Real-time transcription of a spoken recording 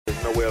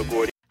Noel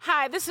Gordy.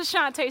 Hi, this is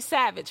Shantae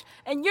Savage,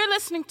 and you're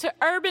listening to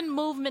Urban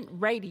Movement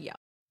Radio.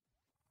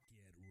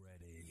 Get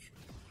ready.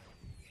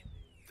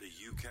 The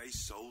UK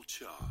Soul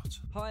Chart.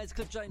 Hi, it's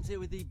Cliff James here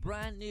with the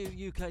brand new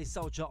UK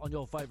Soul Chart on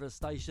your favourite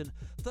station.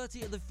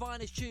 30 of the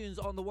finest tunes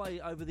on the way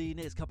over the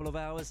next couple of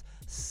hours.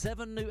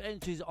 7 new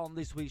entries on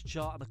this week's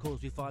chart, and of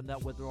course we find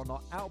out whether or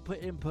not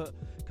Output Input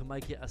can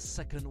make it a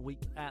second week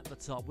at the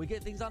top. We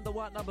get things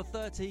underway at number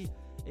 30.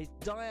 It's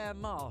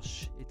Diane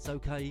Marsh. It's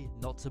okay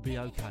not to be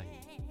okay.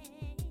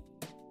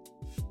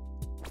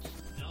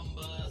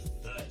 Number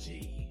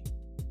 30.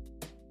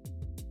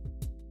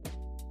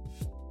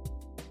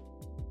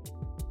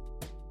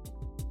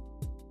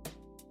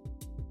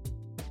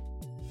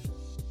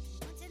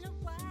 Once in a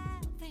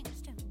while,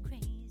 things turn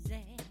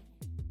crazy.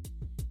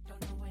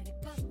 Don't know where to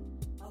go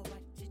or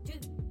what to do.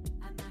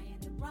 Am I in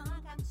the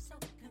wrong? I'm so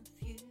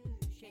confused.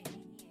 Yeah.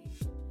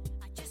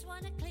 I just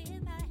want to clear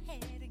my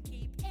head and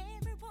keep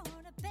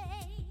everyone at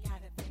bay.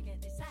 Gotta figure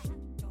this out.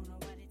 Don't know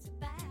what it's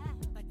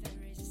about, but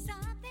there is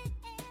something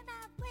in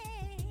my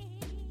way.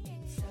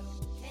 It's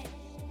okay.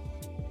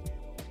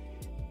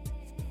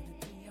 It's gonna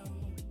be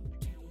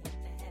okay to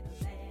have a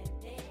bad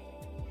day.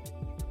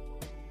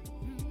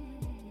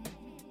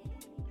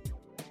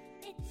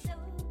 It's okay,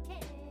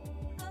 okay,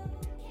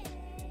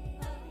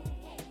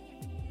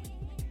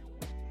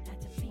 not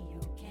to be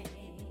okay.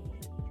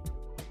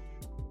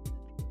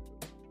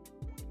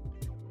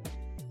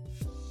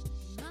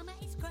 Mama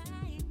is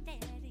crying,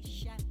 daddy's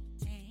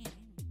shouting.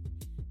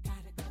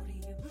 Gotta go to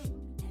your room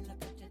and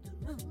look up to the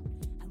moon.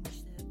 I wish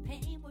the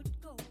pain would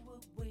go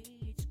away,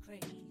 it's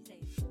crazy.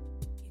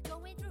 You're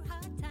going through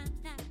hard time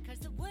now, cause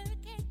the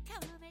work ain't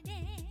coming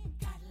in.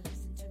 Gotta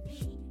listen to me,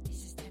 this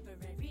is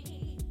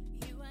temporary.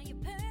 You and your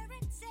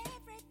parents,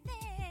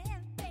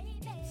 everything, baby.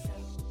 It's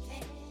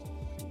okay.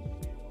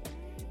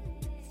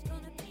 It's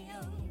gonna be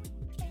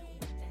okay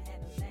to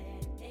have a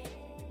bad day.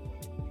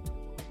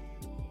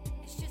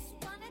 It's just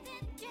one of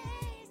them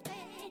days,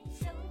 babe.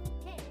 It's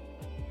okay,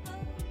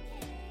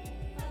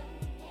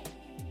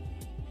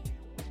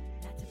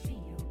 not to be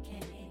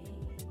okay.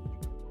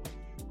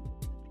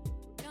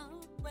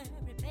 Don't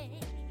worry,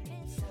 babe.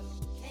 It's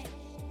okay.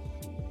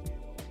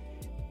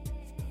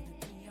 It's gonna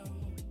be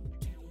okay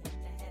to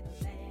have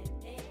a bad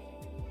day.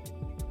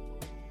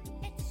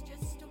 It's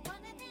just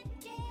one of them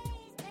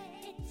days,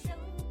 babe. It's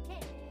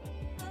okay,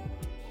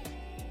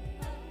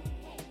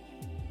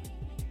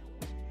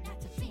 not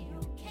to be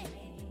okay.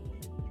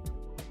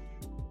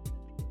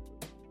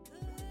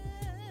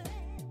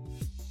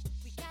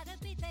 We gotta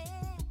be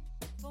there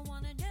for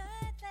one another.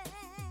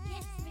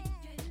 Yes, we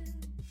do.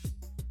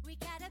 We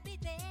gotta be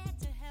there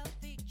to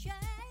help each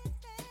other.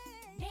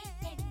 Me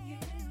and you.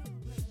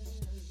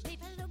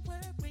 People are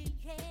worrying,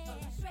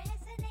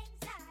 stress and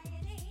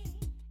anxiety.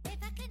 If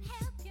I can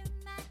help you,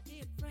 my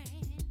dear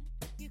friend,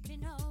 you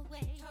can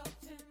always talk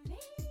to me.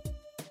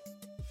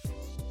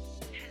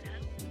 Hello?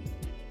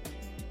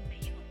 Are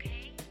you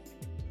okay?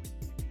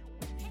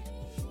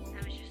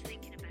 I was just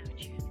thinking about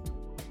you.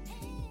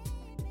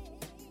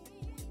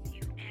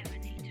 You ever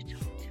need to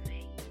talk to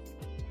me?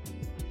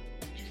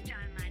 Just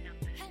dial my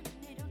number.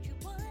 Honey, don't you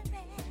worry.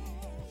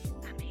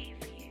 I'm here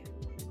for you.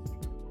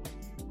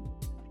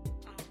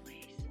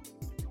 Always.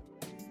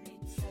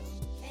 It's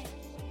okay.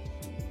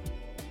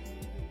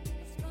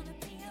 It's gonna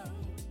be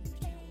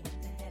okay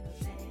to have a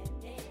bad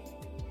day.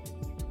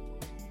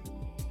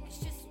 It's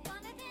just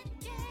one of them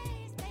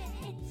days,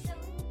 babe. It's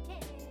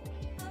okay,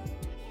 not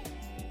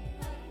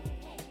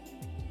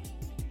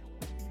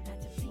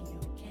to be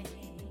okay.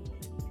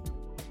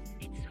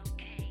 It's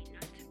okay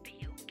not to be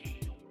okay.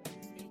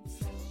 It's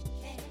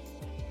okay.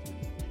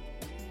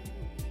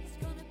 It's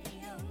gonna be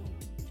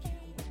okay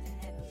to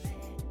have a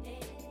bad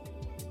day.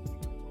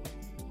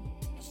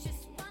 It's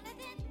just one of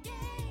them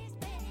days,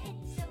 babe.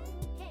 It's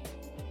okay,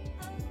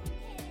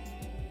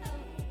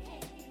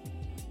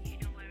 You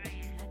know where I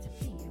am. not to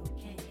be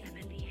okay. I'm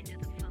at the end of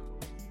the phone.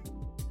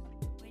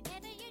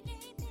 Whenever you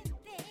need me,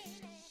 baby.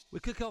 We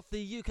kick off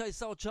the UK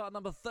Soul Chart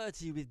number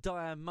 30 with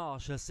Diane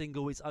Marsh. Her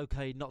single It's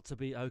Okay Not to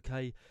Be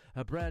Okay.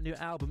 Her brand new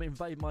album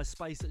Invade My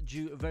Space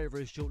due very,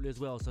 very shortly as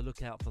well, so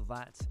look out for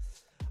that.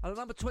 And at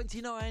number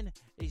 29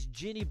 is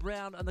Ginny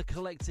Brown and the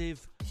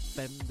Collective,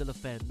 Femme de la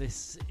Femme.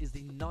 This is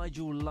the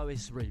Nigel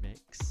Lewis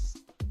remix.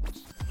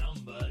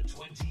 Number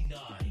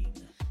 29.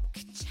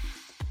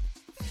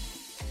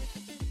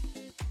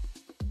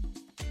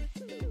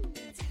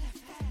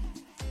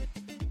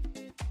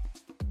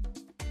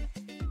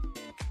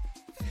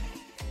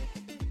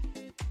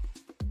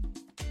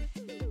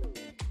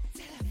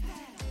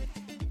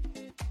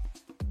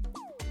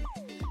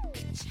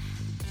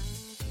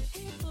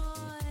 Hey boy,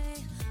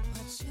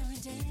 what's your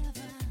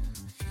endeavor?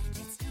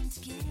 Let's come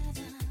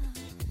together.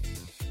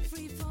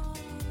 Free fall.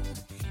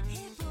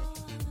 Hey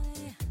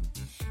boy,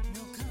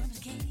 no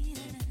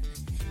complicated.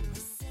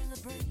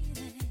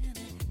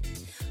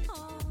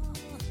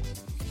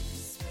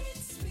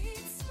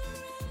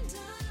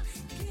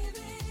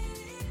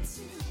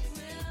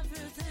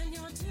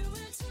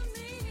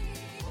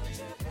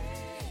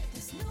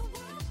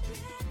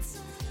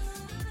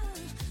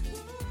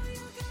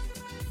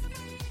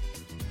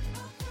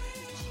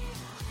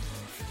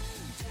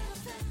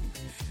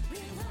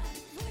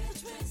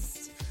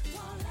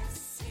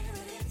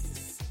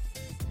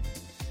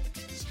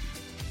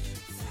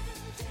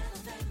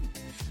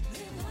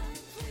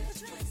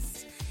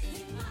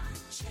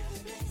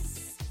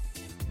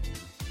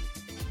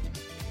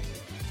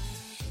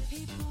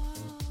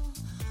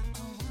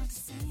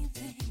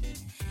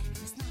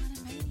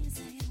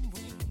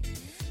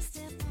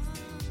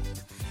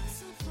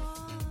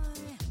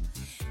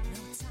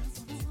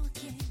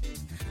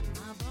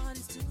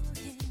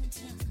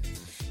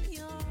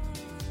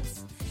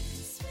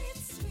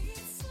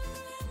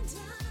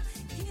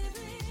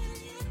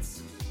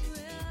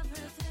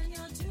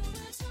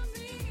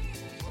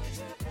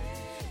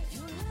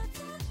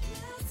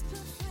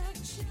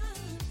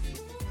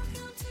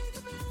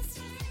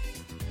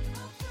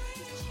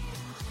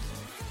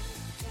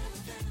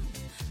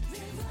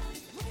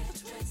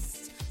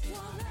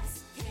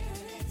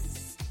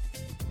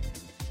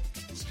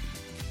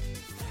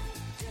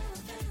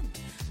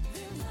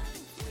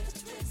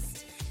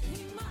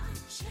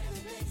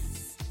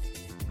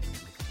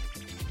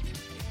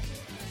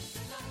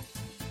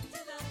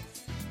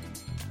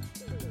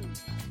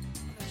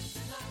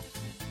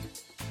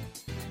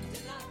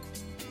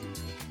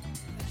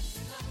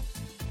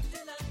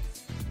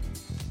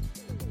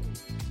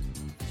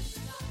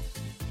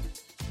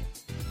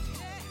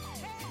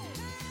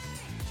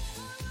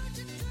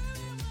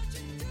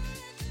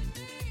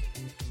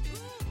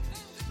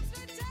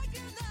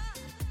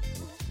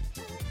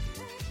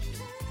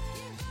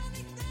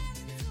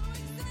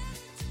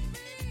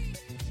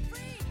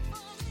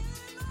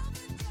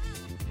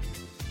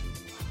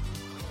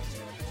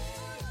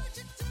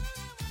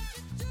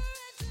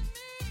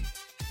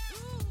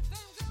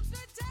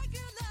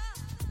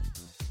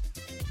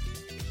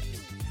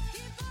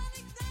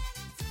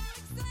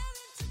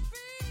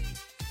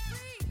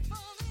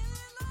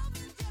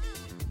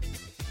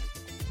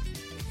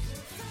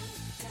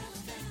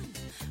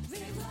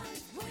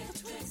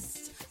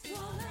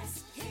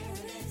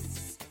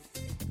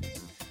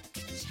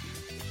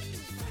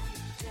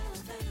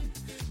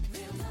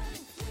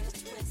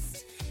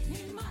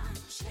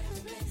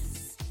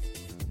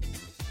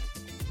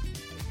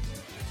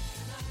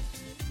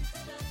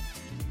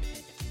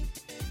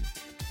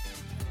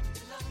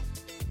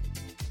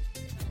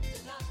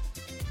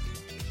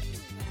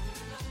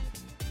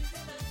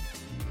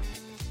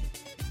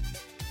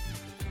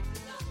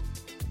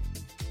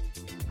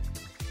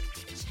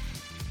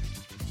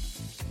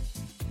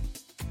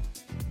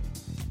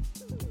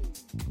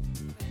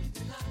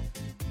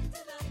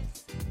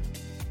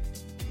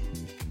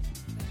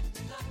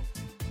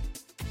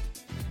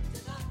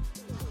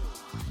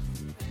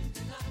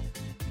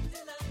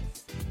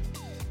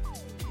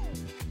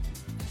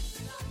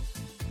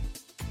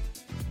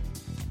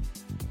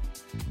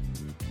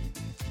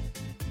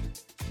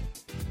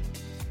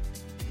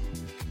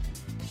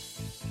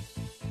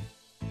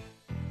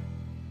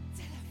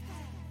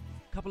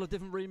 couple of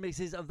different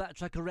remixes of that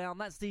track around.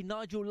 That's the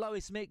Nigel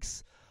Lewis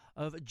mix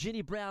of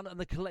Ginny Brown and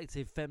the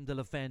Collective, Femme de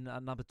la Fen,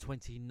 at number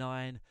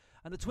 29.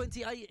 And the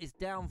 28 is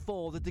down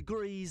 4, The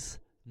Degrees,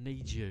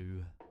 Need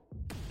You.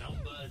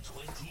 Number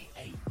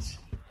 28.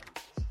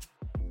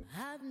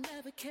 I've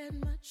never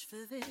cared much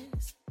for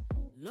this.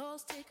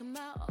 Lord's taken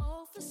my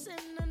all for sin,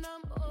 and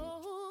I'm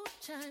all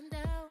chimed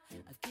out.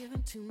 I've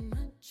given too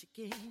much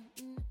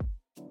again.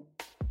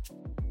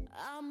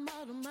 I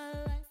model my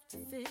life to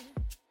fit.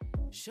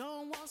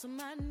 Showing walls on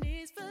my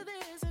knees for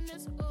this, and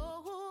it's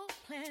all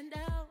planned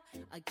out.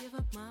 I give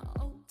up my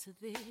all to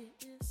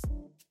this.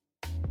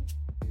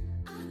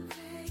 I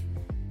pray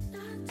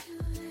not too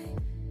late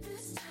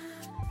this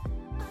time.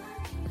 I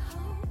need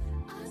hope.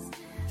 I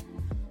stand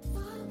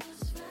for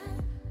what's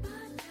right,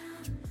 but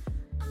now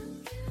I'm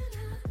giving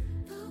up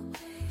the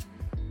way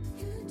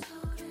you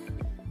told it.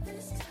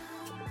 This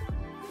time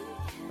we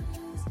can't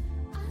lose.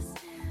 I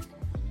stand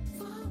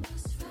for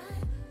what's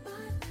right,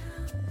 but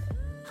now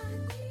I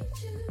need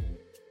you.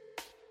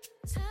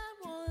 Time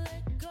won't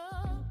let go.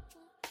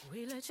 We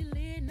let you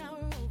lead, now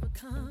we're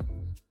overcome.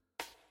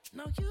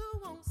 No, you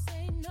won't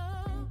say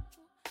no.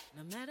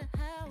 No matter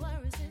how I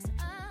resist,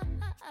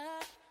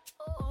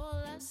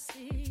 all I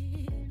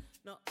see,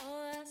 no,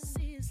 all I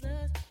see is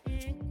love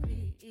and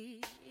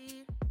greed.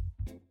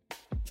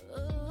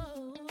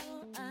 Oh,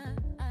 I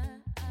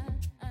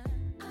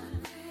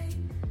pray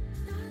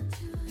not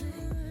too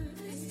late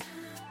this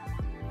time.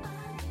 I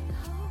need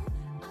hope.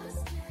 I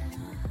stand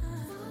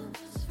for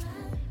what's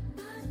right,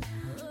 but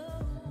now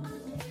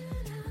I'm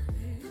giving up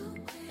the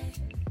way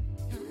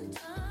you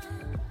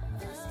done.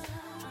 This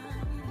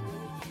time we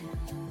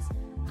can't lose.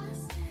 I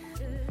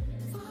stand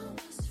for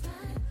what's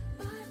right,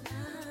 but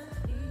now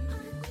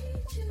I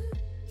need you.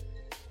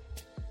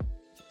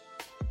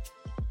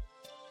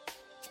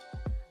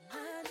 I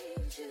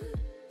need you.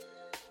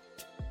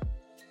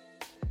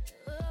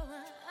 Oh,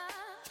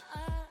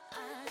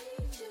 I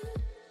need you.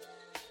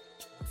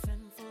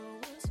 Fend for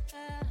what's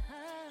right.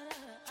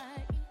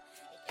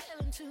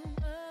 Giving too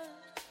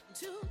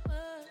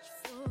much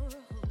for a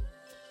hope.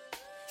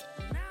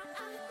 Now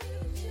I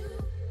need you.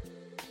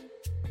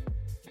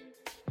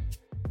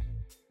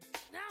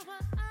 Now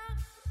I'm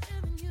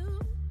giving you.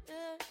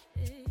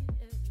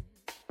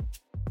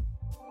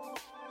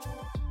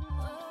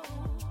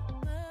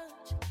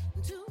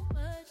 Too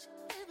much,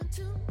 giving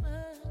too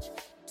much,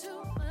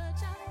 too much,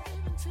 I've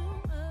given too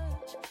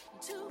much,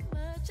 too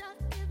much,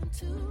 I've given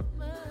too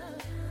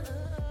much.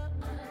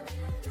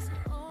 It's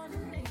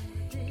only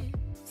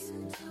this,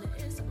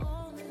 it's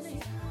only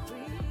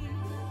free,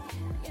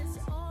 it's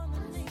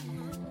only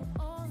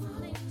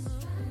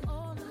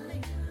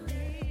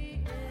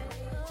me.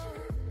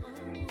 Oh, I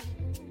need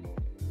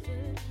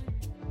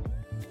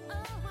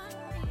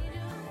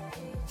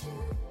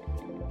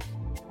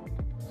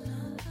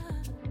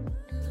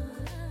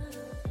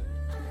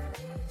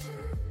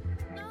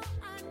no,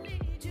 I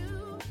need you.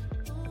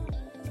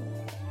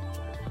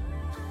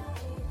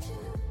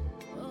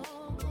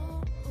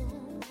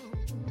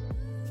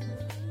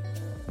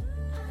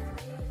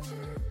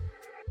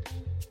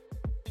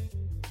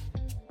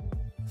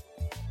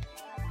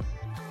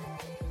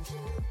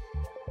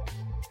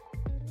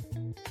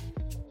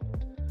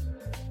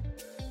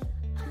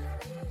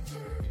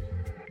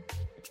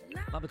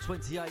 Number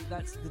 28,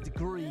 that's The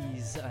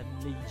Degrees and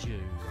Need You.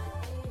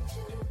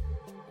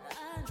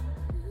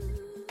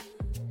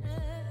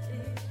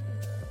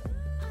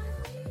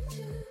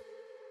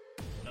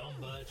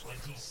 Number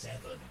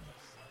 27.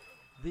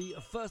 The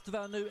first of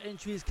our new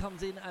entries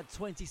comes in at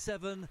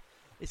 27.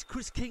 It's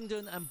Chris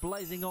Kingdon and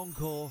Blazing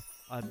Encore,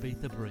 I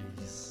Beat the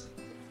Breeze.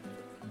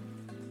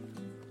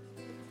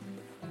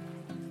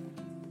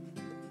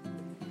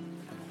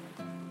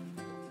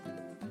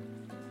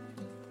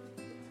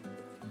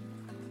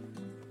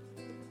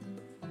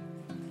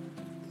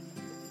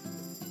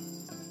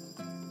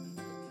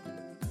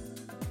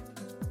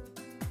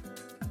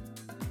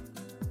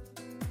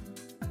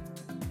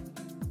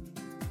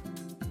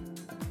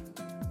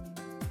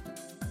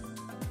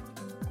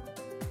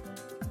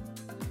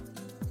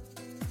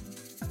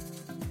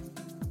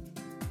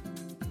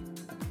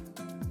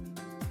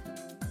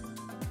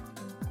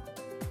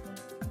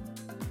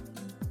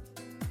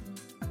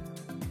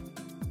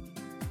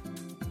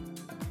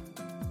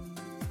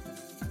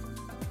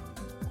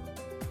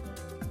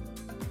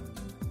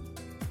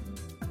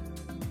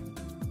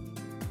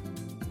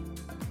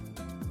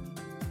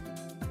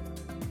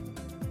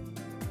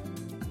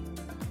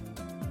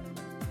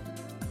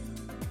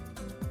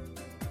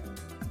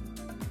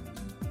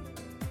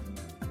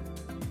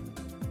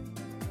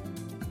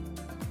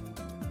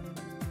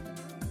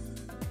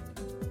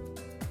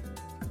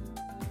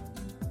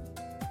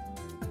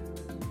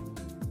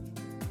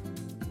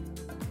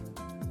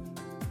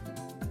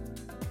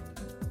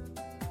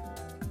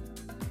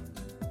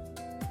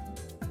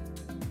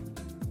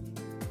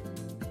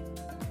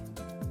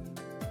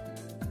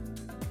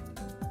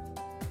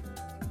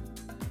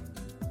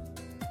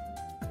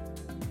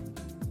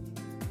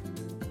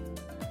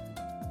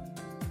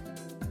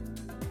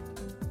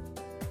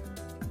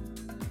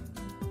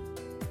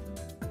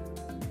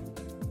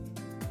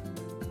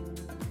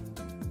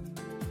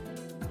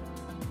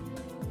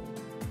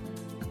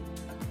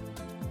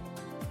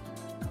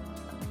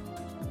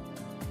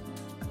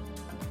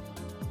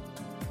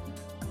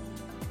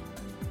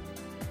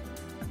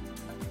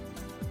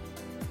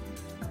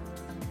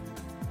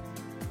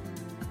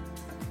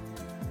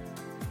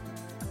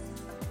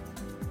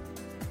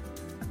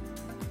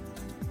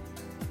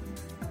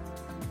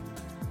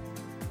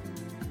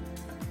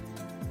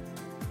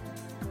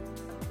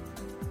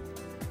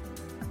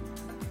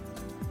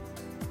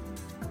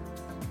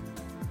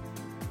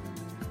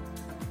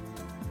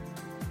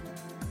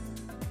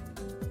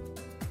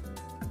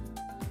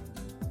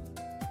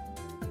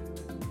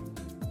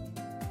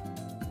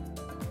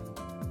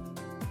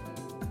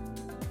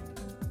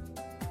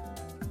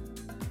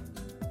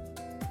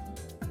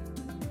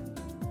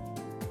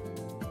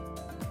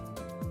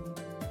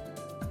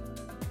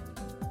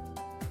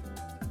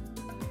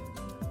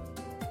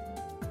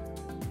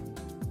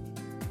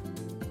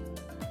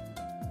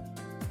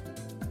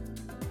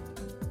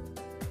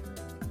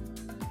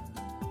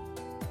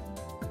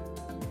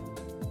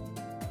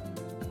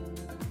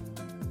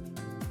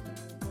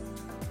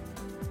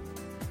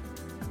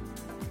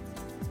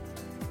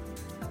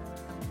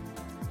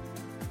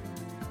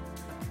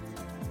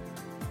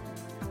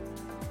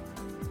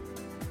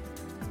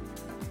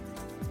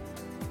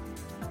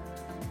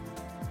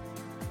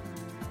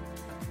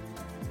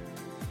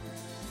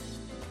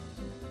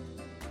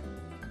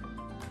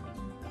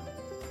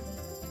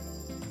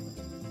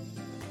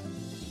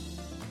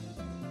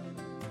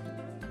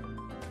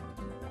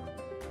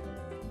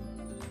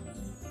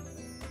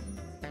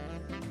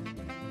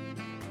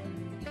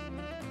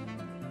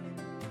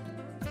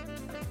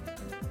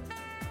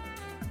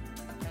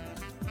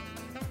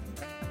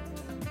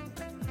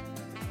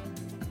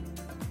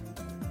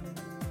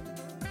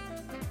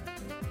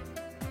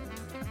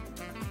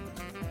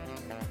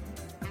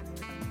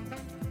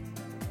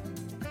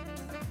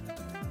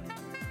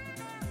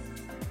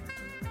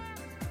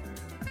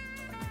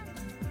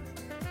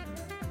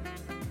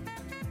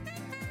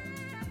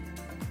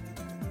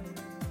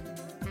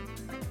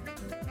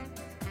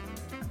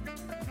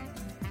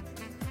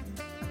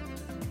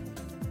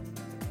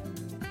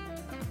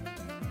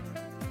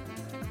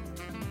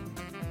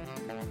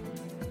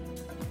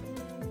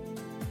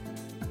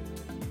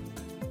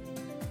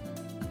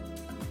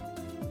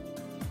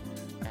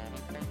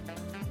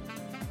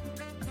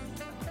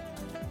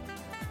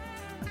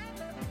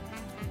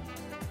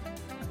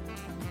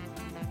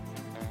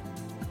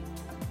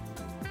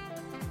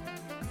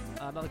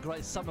 Another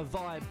great summer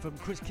vibe from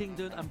Chris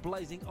Kingdon and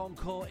Blazing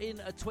Encore in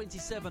at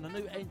 27, a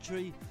new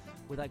entry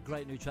with that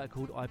great new track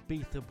called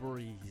Ibiza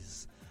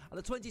Breeze. And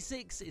at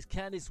 26 is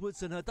Candice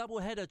Woodson, her double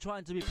header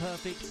Trying to Be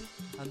Perfect,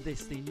 and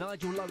this, the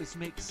Nigel Lewis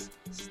mix,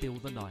 Still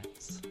the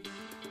Night.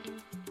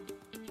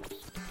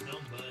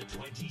 Number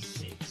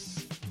 26.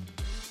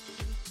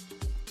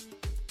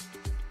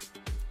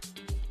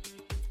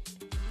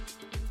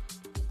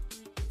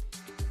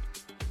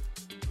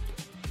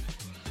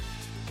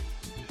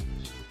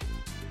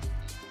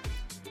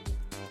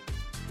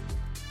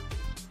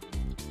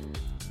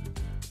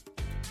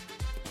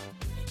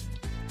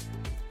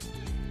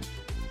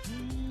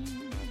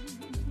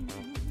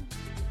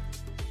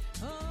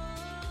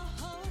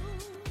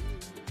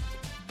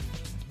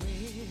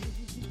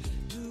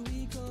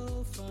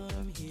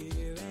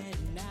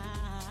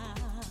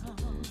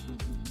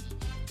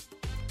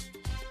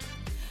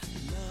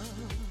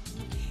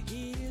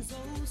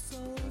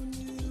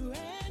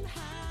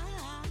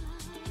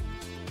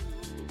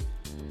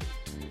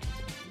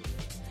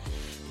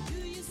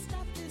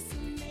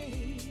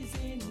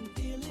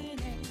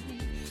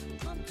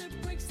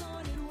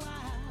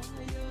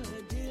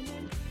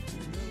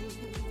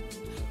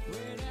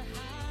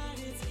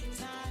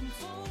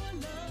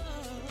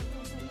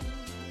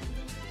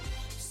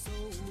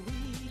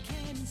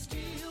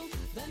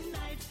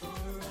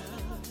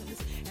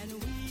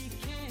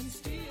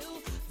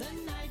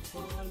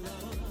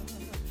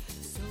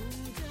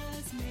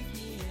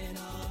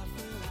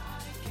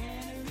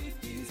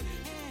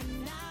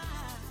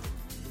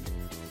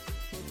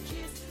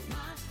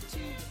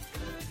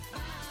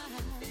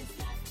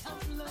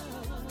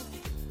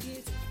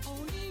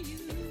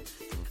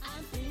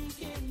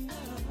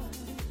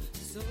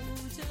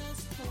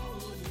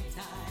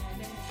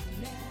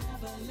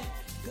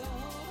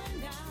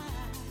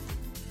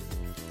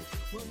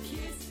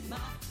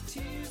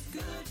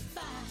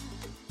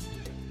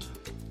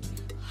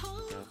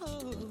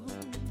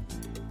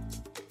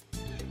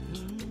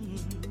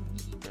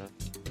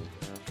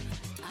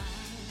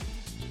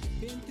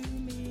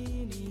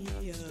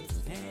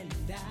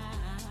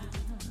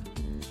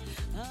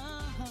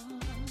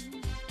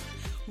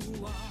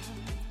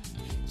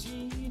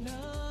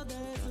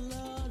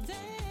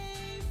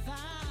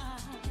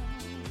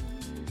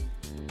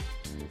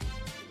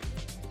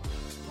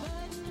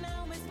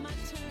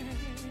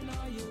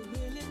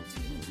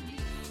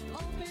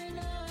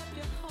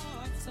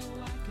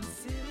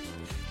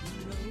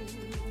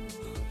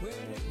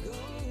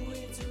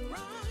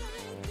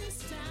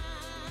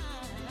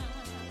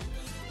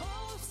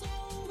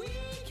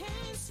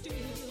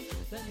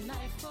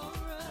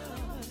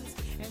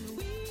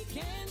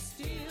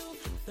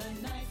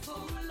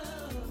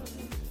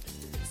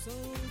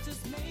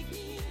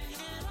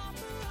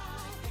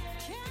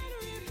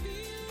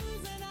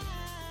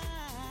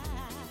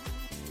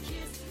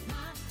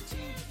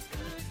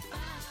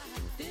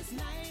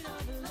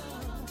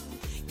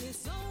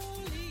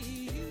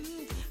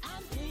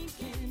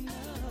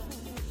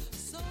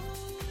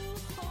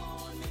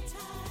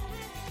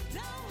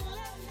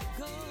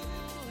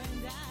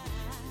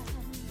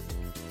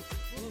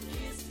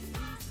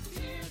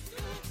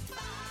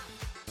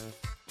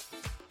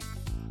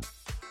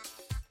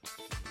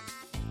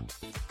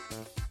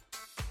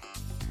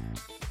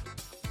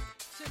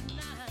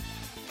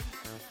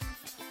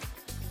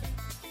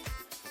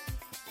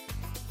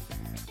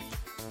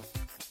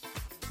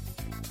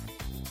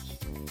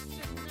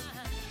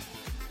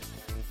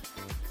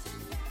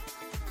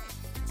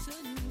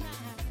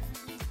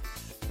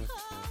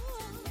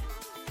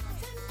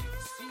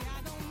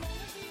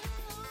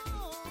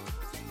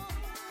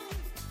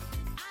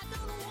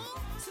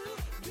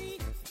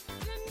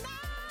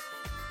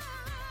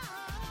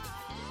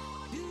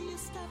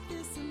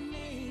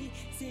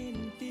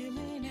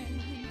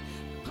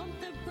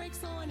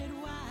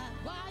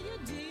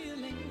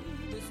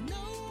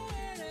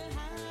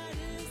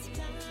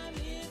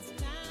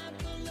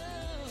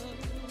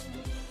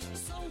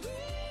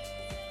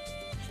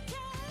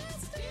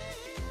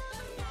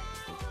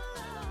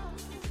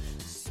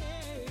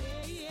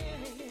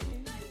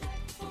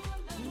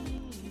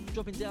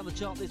 Dropping down the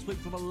chart this week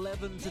from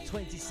 11 to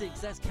 26.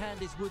 That's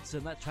Candice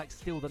Woodson. That track's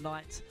Still the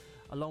Night,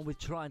 along with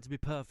Trying to Be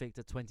Perfect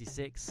at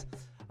 26.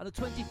 And at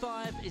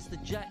 25 is the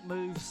Jack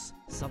Moves,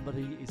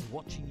 Somebody Is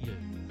Watching You.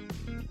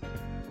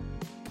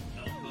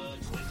 Number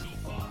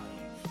 25.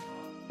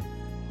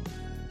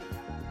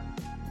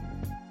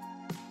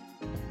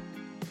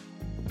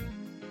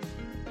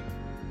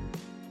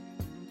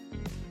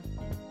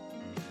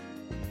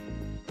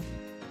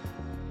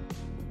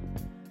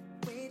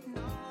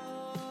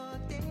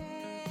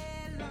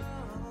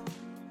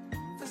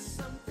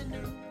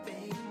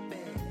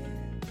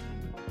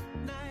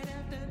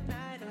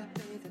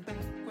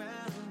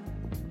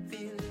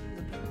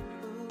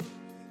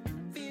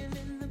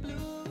 Feeling the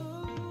blue.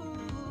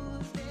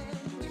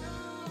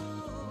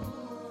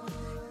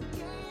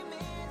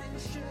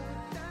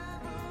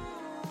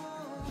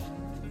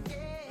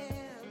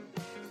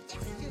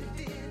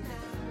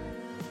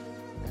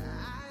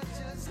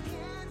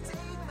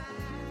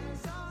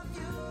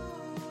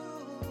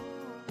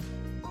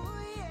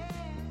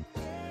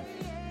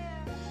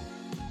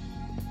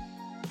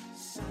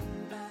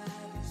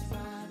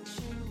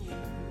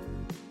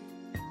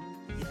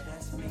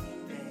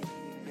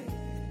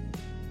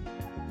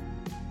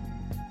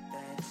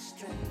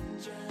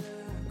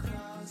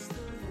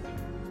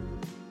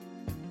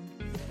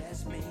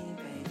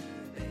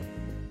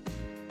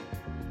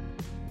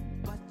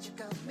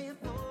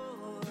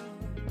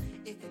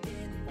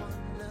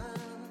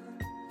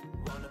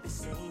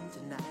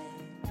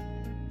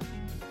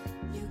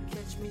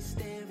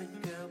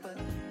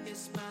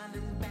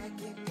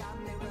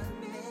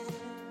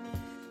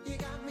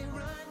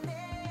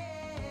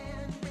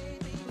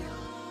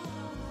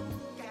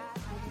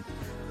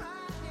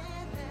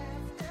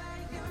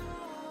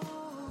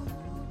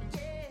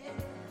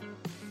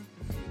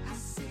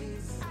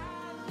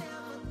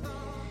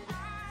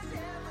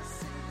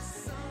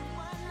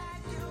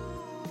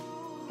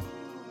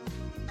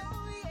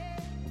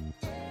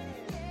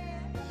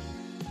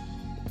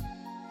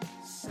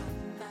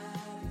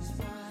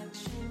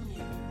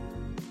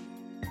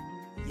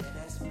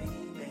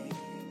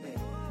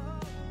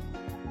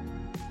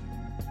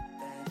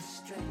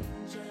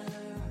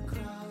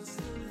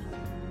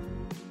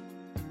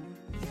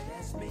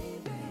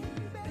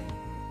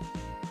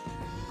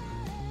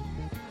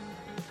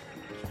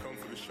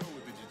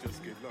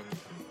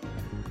 you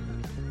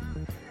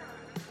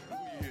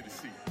here to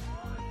see?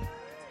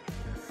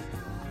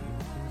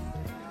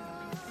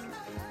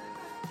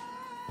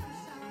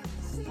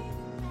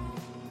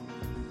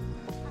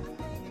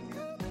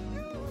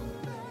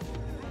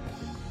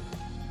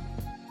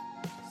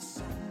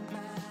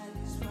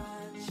 Somebody's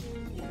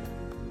watching you.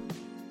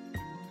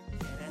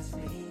 Yeah, that's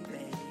me,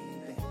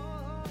 baby.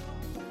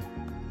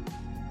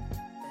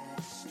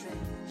 That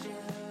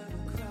stranger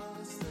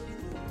across the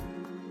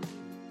room.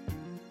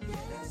 Yeah,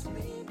 that's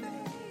me,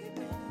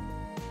 baby.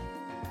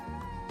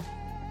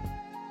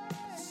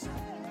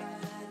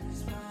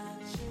 Somebody's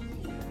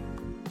watching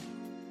you.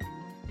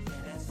 Yeah,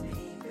 that's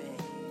me, baby.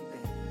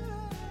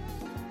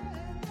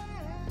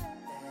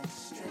 That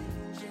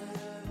stranger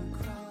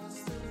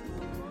across the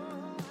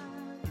room.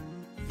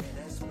 Yeah,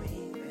 that's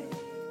me, baby.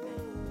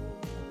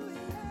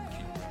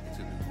 Keep rocking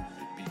to the groove,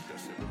 the beat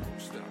that's in the room.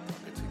 Stop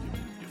rocking till you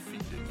move your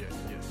feet. Yes,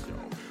 yes,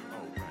 y'all.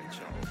 All right,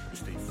 y'all. You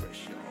stay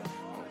fresh, y'all.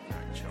 All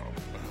night, y'all.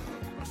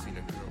 I seen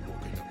a girl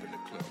walking up in the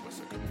club. I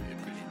said, come here,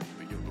 pretty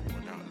baby, you're the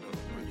one I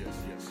love. Yes,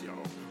 yes,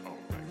 y'all. All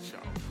right,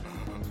 y'all.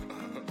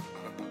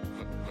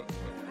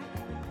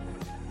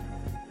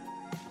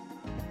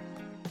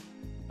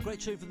 Great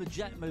tune from the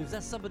Jack Moves.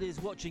 That's Somebody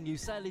Is Watching You,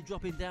 sadly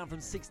dropping down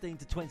from 16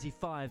 to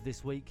 25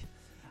 this week.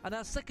 And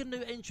our second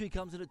new entry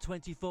comes in at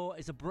 24.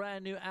 It's a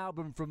brand new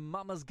album from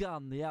Mama's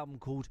Gun, the album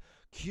called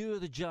Cure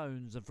the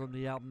Jones, and from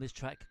the album this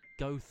track,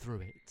 Go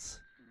Through It.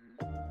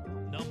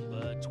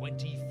 Number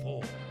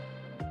 24.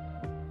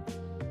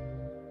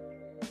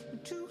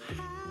 Too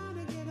high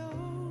to get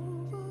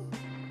over,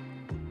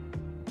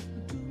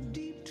 too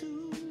deep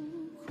to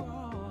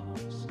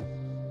cross,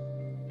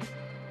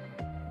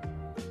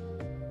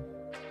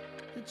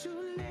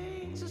 too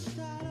late to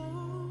start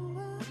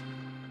over,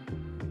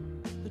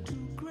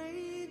 too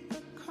great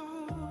the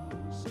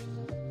cost.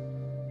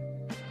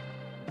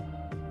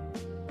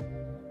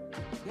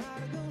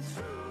 Gotta go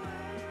through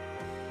it.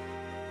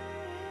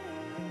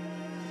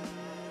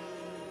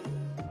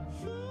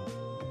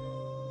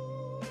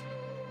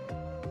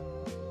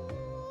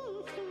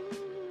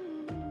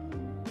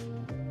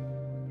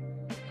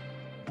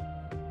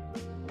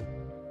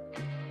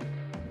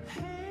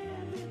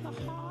 Heavy the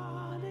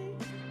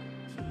heartache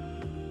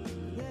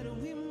that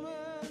we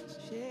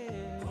must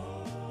share.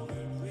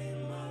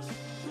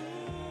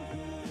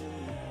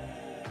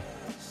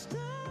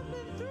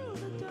 Stumbling through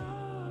the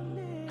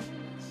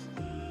darkness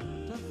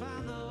to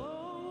find the opening.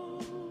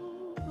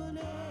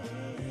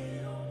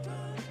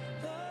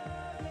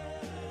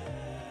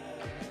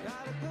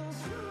 Gotta go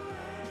through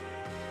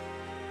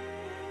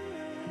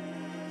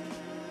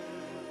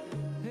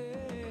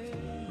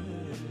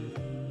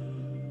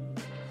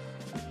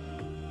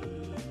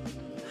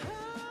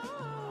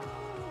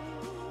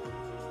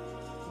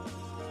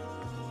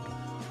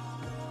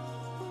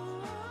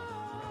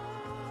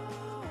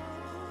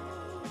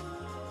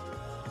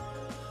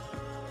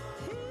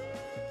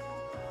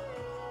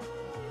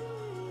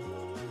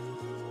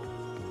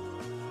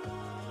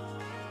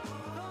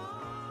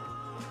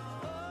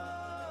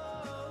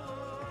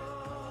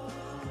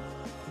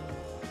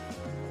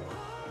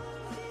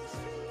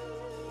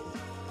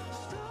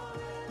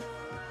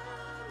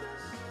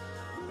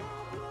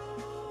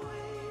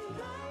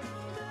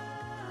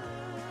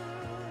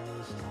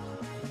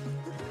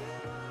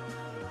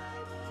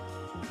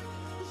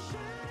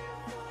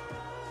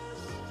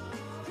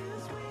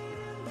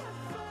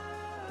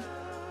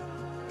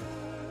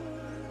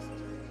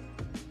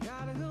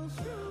gotta go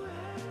through it.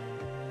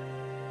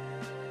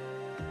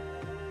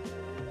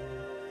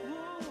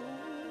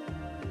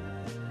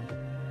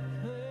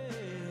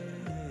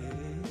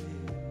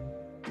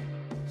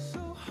 So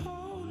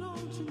hold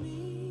on to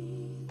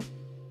me,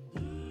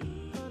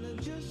 honey,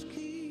 just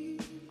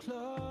keep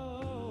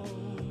close.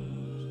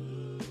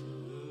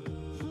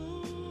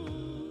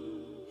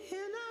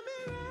 And I'll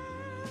be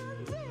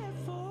right there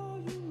for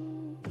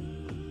you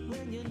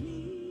when you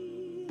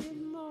need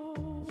it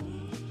most.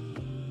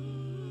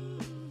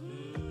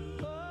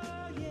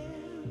 Oh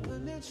yeah,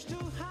 when it's too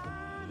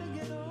high to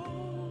get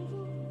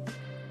over,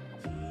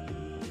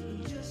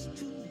 just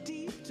too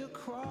deep to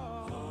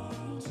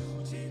cross.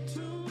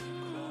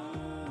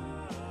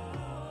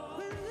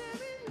 When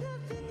there ain't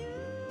nothing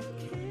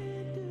you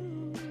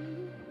can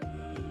do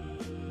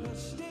but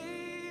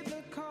stay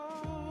the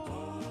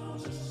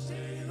course.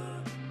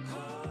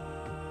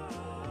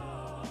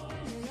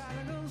 You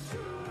gotta go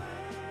through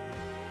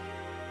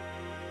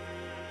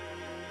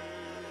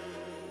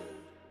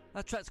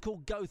That track's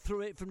called Go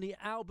Through It from the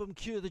album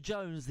Cure the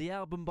Jones. The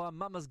album by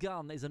Mama's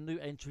Gun is a new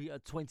entry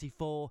at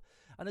 24.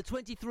 And at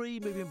 23,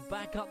 moving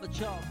back up the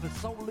chart for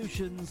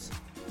Solutions,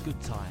 Good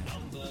Time.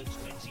 Number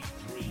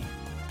 23.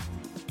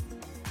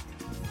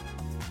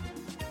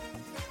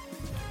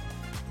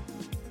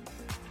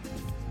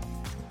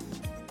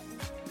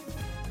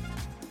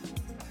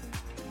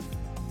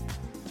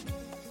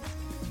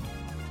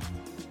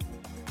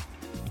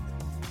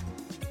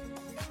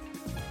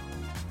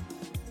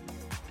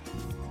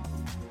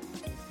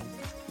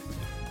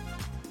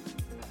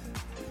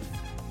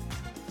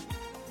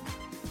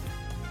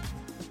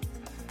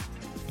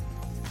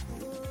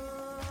 it.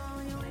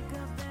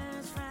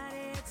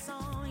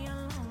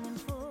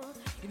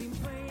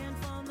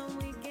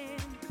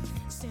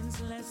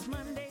 this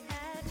Monday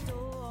at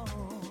dawn.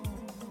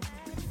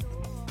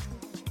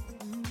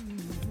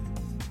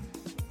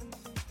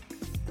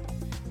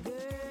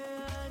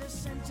 Girl, to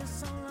set your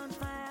soul on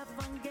fire,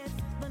 forget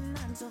the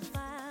 9 to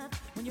 5.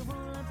 When you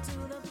roll up to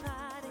the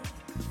party,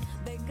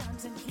 they got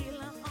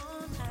tequila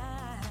on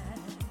ice.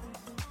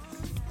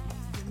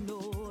 You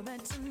know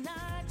that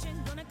tonight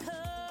you're gonna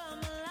come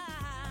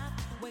alive.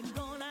 We're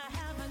gonna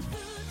have a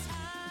good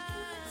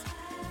time.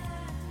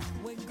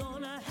 We're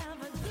gonna have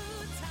a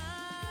good time.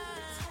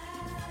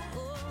 Oh,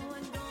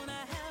 we're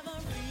gonna have a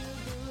real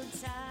good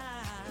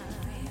time.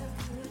 Real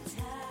good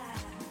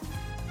time.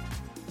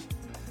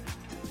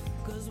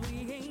 'Cause we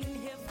ain't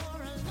here for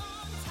a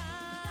long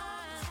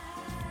time,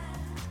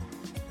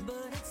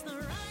 but it's the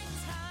right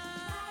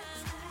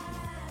time.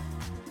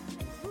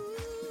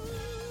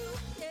 Ooh,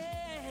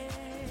 yeah.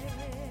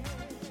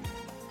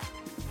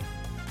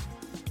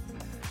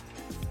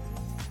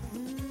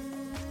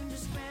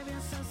 Just grab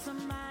yourself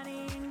somebody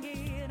and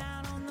get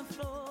out on the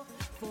floor.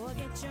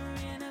 Forget your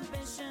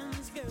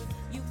inhibitions, girl.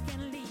 You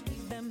can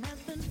leave them at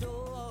the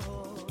door.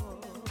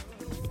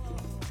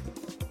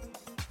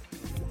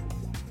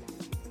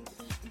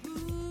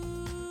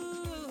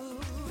 Ooh,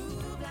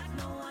 like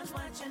no one's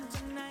watching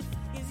tonight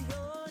is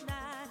your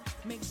night.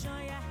 Make sure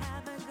you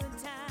have a good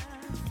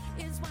time.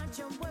 It's what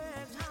you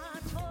worked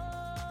hard for.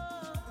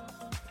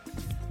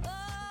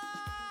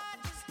 Oh,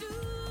 just do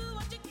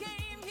what you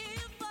came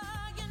here for.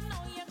 You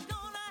know you're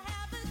gonna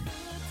have a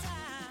good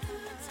time.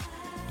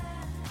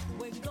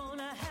 We're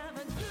gonna have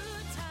a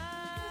good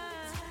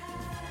time.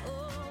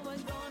 Oh,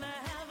 we're gonna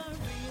have a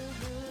real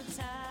good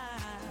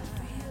time.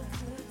 Real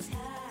good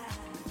time.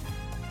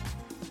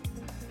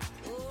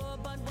 Oh,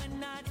 but we're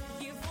not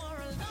here for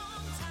a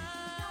long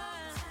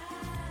time.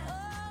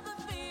 Oh, but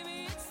baby,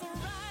 it's the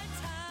right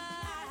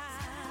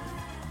time.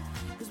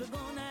 'Cause we're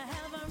gonna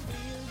have a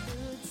real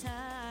good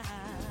time.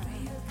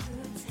 Real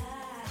good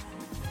time.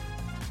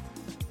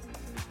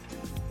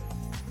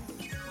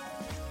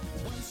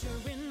 Once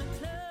you're in the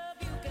club,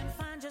 you can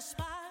find your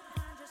spot.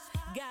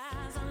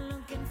 Guys are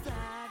looking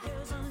fly,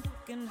 girls are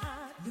looking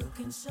hot.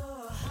 Looking so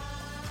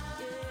hot.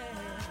 Yeah.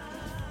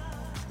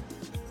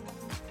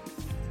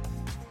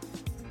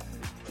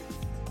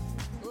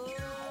 Oh,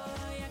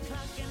 you're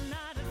clocking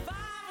out at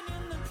 5 and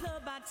in the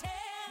club by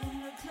 10. In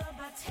the club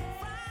by 10.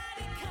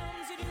 Friday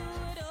comes, you do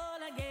it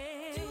all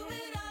again. Do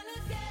it all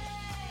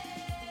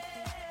again.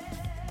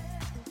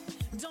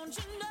 Don't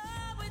you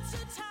know it's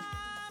your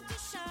time to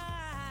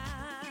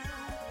shine?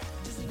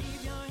 Just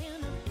leave your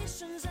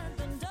inhibitions at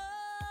the door.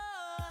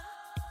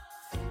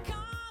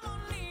 Come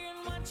on in,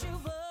 what you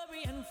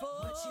worrying for?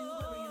 What you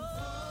worrying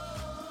for?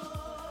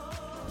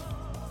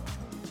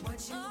 What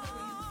you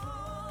worrying for?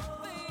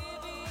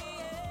 Baby,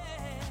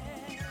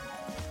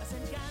 yeah. I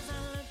said guys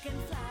are looking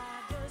fly,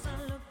 girls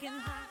are looking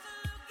hot.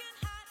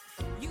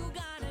 You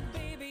got it,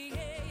 baby,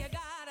 yeah, you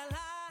gotta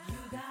lie.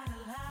 You gotta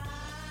lie.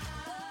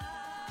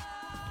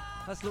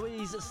 That's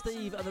Louise,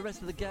 Steve, and the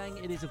rest of the gang.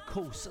 It is, of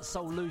course,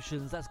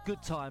 Solutions. That's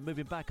Good Time,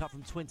 moving back up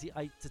from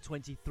 28 to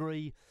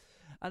 23.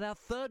 And our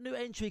third new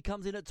entry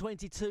comes in at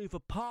 22 for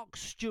Park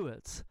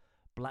Stewart,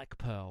 Black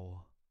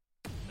Pearl.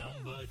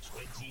 Number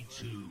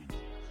 22.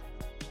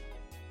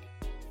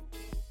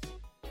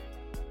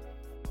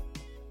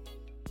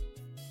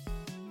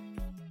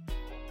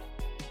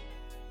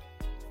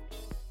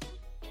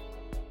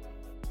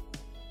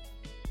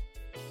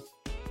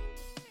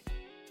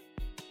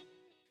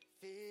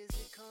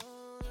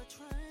 Physical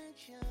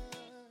attraction,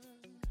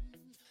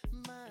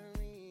 my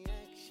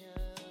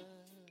reaction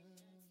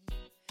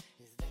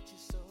is that you're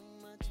so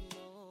much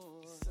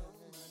more. So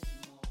much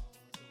more.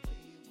 The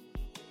way you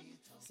move, the way you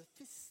talk.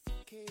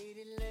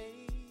 Sophisticated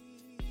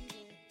lady,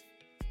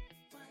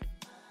 bright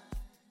mind.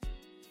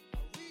 I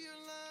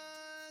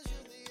realize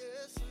you're the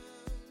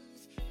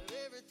essence of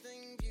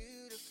everything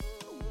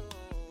beautiful.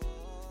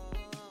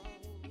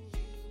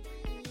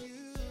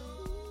 You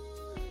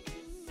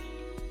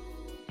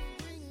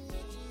bring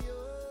me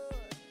joy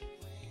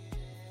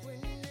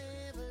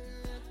whenever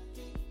I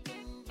think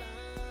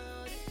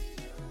about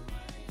it.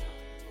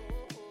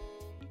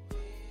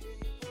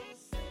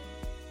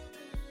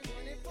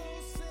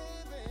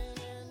 24/7,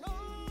 and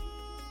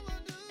all I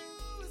do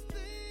is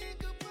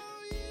think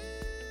about you.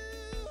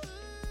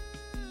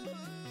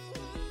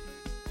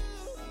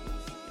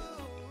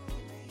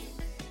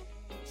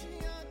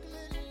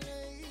 Chocolate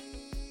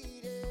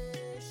lady,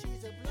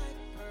 she's a black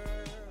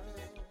pearl.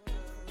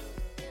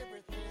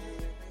 Everything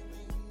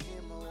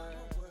in my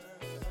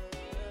world.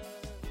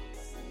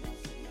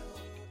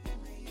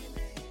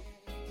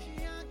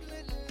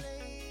 Chocolate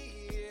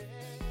lady,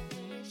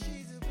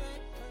 she's a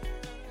black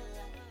pearl.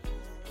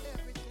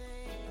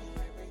 Everything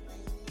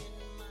in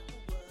my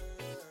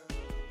world.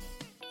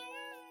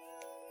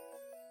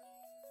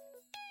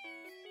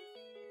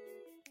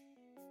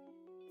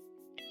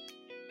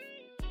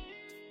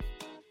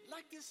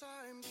 Like this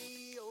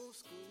R&B old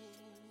school,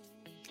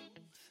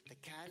 the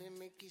kind that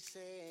make you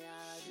say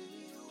I do.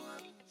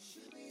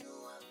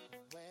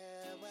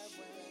 Well,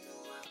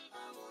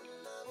 I wanna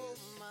love you. Oh,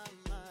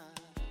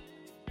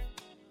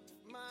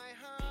 my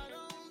heart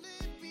only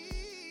beats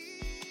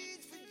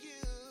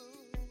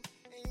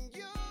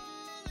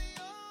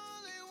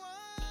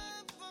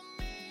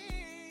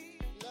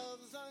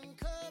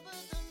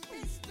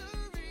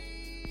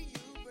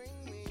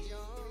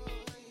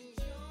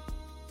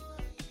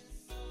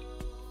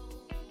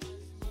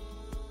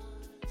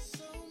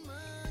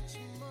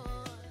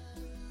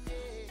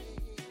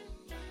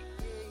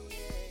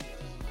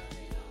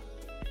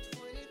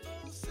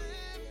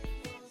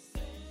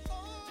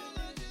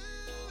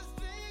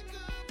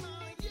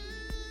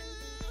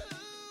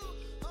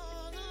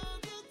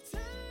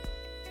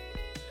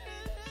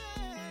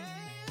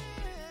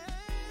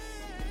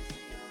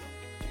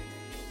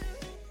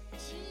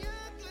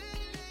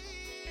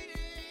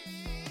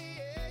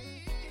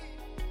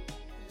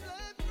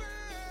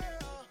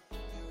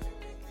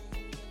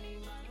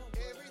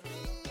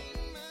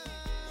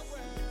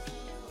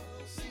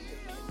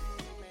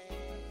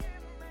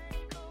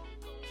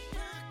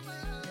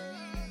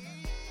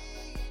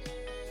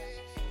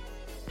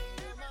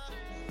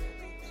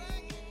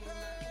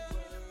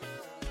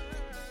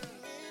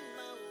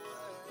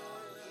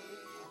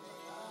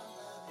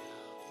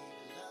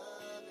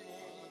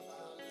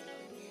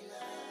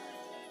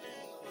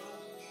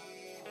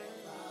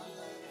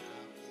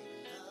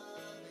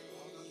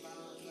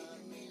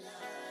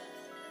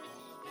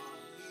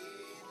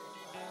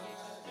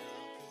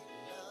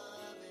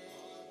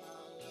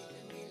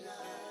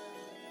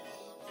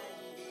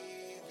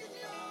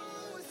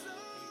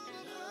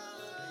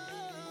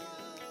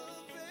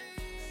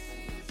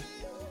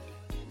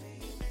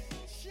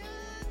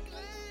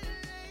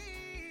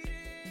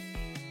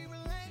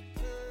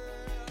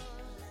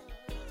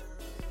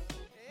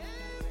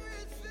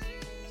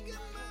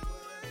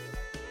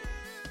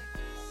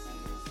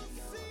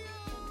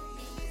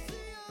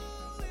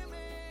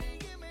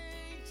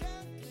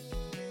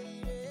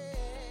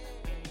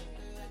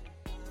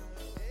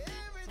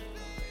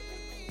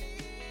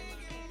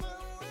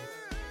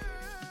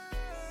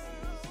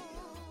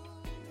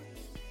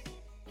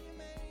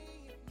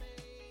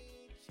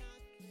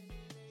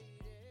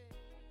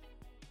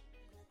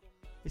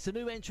It's a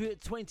new entry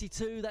at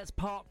 22. That's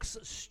Parks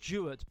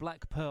Stewart,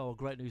 Black Pearl,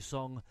 great new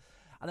song.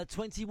 And at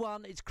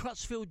 21, it's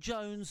Crutchfield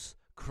Jones,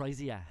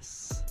 Crazy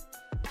Ass.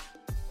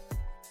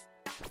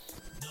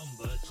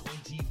 Number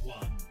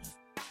 21.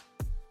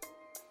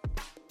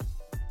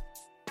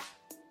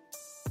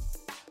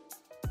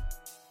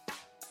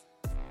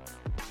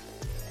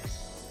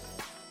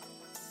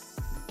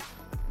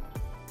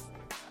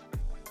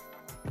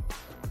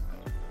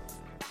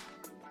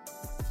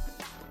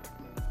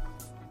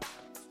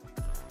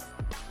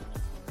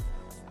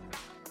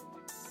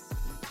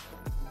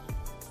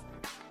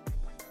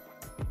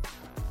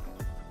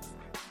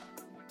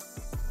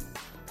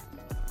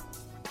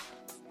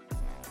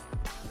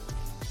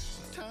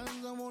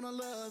 Sometimes I wanna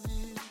love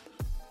you.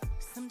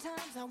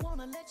 Sometimes I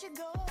wanna let you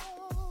go.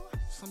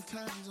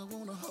 Sometimes I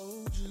wanna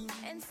hold you.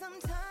 And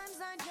sometimes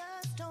I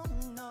just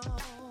don't know.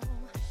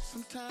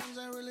 Sometimes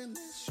I really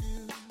miss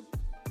you.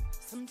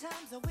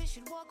 Sometimes I wish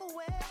you'd walk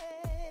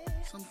away.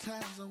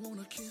 Sometimes I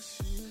wanna kiss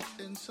you.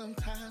 And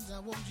sometimes I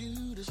want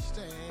you to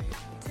stay.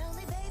 Tell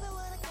me, baby,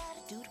 what I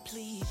gotta do to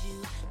please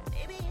you.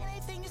 Baby,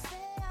 anything you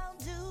say I'll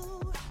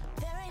do.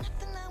 There ain't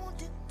nothing I won't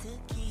do to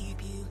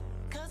keep you.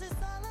 'Cause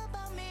it's all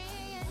about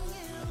me and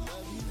you. I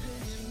love you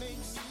and it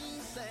makes me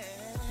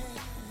sad.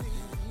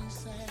 Make me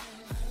sad.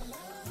 I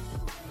love you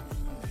when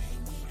you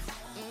make me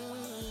cry.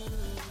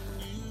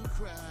 You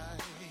cry.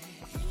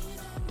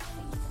 Even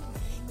when you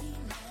make me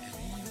mad.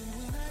 Even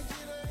when I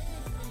get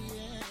angry,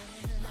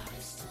 yeah. I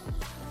still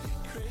love you.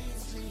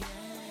 Crazy,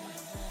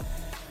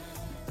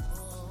 yeah.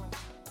 Oh.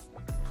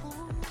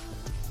 Ooh.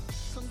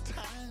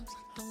 Sometimes I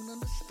don't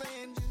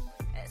understand you.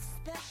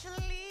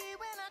 Especially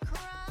when I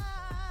cry.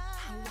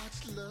 I watch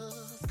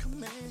love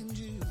command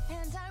you.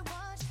 And I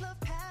watch love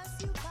pass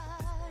you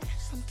by.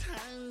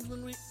 Sometimes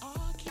when we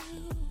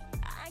argue,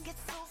 I get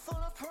so full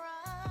of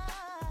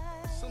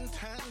pride.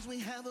 sometimes we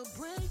have a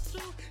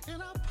breakthrough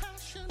and our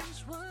passion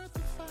is worth the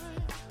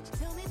fight.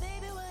 Tell me,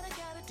 baby, what I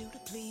gotta do to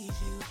please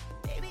you.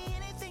 Baby,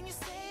 anything you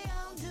say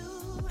I'll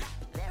do.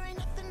 There ain't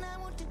nothing I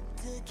won't do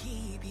to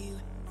keep you.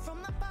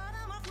 From the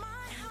bottom of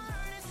my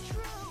heart, it's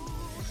true.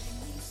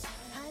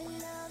 I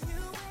love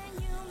you when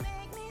you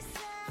make me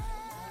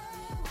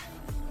sad.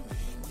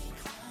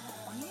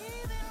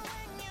 Even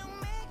when you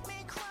make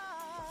me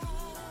cry.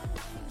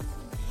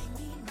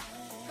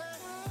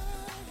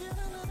 Get a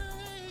little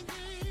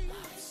angry.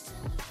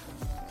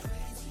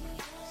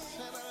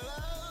 Said I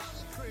love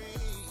you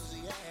crazy,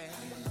 yeah.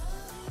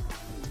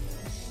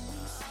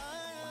 I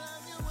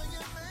love you when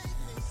you make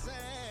me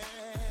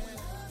sad.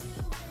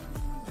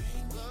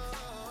 Oh,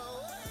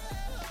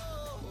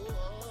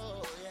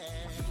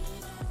 yeah.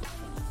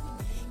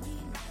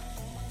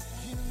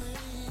 You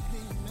make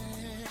me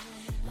mad.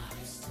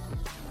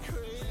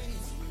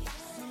 Crazy.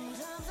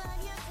 Sometimes I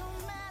get so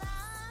mad I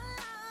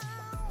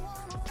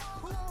wanna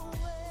walk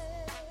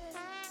away.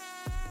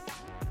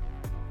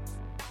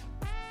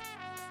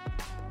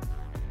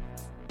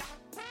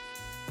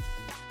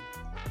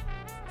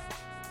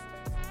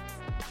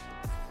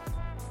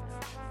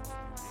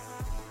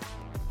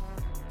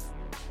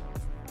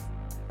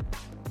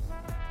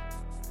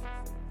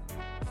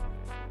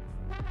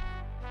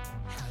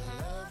 I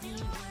love you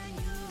when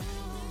you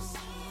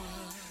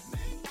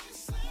make me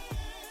sad.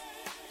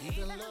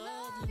 Even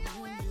love you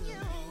when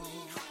you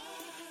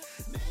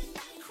make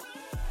me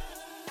cry.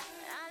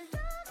 I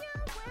love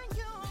you when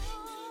you're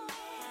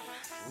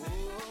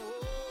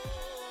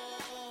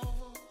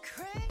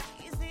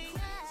crazy.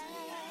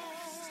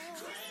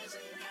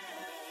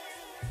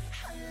 I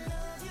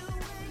love you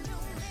when you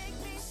make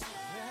me sad.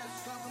 There's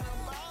something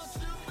about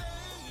you,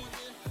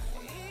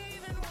 baby.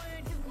 Even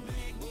when you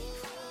make me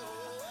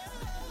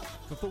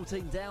From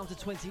 14 down to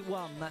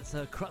 21, that's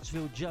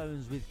Crutchfield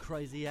Jones with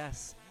Crazy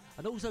Ass.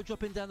 And also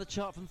dropping down the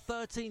chart from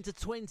 13 to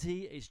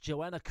 20, it's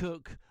Joanna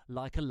Cook,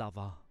 Like a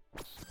Lover.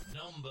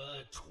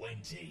 Number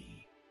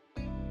 20.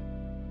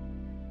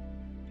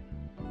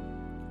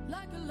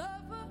 like a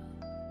lover.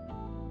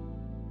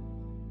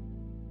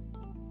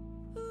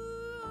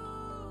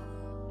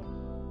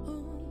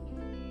 Ooh,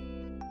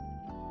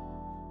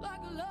 like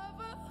a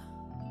lover.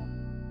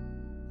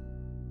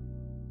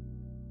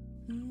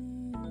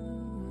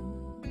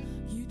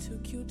 You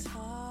took your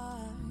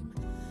time,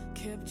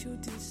 kept your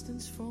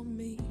distance from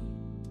me.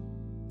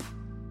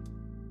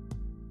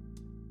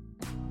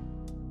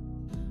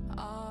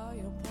 I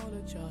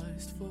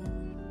apologized for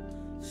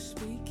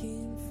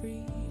speaking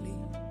freely.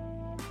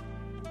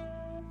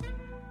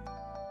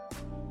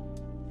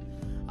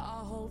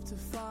 I hope to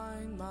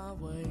find my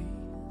way.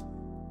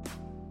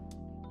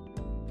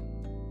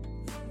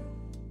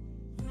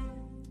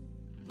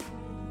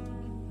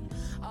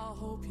 I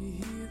hope you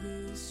hear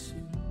this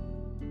soon.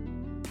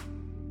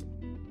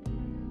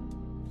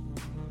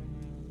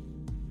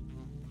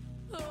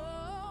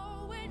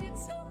 Oh, when you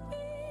took me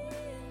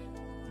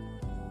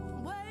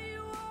where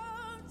you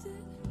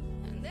wanted,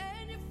 and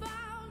then you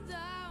found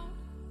out.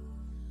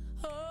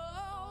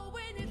 Oh,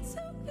 when you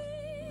took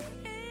me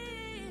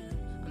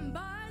in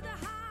by the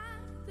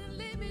hand and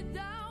laid me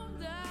down,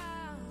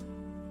 down.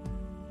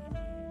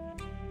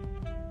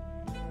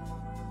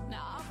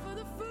 Now for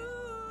the food.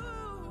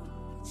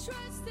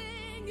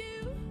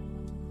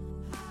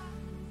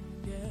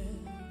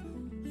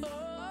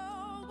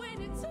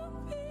 when it took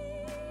me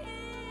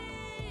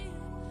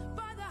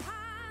by the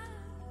hand,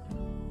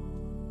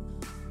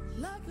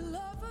 like a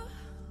lover,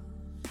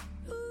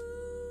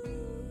 ooh,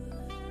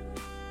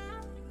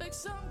 like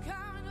some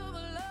kind of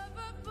a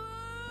lover,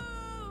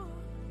 boo,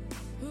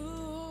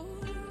 ooh,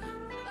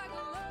 like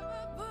a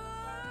lover, boo,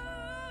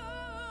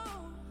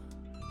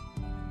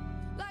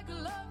 like a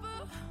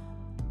lover,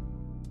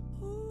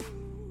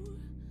 ooh,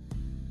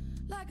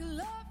 like a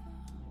lover.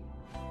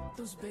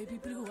 Those baby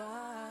blue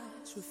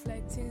eyes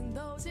reflecting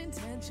those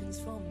intentions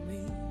from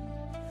me.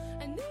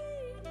 I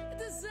need a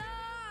desire,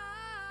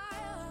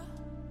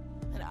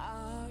 and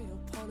I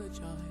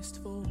apologized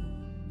for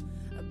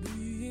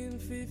being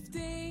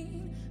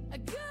 15, a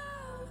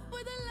girl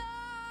with a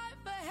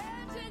life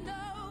ahead. You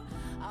know,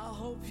 I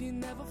hope you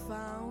never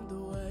found a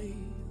way.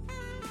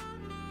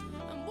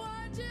 And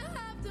why'd you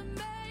have to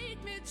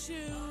make me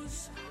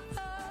choose?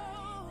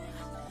 Oh,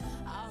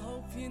 I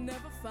hope you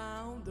never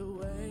found a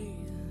way.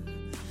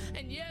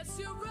 And yes,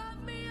 you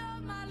robbed me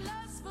of my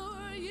lust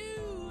for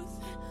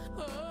youth.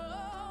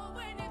 Oh,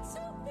 when you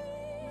took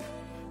me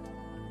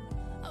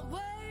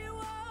away you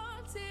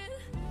wanted,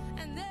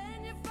 and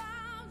then you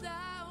found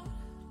out.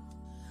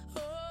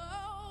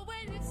 Oh,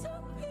 when you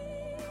took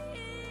me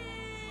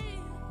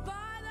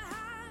by the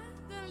hand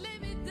and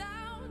laid me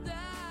down,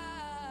 down.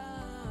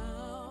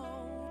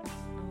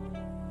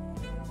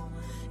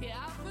 Yeah,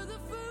 I'm for the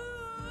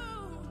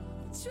fool,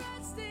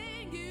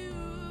 trusting you.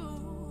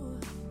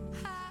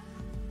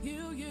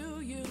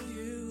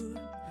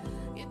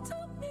 You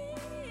took me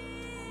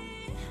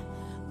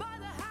by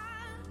the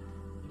hand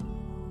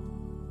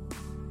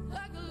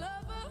like a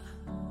lover.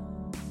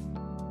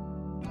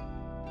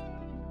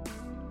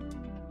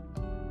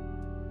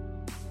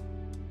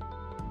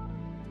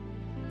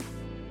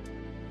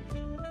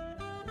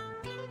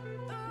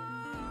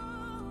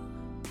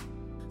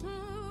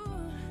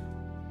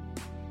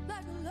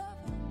 Like a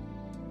lover.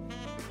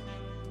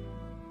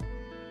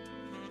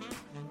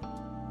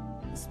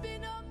 It's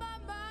been on my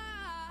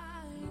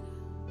mind.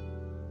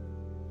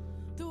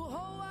 The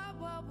whole wide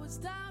world was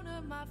down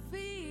at my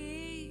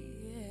feet.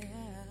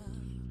 Yeah.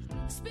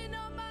 It's been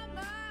on my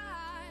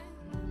mind.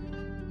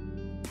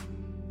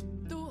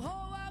 The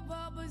whole wide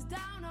world was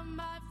down on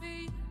my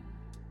feet.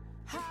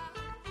 Ha.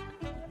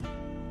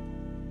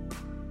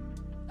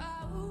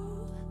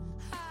 Ah-ooh,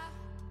 ha,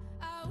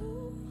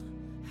 ah-ooh,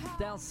 ha.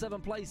 Down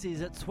 7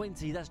 places at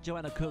 20. That's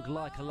Joanna Cook,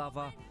 Like a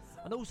Lover.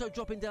 And also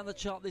dropping down the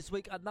chart this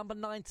week at number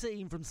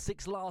 19 from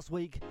 6 last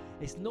week.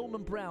 It's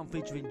Norman Brown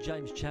featuring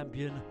James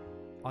Champion.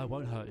 I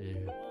Won't Hurt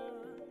You.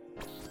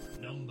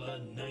 Number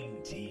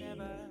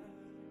 19.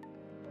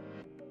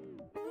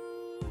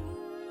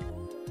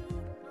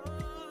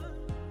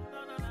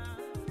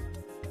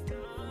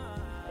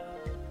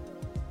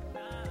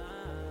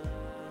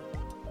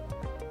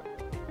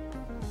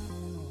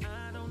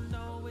 I don't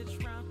know which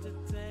route to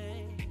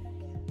take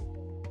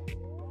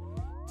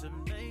to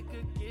make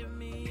her give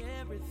me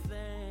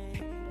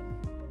everything.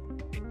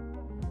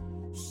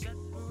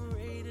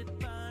 Separated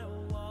by a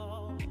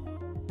wall,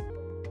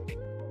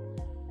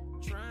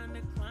 trying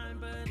to climb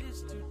but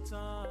it's too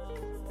tall.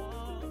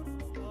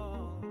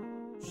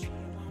 She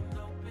won't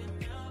open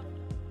up,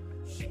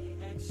 she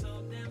acts so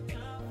damn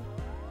tough.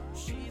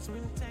 She's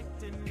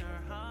protecting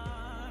her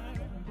heart.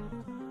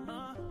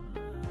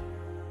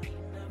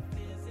 Enough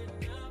is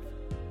enough,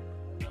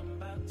 I'm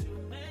about to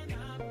man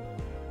up.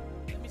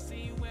 Let me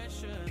see, where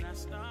should I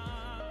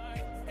start?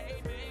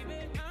 Hey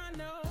baby, I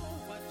know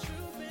what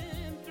you've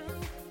been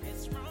through.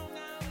 It's wrong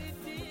how we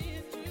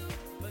did you,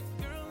 but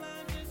girl, I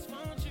just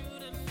want you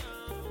to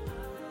know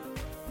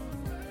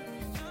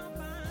I'll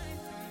fight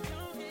through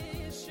your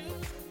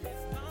issues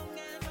as long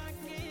as I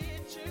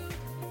get you.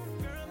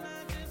 Girl, I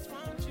just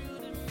want you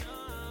to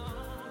know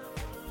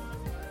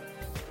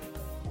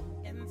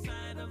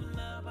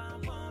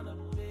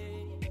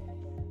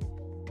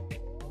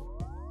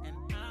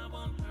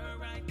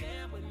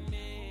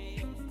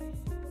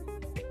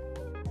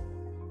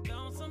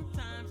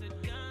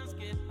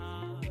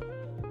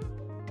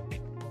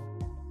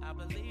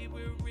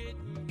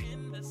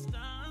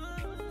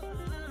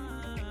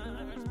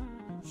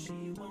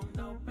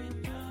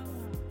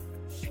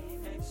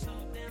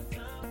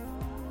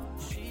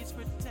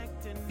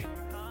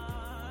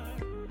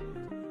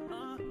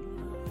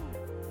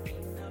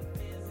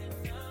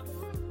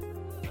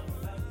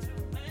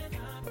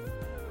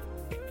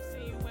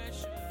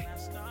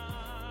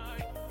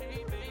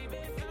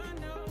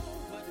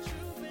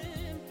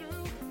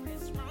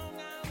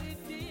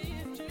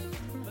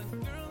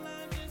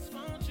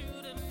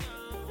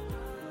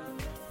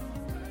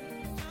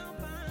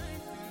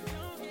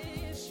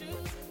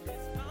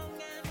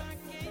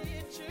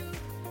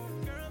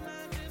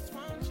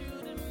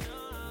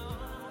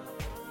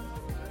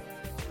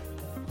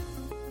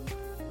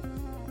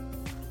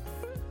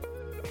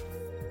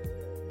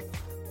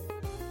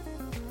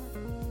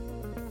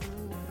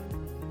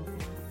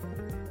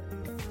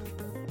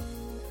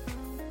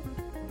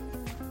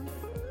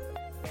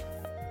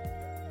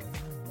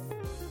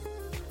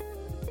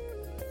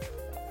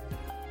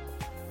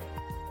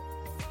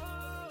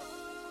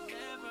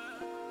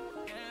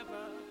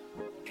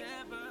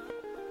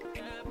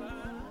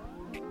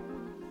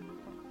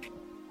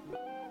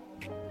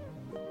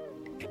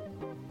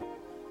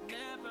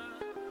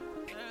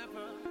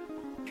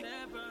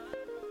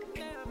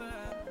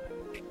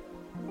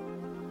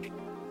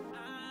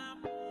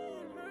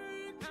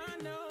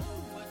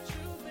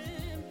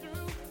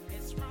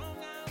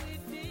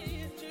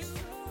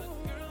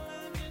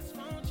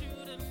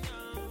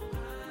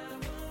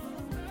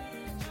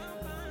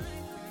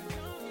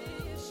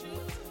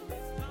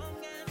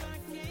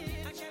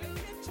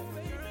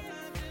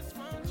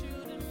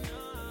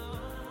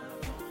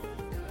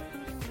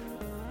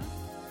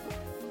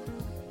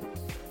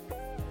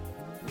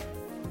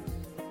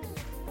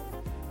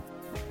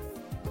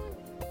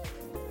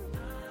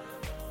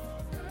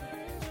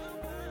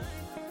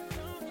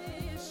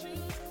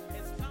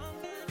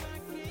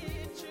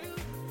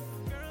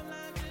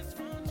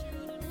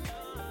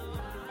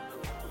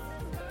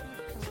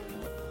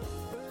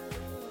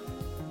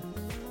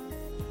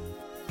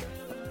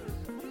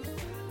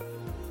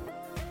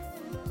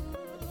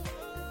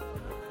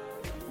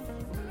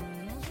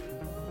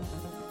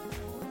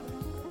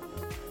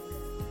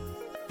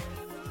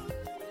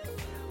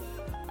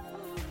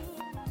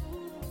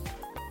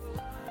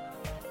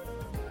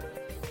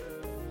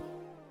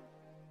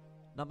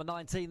Number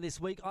 19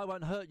 this week, I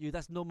Won't Hurt You.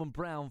 That's Norman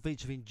Brown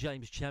featuring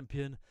James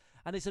Champion.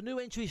 And it's a new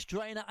entry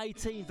straight in at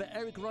 18 for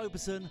Eric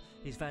Roberson,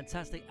 his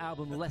fantastic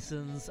album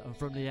Lessons. And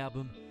from the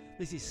album,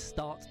 this is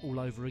Start All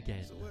Over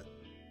Again. So what?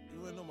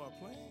 You wanna know my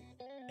plan?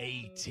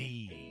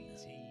 18.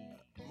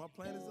 My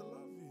plan is to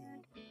love you.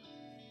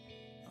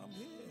 I'm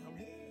here.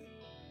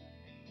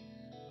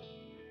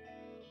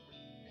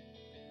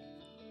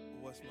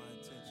 What's my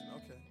intention?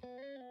 Okay.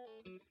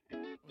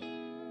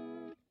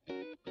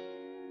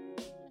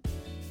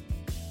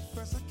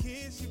 First I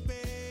kiss you,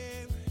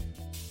 babe.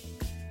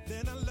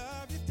 Then I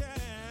love you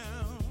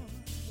down.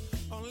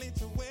 Only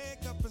to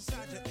wake up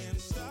beside you and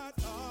start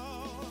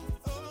all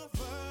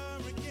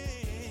over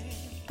again.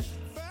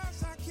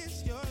 First I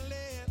kiss your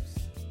lips.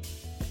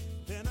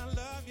 Then I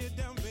love you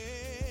down,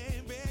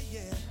 baby,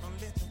 yeah.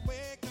 Only to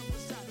wake up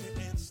beside you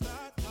and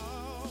start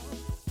all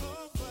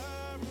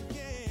over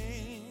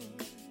again.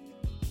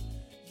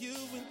 You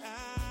and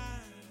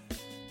I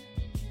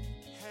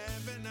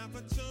have an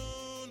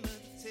opportunity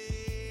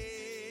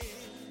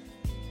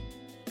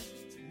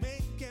to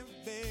make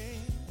every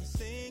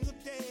single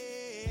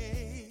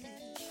day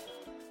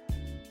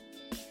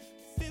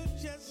feel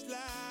just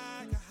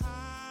like a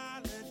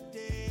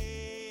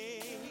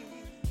holiday.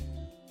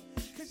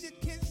 'Cause your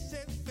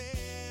kisses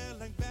feel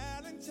like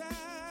Valentine.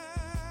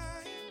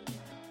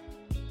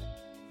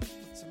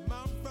 But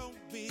tomorrow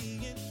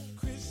being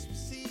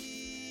Christmas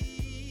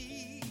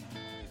Eve.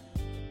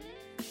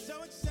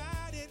 So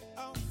excited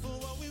for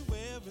what we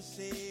will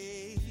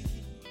receive.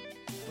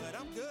 But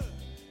I'm good,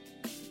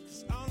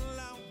 'cause all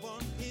I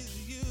want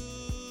is you,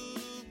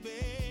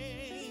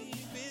 babe,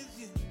 is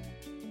you.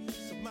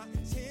 So my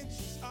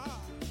intentions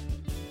are,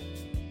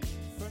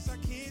 first I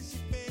kiss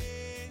you,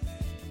 babe.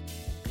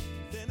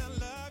 Then I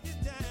love you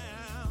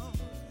down.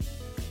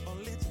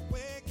 Only to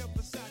wake up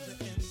beside you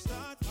and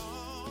start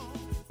all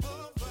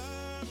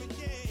over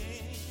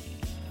again.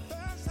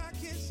 First I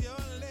kiss your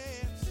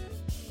lips.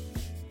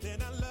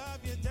 Then I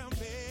love you down,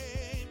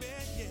 baby,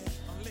 yeah.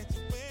 Only to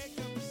wake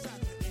up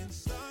beside you and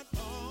start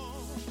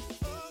all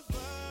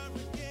over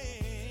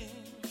again.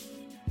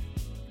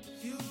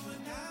 You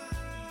and I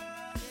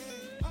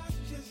are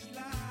just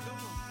like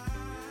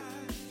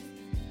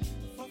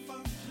 4th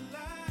of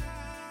July,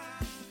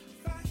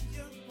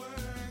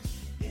 fireworks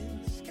in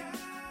the sky,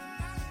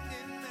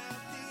 and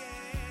out the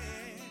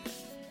air.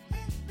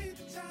 Every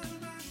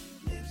time our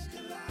lips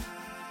collide.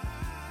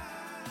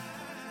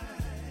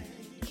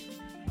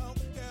 Oh,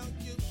 girl,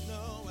 you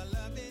know I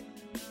love it.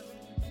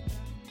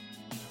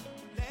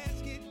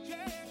 Let's get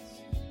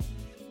dressed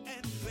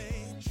and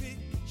play trick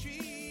or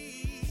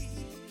treat.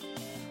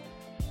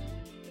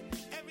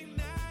 Every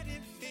night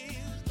it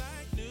feels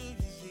like New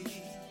Year's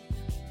Eve.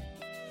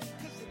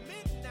 'Cause at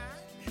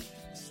midnight,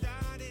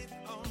 started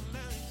all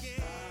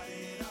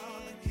again.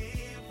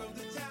 From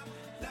the top,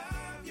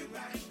 love you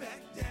right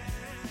back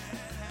down.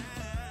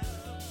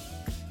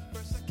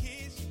 First I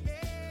kiss you,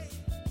 babe.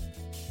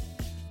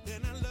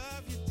 Then I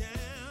love you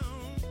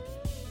down.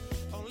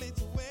 Only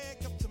to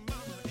wake up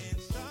tomorrow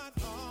and start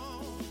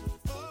all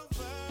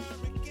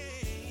over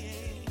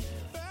again.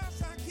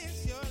 First I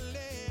kiss your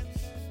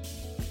lips.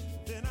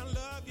 Then I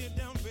love you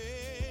down,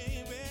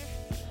 baby.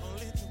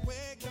 Only to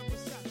wake up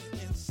beside you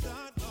and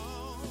start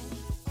all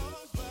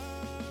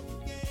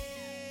over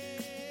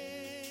again.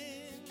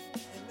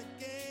 And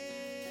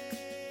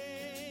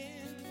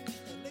again.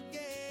 And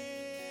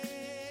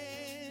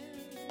again.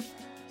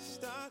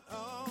 Start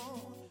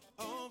all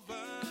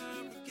over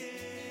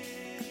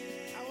again.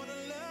 I wanna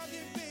love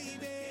you,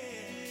 baby,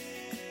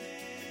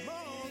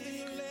 more than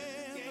you'll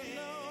ever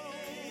know.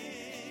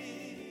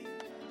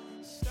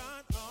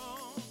 Start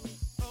all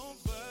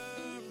over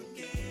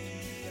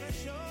again. Can I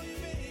show you,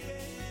 baby?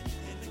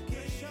 And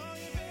again, show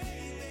you,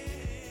 baby.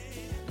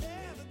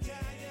 Never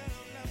tired of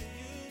loving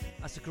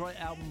you. That's a great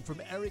album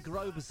from Eric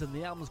Roberson.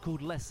 The album's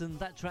called Lesson.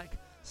 That track,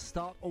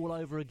 Start All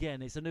Over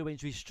Again. It's a new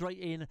entry straight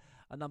in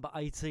at number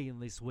 18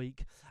 this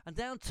week. And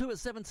down 2 at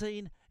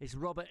 17, it's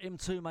Robert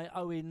Mtume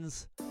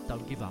Owens,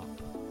 Don't Give Up.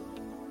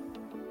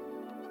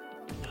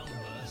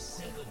 Number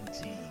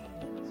 17.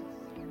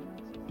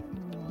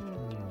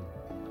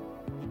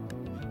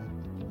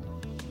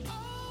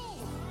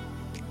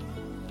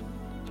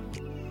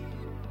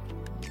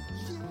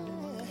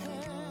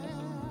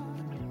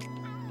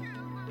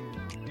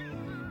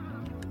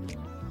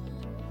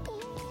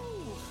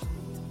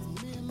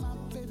 Me and my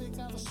baby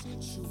got a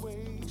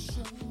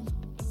situation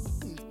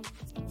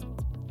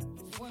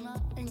when I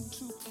ain't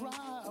too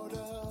proud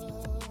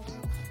of.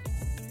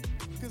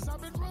 'Cause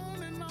I've been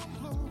running all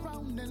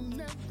around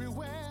and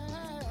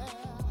everywhere.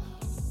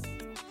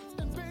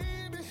 And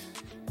baby,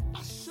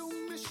 I sure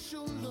miss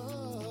your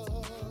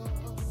love.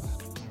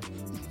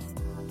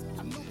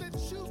 I know that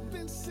you've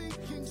been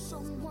seeking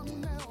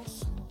someone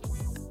else.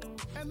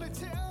 And they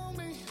tell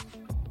me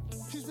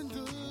he's been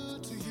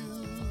good to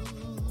you.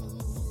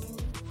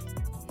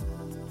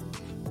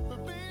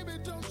 But baby,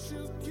 don't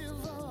you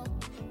give up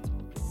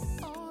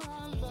on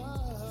our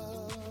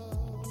love.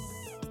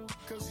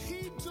 'Cause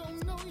he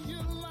don't know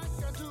you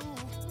like I do.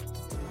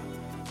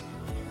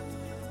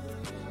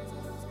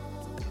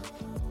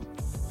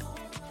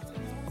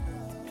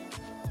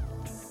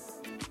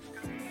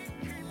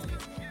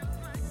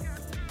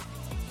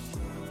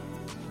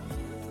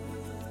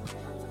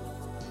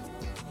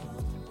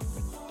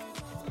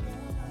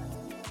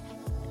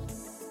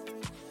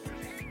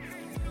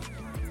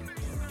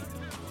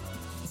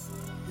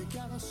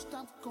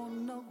 I'm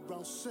gonna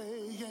run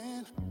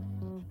saying,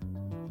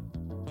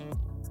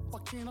 why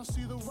can't I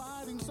see the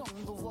writings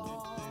on the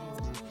wall?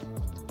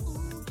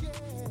 Ooh,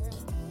 yeah.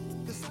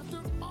 'Cause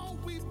after all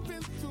we've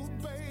been through,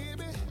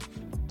 baby,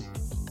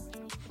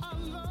 our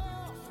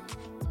love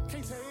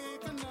can't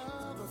take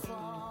another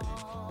fall.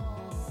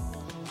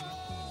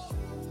 Oh,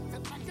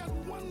 and I got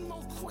one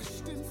more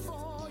question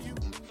for you.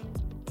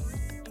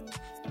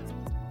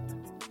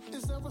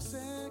 Is there a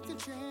second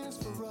chance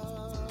for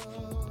us?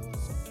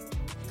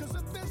 'Cause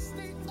the best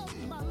day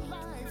of my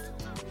life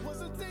was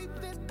the day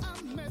that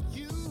I met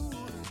you.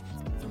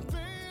 And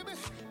baby,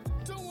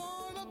 don't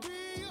wanna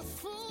be a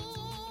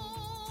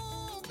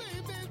fool.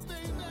 Baby,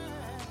 baby,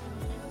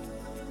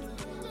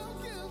 don't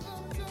give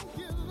up, don't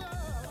give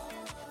up.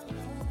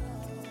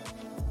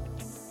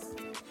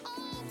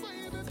 Oh,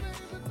 baby,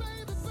 baby,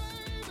 baby,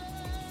 baby,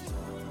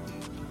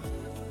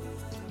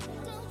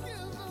 don't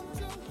give up,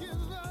 don't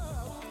give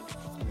up.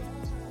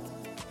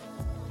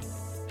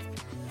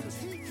 'Cause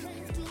he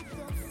can't do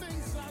the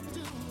things I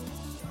do.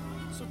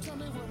 So tell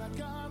me what I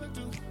gotta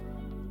do.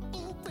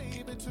 Oh,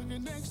 baby, to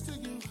get next to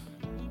you.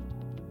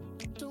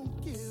 Don't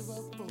give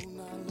up on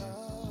our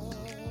love.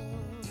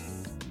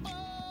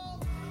 Oh,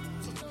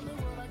 so tell me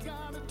what I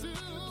gotta do.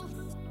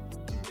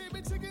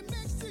 Baby, to get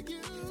next to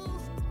you.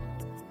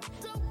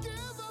 Don't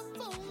give up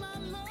on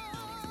our love,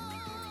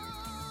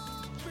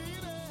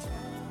 baby.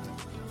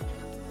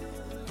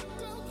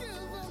 Don't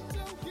give up,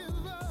 don't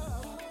give up.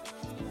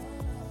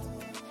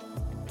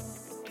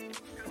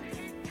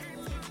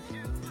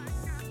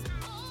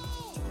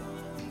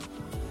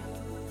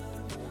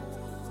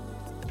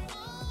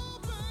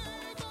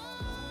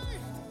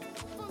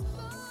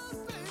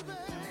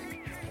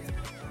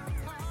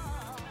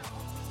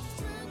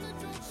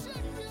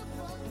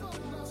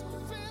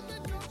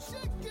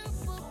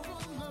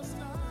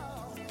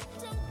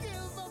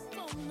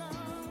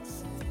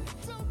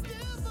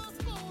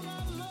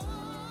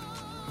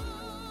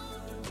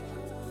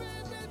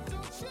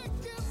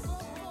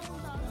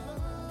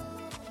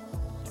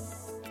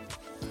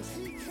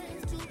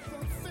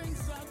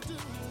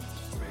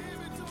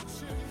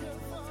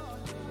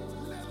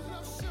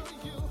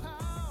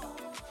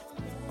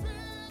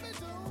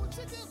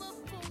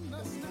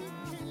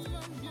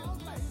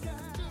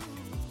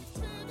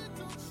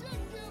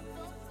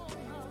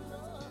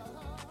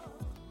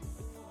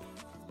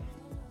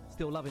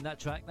 Still loving that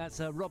track. That's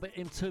Robert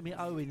Mtumi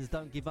Owens,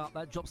 Don't Give Up.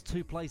 That drops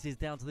 2 places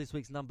down to this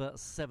week's number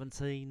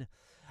 17.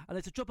 And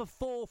it's a drop of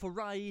 4 for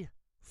Ray,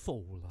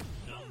 Fall.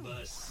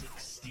 Number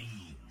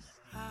 16.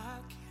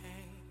 I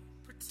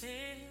can't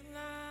pretend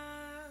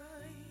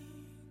like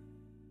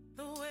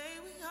the way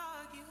we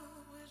argue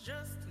is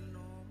just a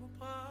normal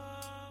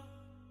part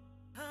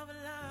of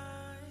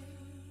life.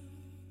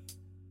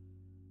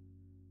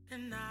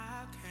 And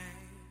I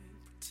can't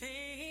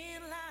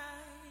pretend like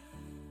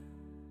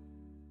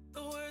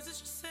the words that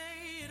you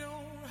say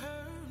don't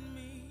hurt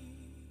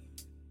me.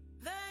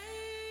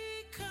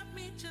 They cut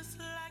me just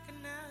like a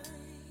knife.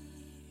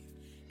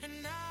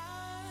 And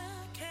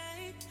I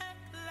can't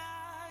act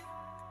like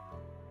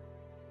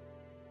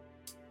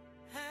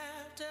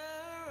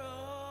after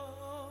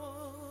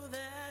all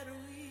that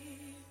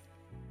we've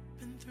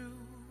been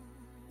through,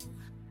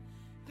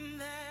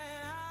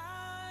 that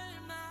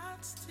I'm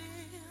not still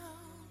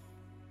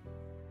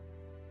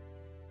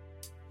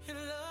in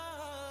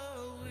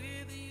love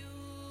with you.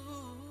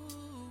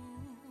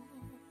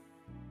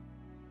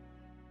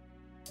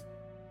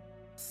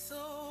 So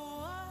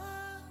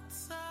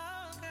what's a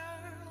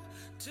girl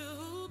to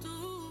do?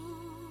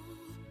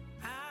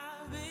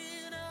 I've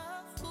been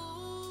a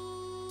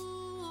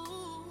fool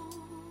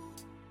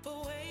for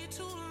way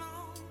too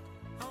long.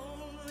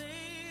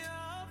 Only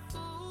a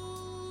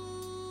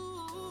fool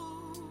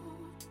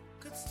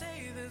could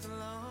stay this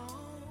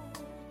long.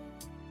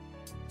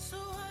 So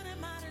what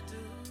am I to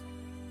do?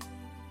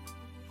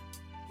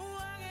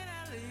 Why can't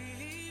I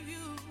leave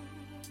you?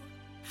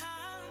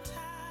 I'm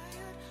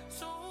tired,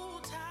 so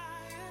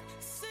tired,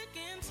 sick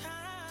and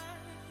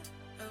tired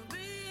of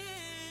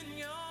being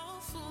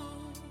your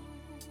fool.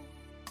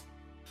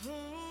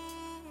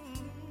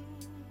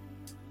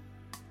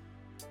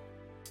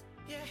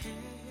 Yeah.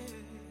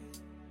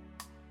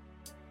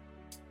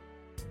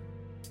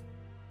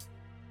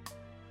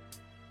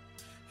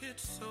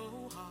 It's so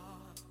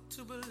hard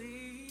to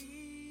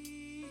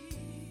believe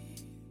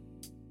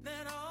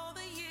that all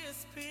the years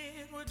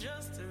spent were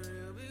just a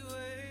real big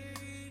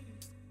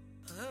waste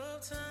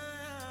of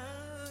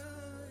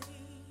time.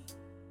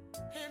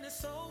 And it's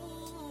so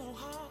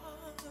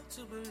hard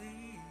to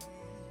believe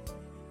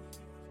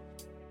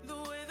the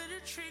way that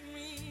you treat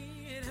me,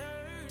 it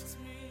hurts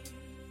me.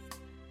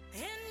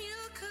 And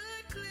you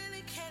could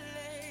clearly care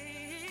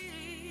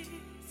less.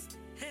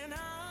 And I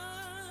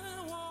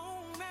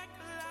won't act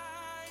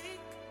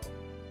like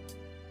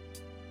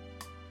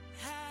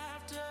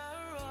after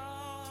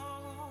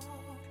all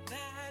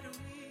that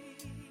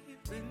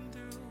we've been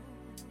through,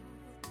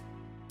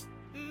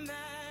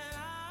 that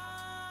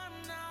I'm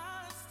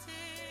not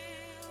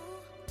still,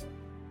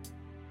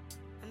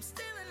 I'm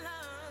still in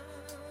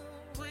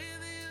love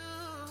with you.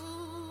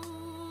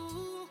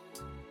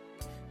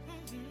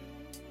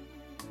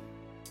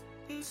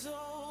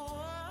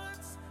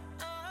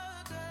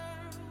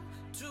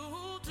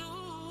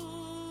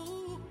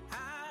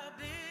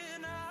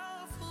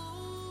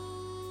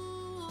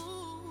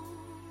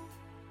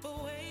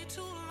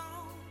 too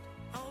long.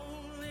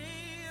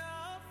 Only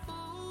a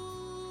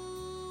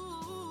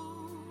fool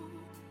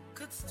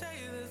could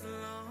stay this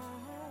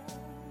long.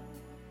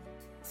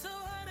 So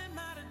what am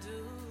I to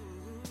do?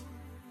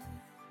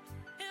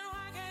 And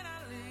why can't I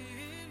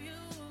leave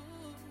you?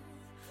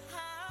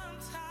 I'm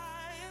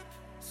tired,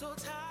 so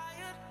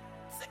tired,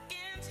 sick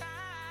and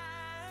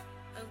tired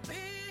of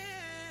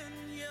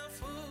being your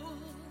fool.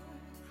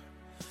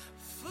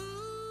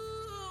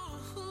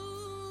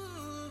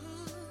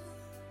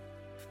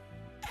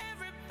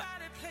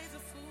 Everybody plays a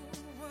fool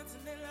once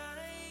in their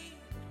life.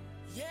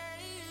 Yeah,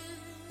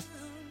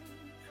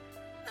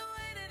 the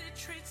way that it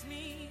treats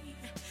me,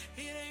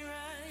 it ain't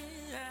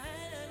right.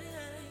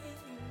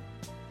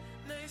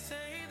 They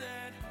say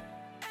that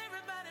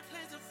everybody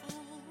plays a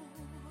fool.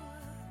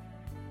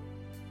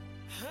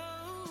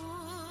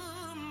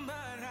 Oh,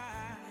 but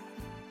I'm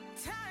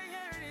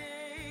tired.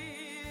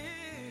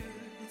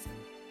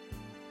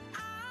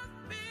 I've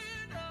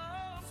been a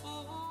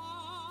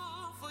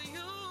fool for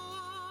you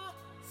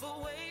for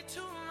way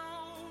too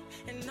long,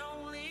 and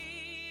only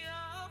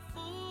a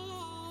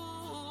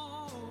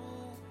fool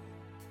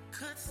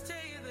could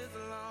stay this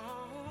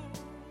long.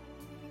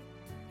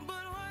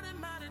 But what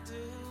am I to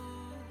do?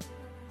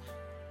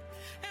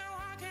 And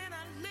why can't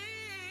I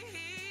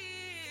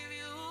leave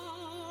you?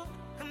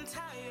 I'm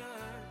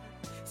tired,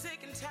 sick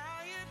and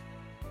tired.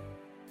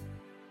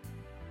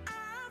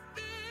 I've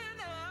been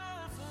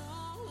a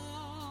fool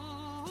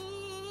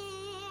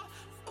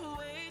for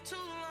way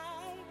too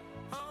long.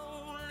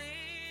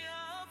 Only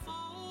a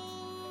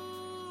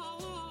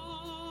fool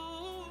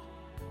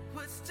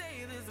would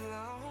stay this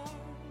long.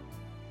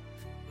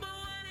 But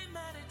what am I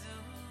to do?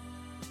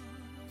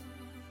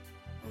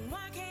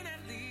 Why can't I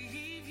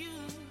leave you?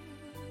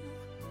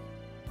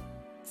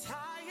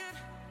 Tired,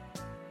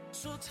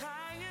 so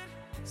tired,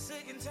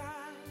 sick and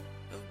tired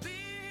of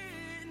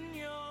being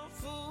your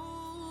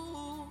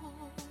fool,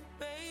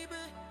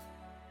 baby.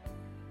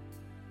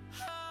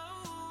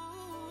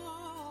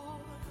 Oh,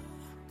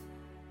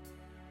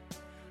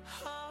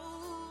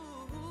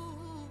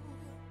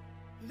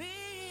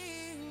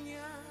 being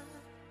your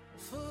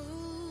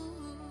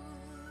fool.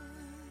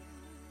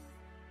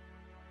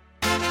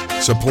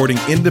 Supporting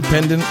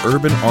independent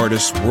urban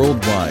artists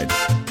worldwide.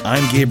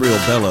 I'm Gabriel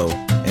Bello,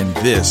 and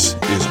this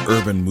is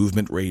Urban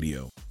Movement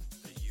Radio.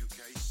 The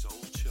UK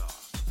Soul Chart.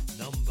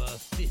 Number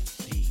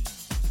 50.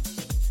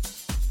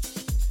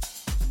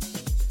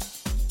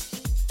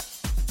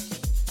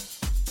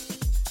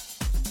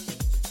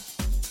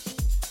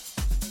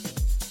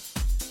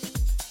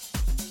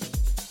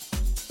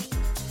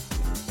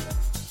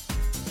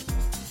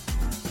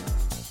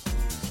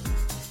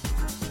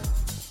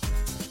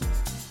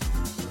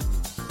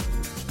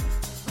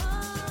 Oh,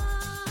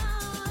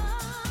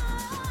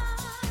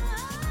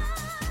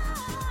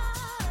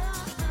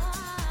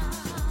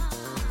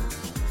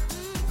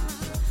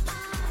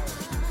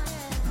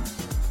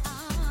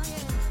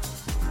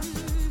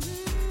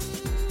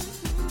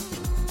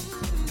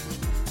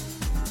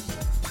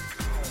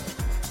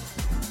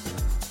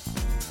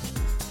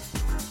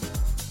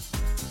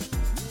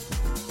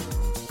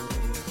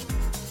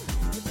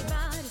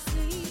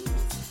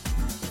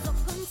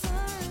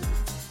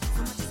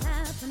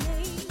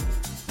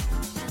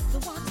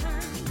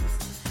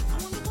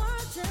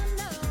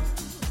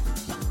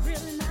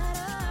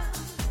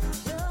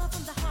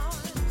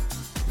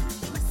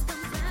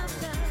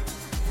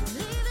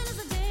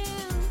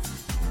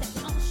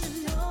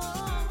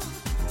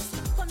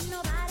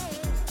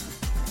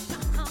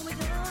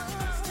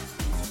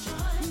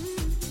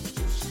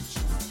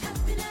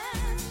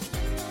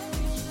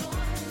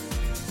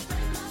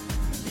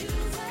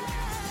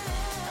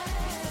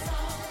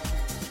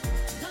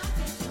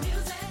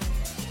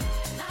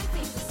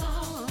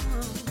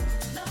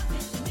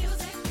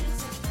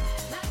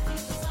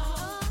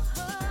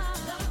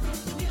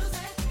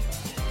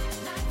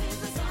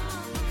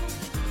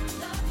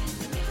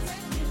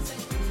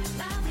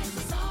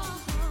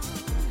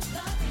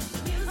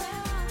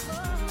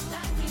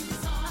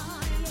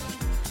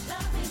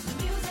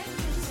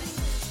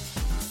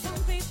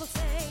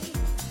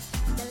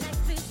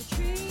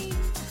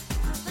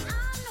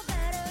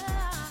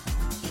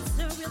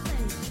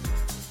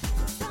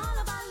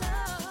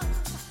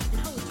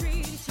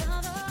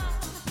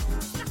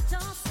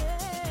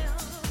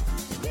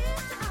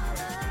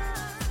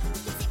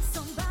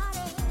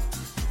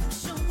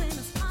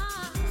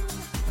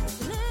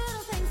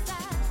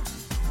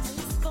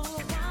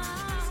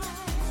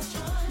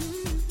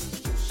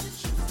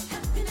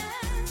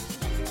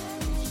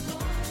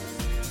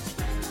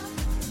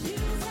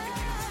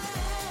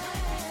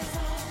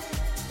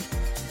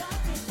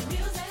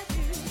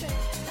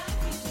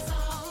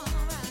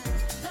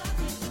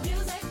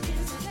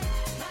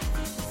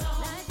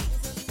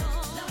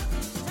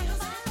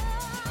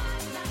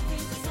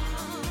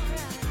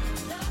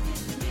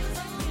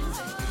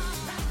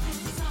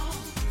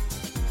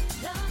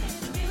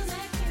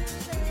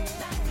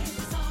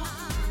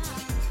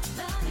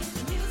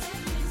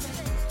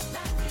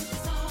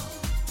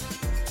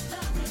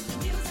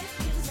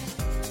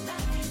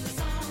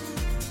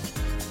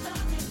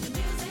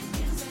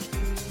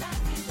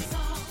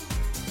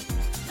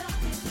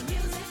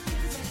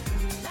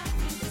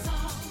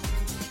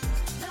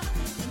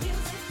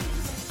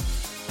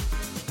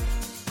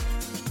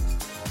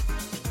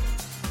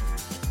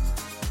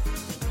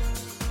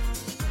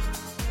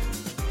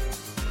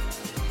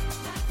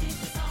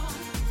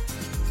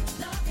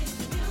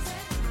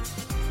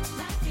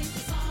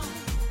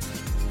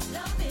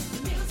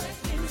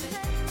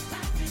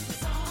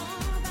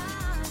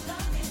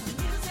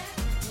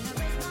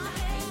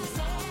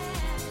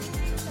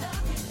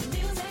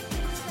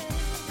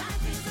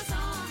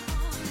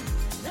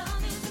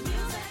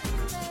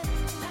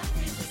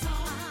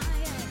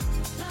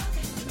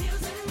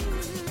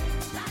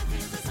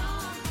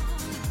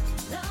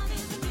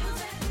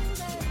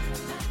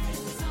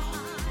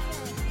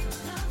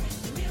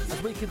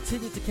 as we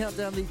continue to count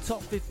down the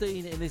top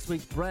 15 in this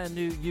week's brand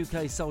new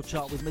UK Soul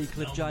Chart with me,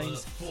 Cliff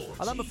James.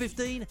 At number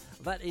 15,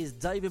 that is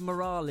David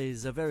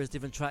Morales, various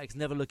different tracks,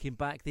 Never Looking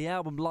Back. The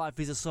album Life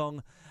is a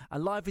Song,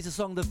 and Life is a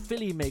Song, the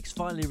Philly mix,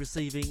 finally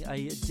receiving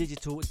a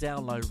digital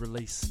download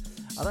release.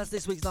 And that's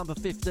this week's number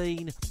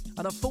 15.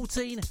 And at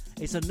 14,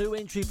 it's a new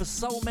entry for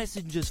Soul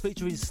Messengers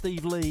featuring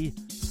Steve Lee,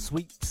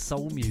 Sweet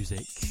Soul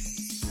Music.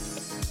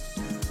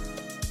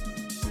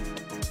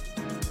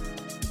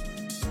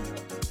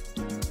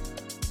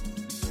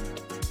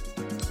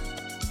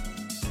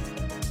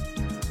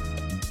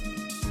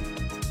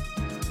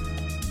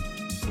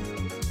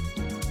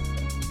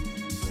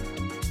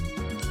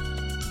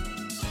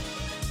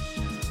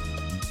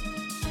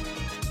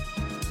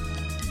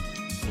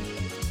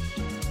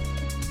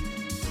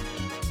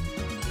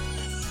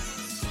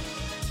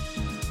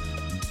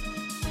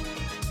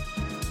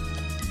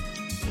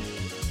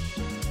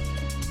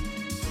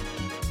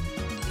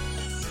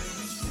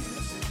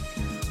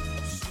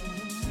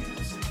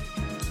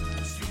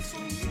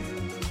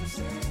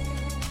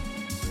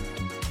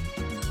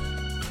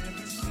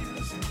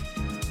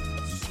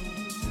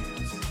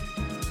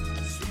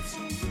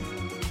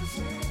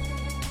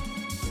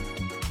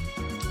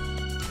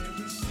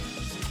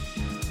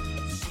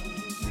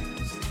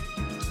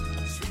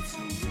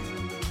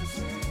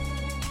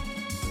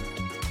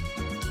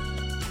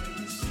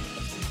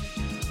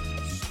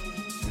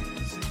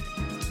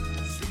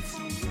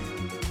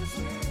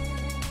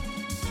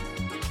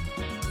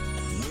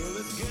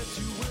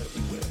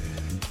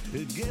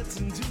 It gets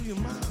into your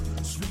mind,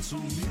 sweet soul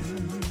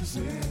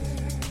music.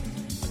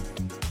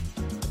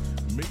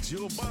 Makes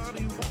your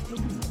body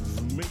wanna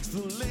move, makes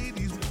the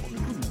ladies wanna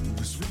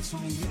groove. Sweet soul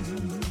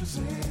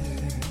music.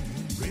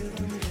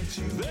 Rhythm gets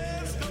you.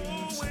 There's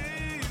no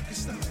way you can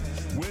stop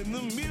when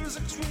the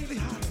music's really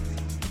hot,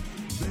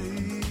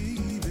 baby.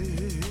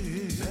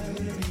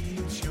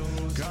 It's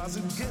yours. 'Cause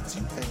it gets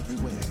you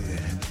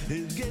everywhere.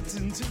 It gets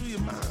into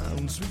your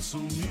mind, sweet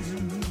soul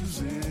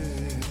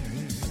music.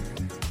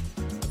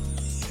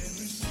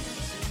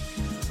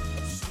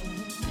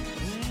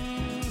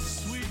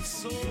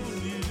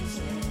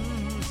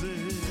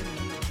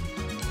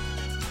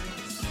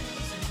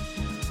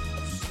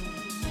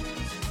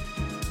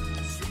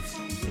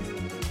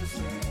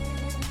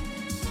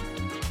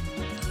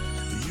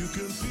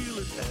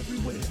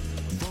 Everywhere,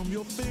 from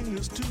your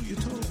fingers to your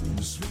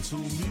toes, sweet soul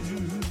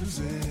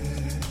music.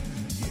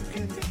 You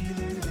can feel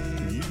it.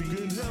 You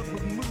can help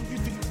but move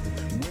your feet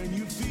when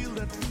you feel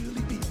that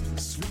really beat.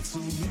 Sweet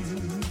soul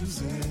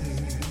music.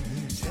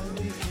 Tell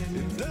me,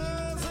 it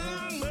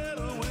doesn't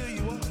matter where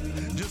you are.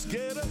 Just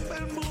get up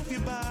and move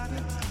your body,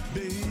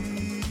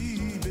 baby.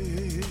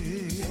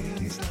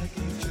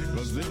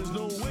 'Cause there's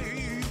no way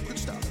you can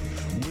stop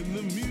when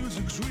the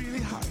music's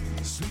really hot.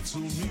 Sweet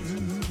soul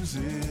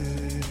music.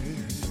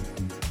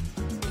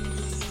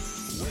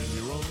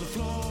 On the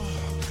floor,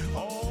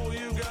 all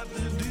you got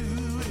to do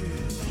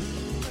is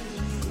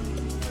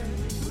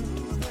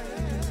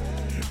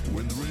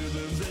when the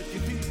rhythm's at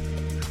your feet,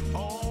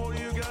 all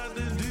you got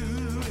to do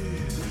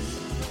is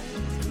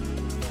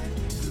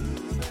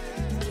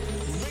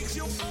makes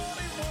your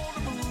body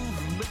wanna move,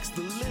 makes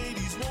the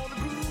ladies wanna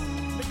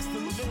groove, makes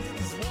the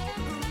ladies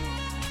wanna groove.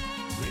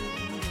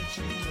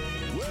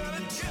 Well,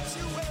 it gets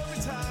you every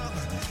time.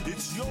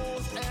 It's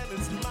yours and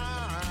it's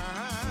mine.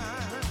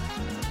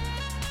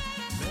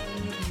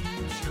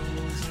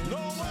 No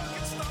one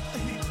can stop the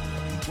heat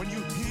when you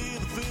hear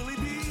the Philly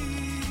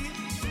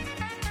beat.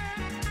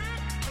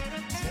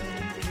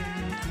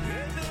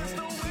 And there's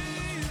no way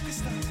you can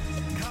stop,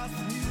 'cause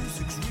the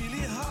music's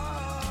really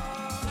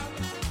hot.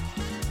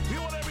 We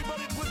want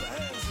everybody to put their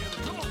hands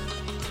together. Come on.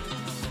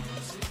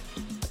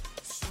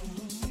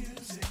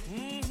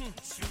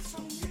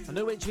 A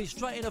new entry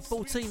straight in at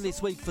 14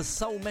 this week for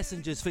Soul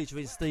Messengers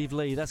featuring Steve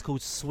Lee. That's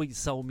called Sweet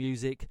Soul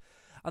Music.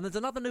 And there's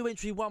another new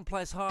entry one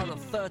place higher at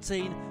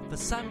 13 for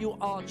Samuel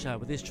Archer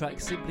with this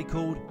track simply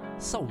called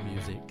Soul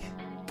Music.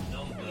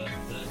 Number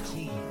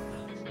 13.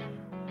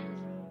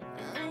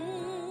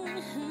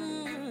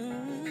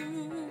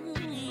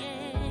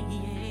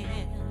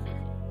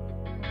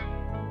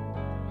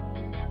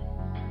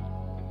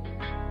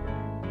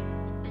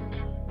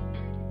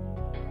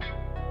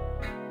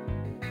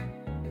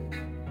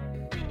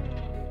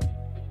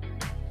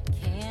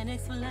 Can't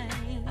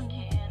explain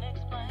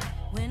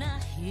when I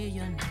hear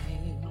your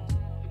name,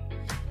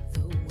 the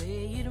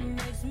way it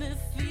makes me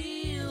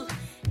feel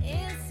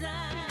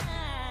inside.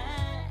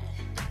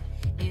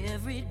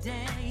 Every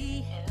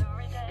day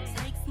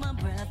takes my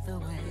breath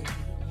away.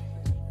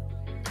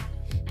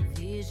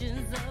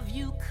 Visions of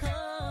you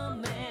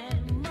come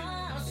in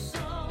my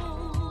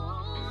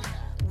soul.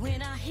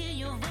 When I hear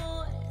your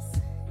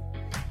voice,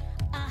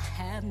 I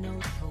have no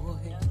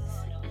choice.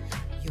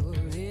 Your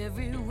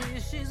every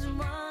wish is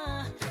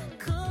my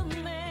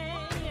command.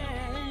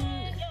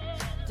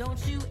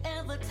 Don't you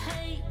ever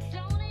take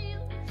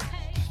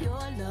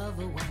your love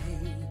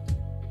away.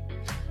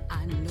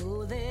 I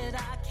know that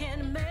I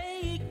can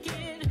make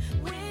it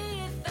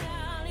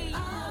without you.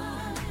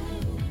 I've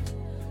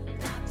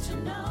got to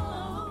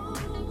know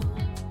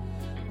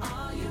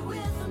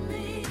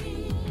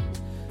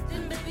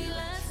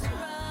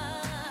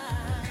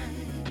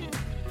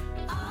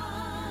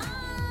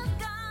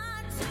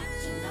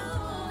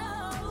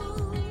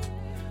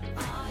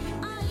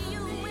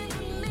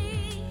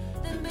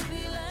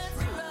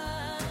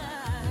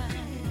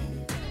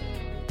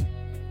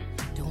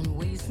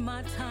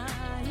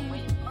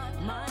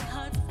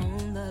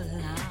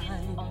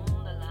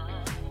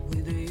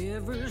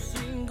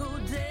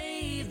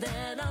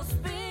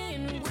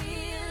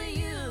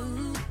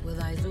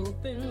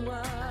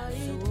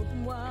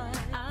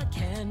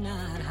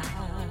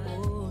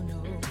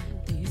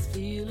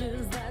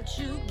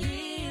that you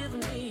give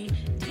me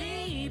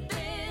deep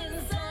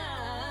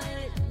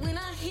inside. When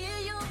I hear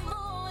your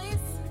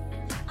voice,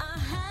 I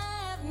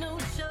have no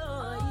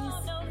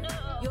choice.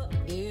 Your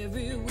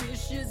every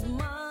wish is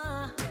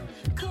my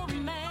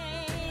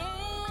command.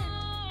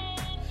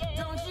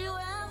 Don't you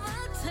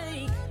ever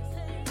take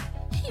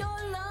your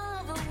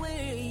love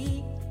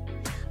away.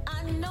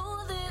 I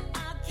know that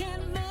I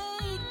can't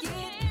make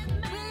it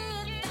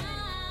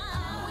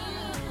without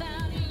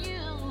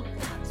you.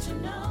 Got to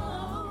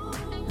know,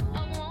 I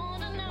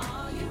wanna know,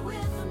 are you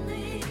with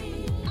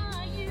me?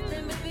 Are you?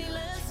 Then maybe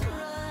let's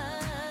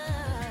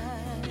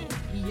ride.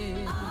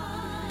 Yeah. I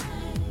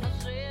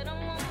said I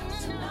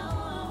wanna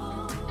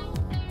know,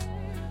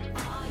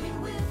 are you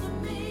with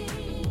me?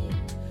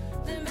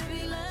 Then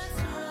maybe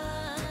let's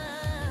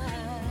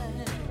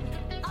ride.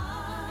 I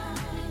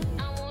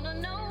wanna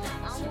know,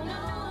 I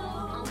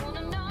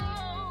wanna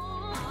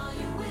know, are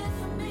you with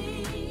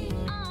me?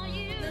 Are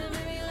you? Then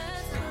maybe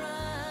let's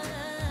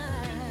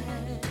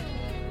ride.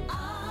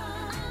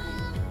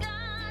 I've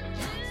got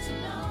to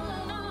know,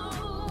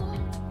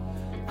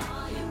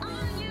 are you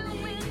with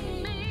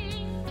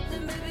me?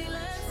 Then maybe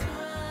let's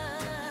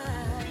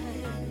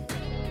ride.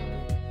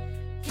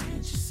 Can't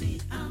you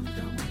see I'm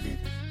done with it?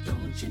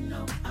 Don't you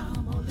know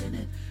I'm all in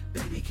it?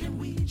 Baby, can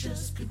we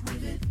just get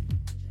with it?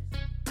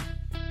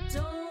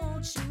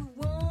 Don't you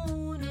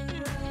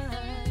wanna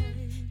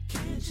ride?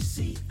 Can't you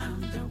see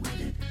I'm done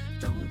with it?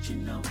 Don't you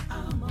know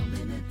I'm all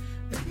in it?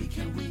 Baby,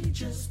 can we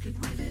just get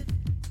with it?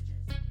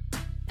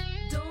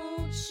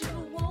 Don't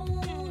you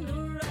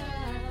wanna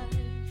ride?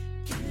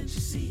 Can't you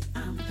see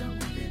I'm done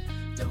with it?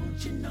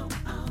 Don't you know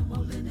I'm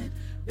all in it?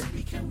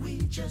 Baby, can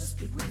we just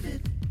get with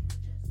it?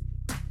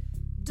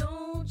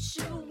 Don't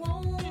you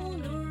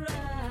wanna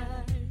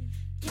ride?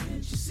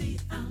 Can't you see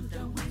I'm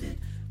done with it?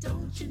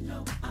 Don't you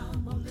know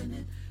I'm all in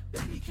it?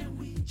 Baby, can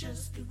we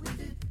just get with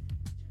it?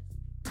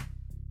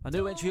 A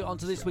new entry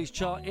onto this week's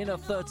chart in at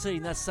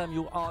 13. That's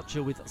Samuel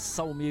Archer with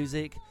Soul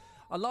Music.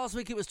 And last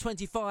week it was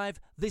 25.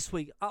 This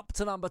week up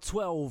to number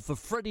 12 for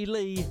Freddie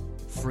Lee,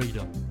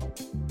 Freedom.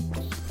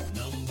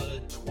 Number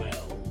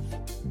 12.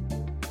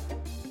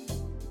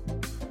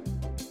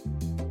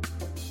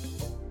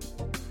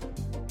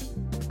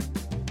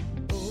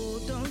 Oh,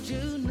 don't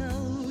you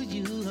know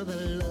you are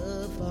the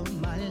love of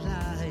my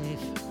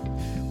life?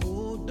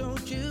 Oh,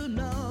 don't you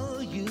know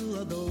you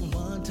are the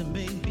one to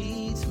make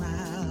me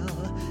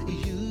smile?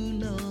 You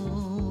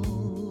know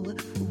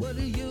what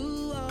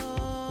you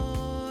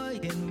are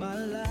in my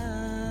life.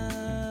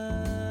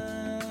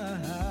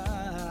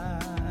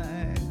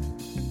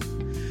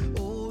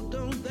 Oh,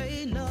 don't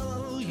they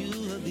know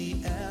you are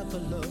the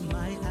apple of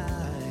my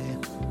eye?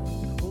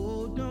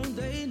 Oh, don't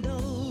they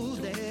know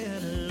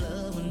that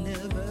love will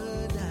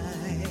never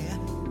die?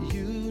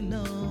 You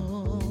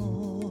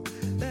know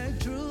that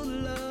true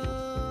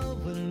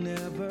love will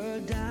never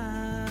die.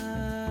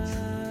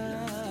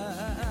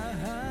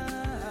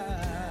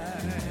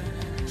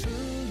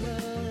 True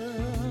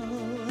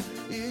love,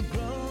 it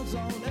grows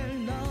on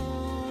and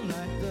on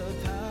like the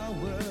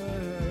power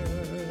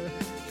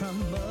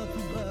from up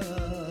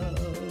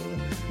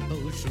above.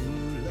 Oh,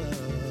 true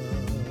love.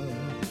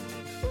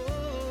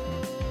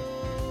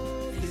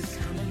 Oh, this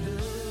kind of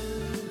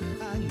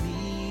love I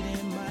need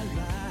in my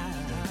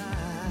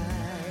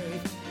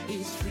life.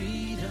 It's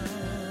freedom.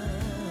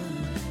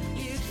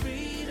 It's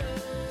freedom.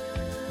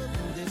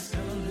 This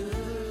kind of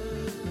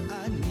love I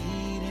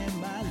need in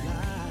my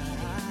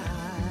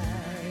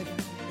life.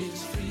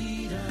 It's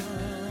freedom.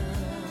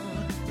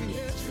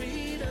 It's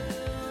freedom.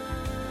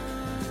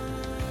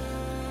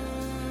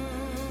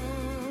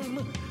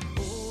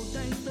 Oh,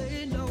 think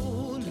they know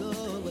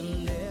love will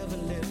never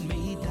let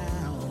me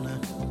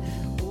down.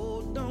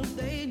 Oh, don't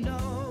they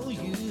know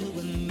you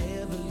will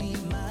never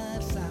leave my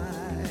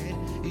side?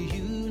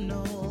 You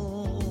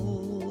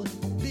know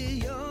that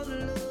your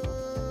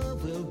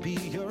love will be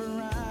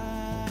around.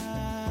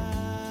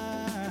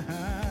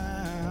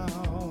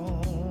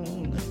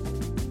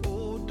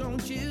 Oh,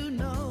 don't you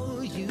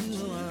know you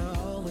are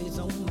always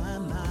on my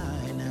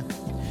mind?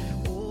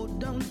 Oh,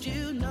 don't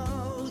you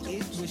know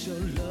it was your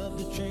love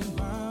that changed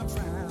my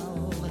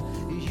frown?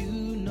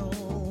 You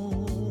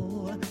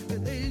know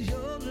that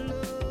your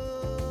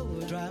love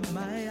will dry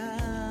my eyes.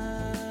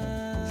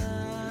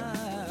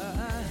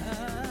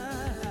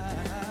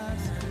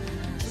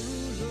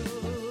 True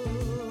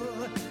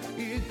love,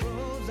 it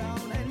grows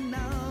on and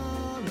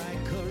on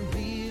like a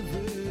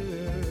river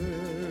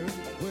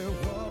where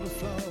water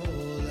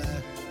flows.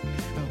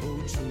 Oh,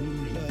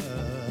 true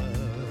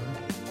love.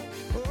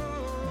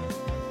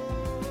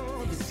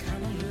 Oh, this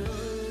kind of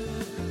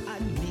love I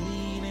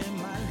need in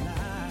my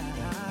life.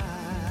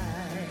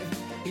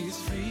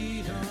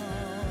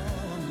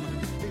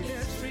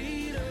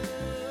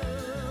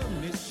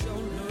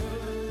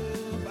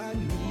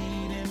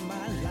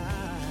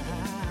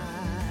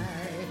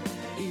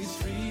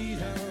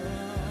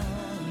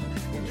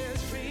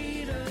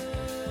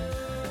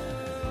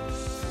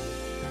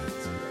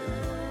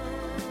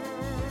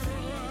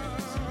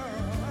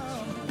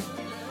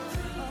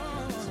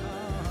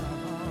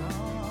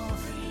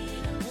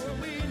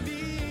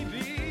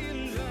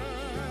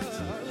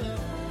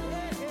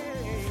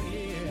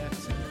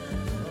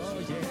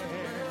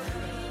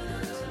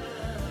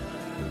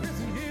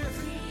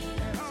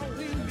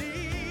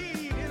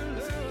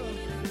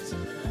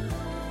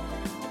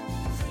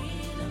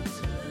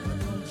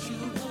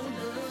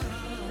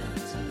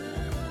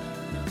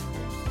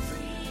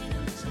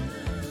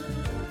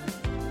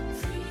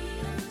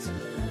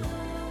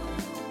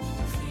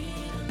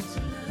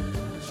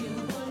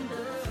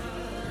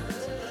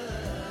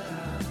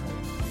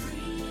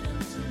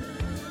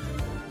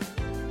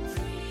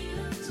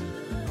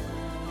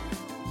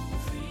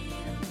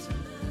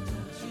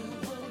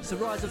 It's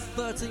a rise of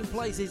 13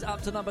 places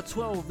up to number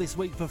 12 this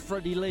week for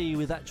Freddie Lee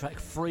with that track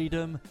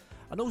Freedom.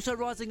 And also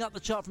rising up the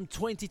chart from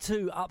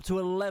 22 up to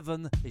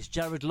 11 is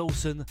Jared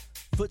Lawson,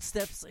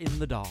 Footsteps in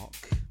the Dark.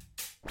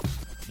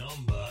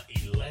 Number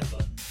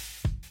 11.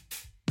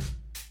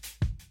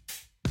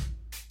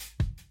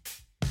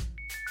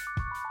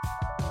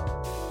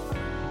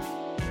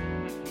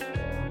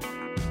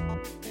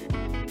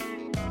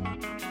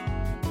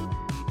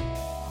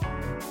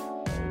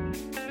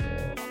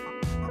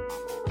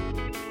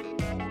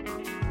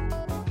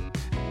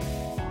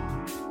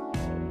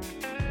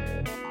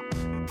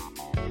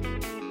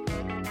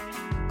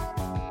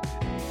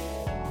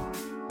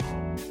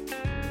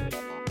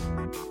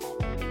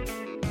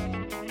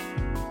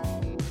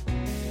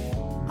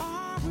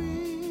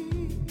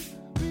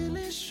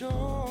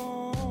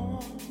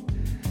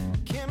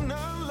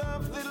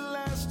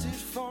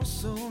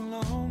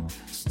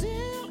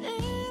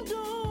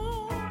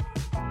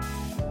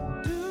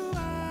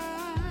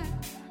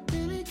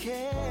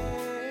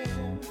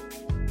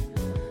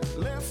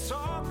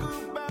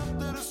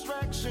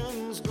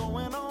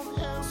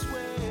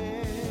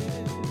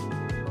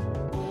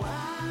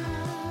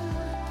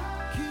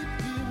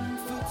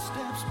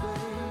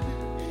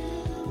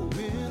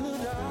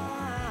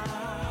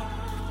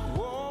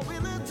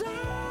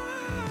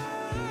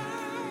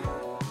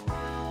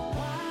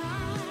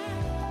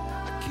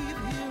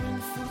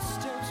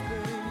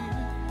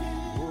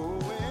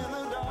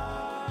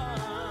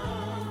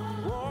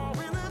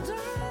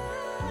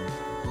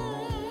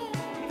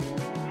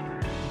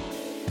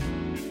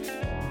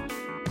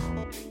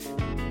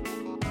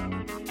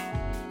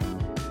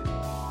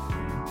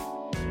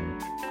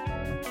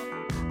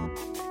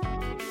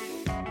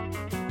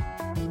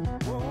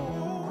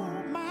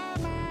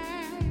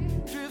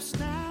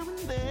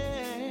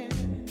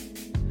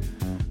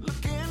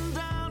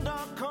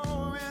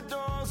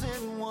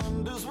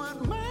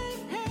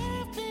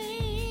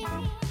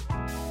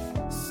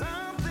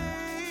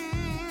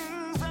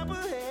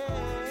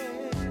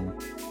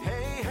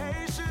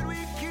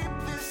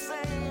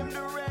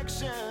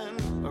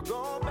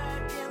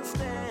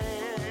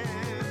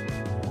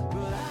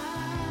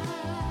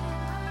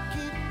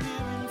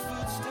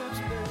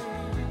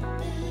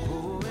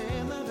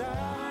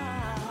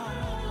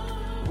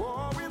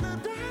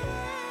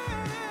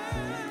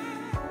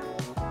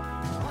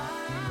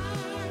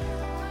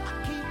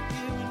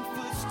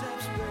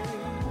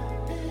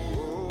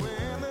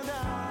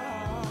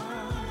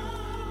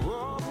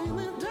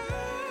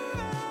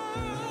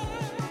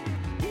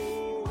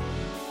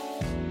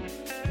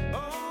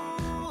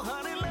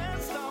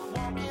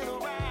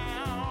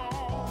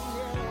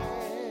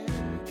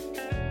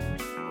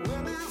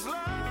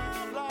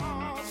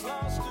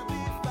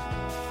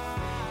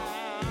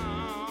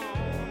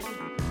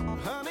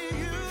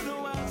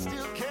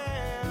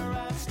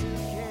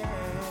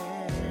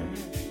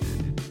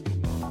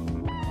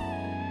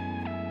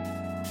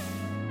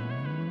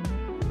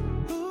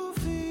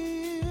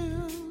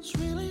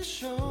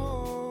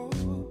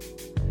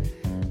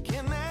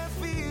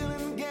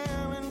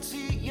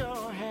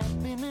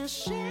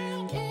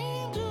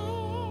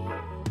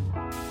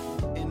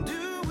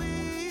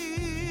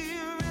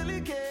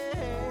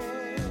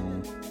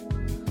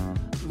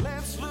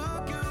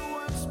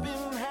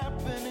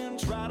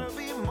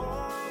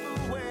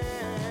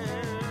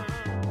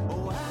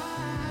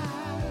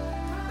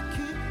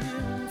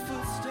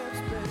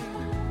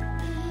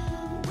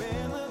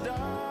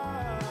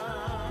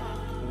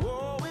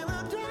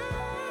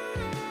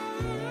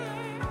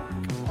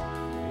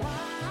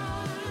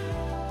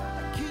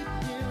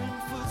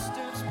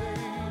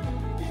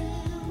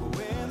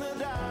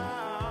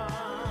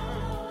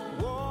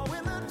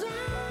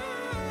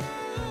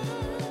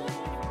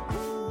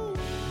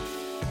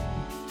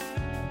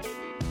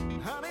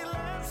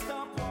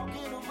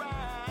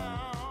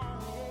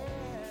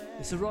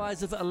 It's a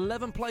rise of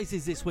 11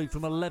 places this week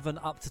from 11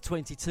 up to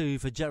 22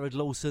 for Jared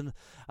Lawson.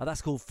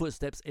 That's called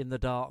Footsteps in the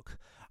Dark.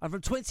 And from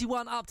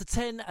 21 up to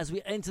 10 as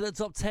we enter the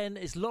top 10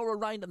 is Laura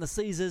Rain and the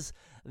Caesars.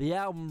 The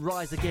album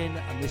Rise Again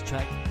and this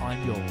track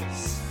I'm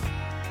Yours.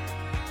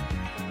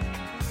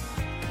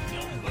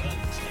 Number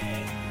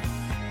 10.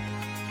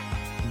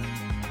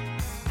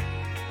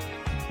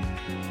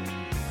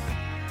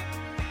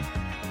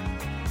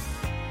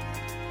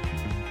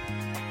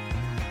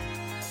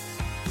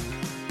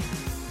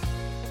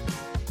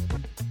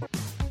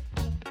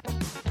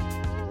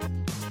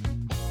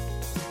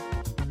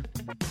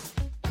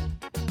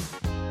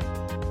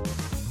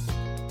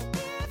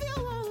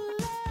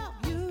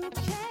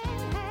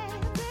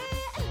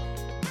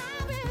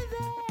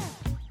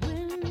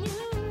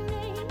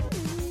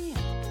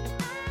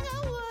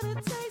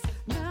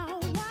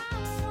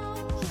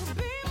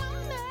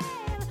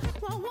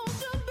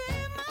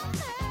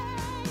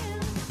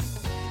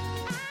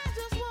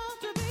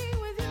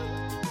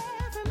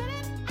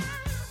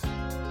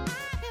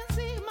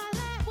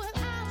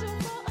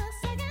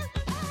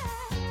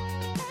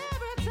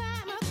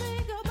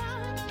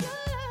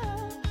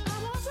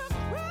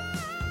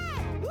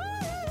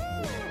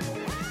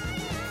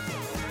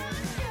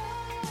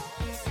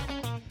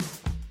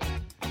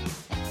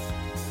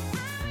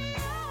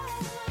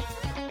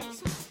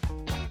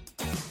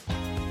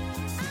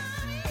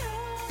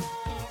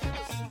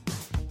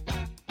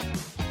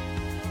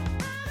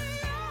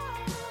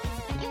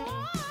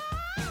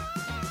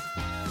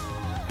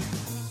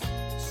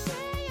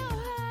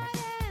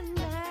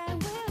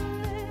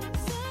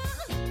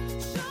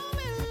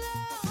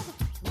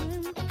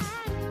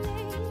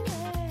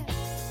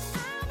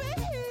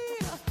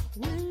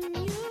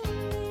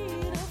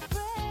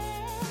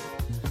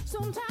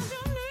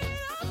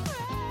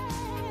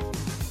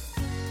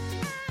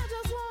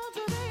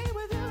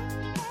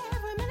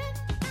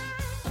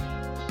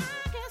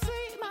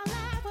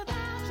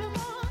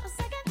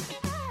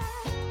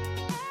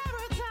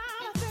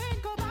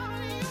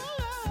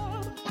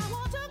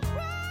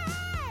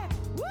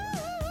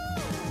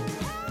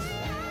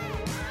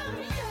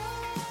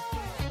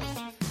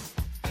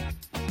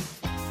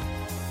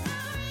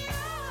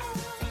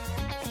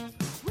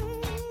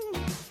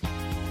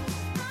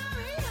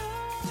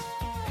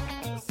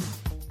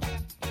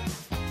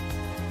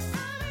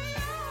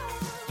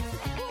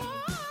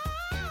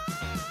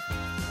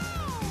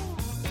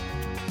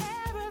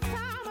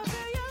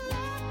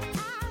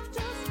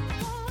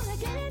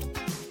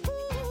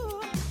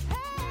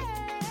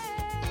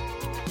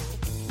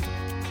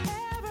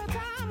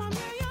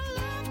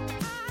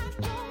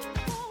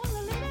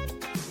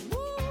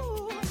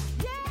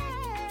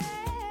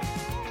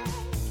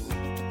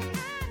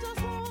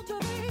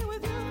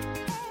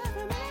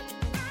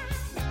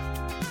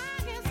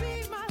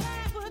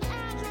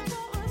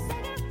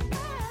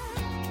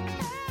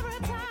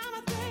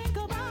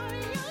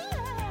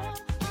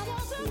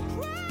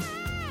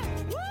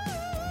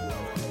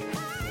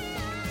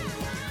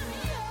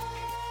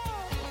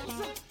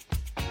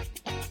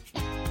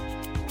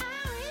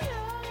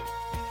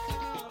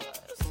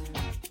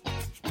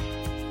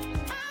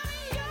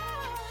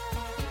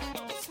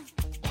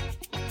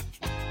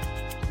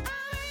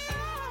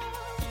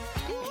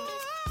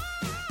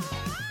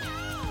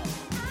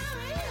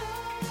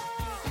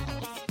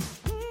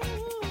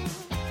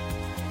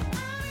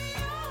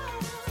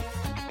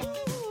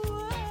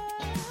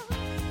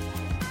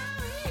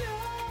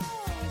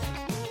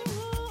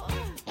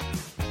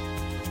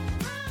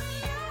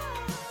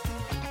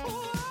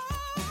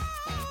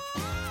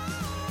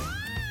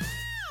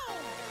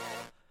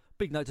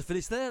 Big note to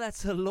finish there.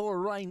 That's Laura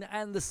Rain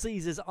and the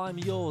Caesars. I'm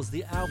Yours.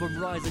 The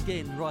album Rise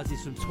Again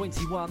rises from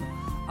 21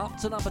 up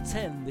to number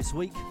 10 this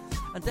week.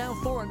 And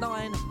down 4 at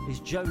 9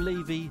 is Joe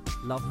Levy,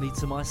 Love Me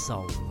to My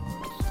Soul.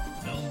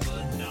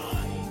 Number 9.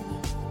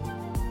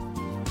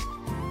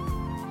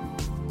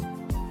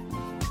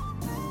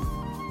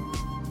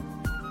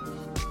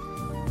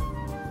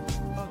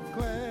 A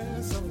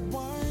glass of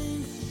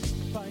wine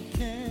by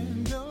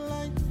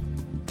candlelight.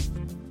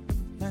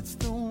 That's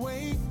the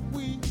way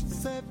we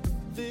set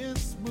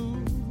this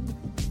mood.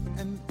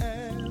 And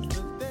as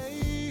the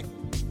day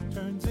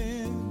turns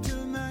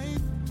into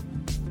night,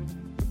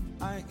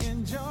 I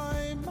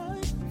enjoy my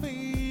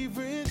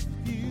favorite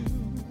view.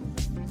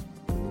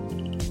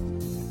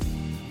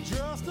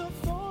 Just the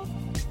thought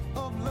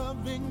of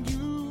loving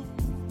you,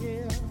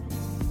 yeah.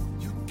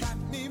 You got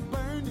me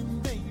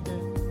burning, baby,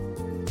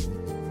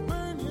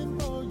 burning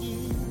for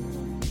you.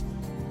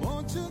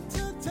 Want you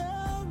to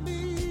tell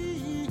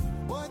me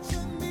what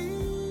you need.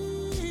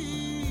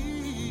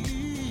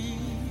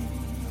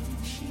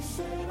 She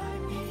said I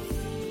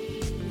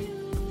need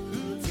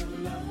you to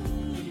love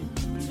me,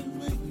 to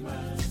make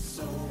my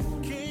soul.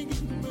 Can't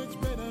get much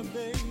better,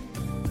 babe,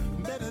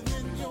 better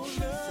than your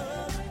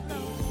love.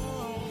 No.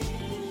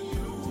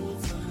 You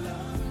to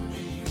love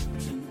me,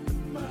 to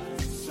my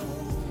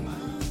soul,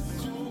 my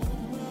soul,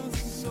 my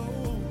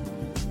soul.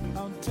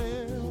 I'll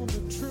tell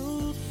the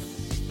truth,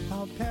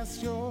 I'll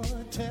pass your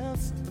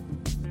test.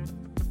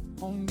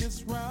 On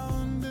this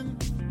round and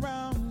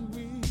round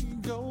we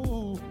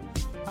go.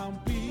 I'll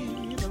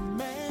be the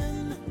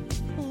man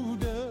who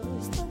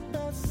does the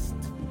best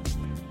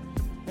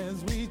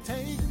as we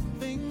take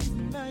things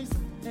nice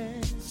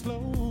and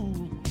slow.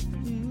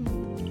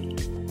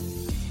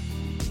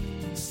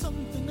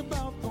 Something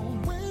about the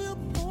way you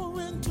pour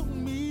into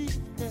me,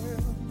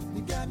 girl.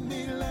 You got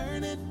me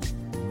learning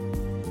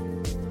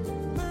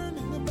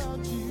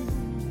about you.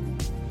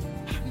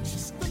 I'm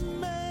just a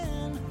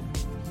man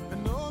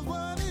and knows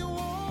what he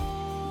wants.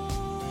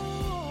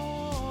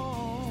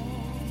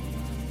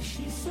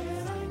 She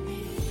said I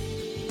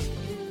need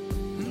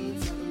you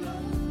to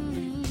love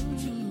me,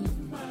 to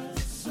my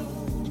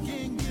soul. You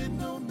can't get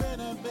no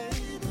better,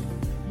 baby,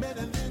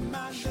 better than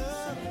my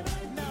love.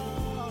 No.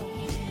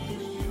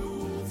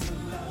 You to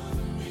love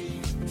me,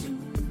 to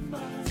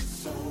my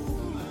soul,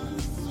 my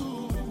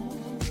soul.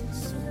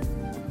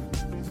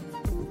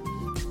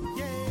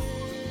 Yeah.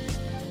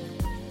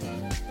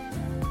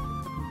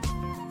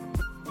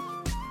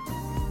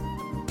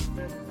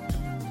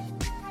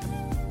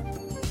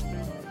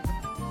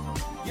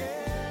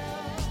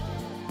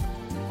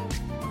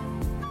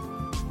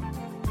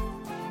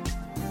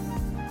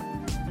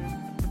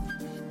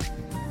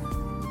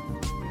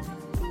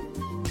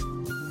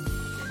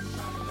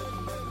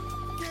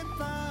 Can't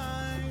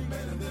find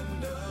better than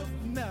love.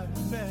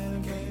 Nothing better.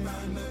 Can't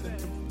find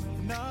nothing.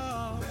 No.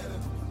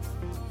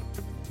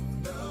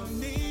 Love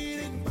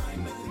needed. Find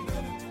nothing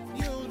better.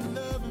 You're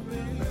loving me.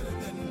 Better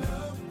than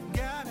love.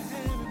 Gotta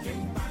have it.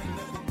 Can't find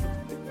nothing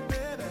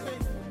better.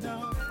 No,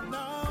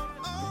 no,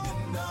 oh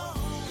no.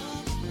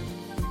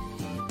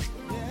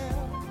 Yeah,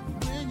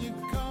 when you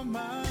call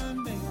my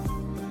name,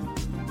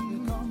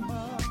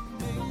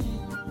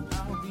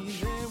 I'll be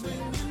there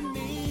when you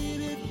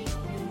need it.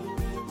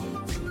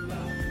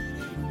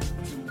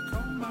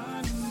 Call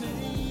my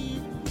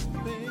name,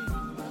 babe.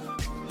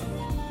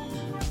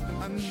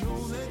 I know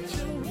that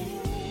you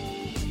need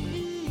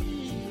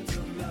to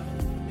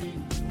love me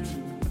to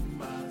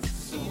my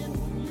soul,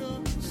 your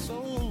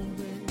soul,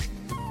 babe.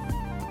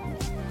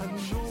 I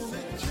know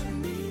that you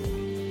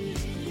need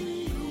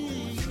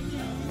to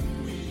love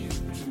me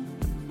to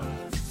my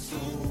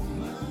soul,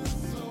 my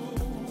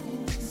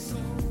soul,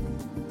 soul.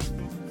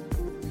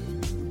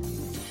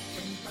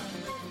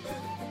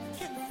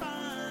 Can't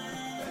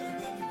find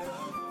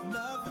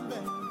nothing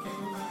better.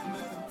 Can't find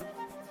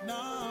nothing.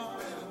 No.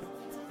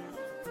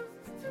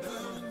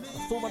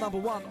 Former number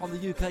 1 on the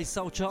UK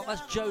Soul Chart.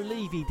 That's Joe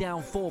Levy,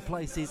 down 4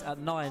 places at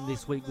 9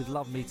 this week with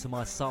Love Me to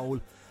My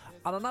Soul.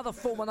 And another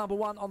former number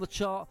 1 on the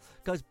chart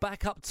goes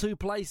back up 2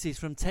 places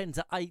from 10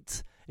 to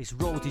 8. It's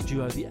Royalty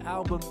Duo, the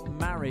album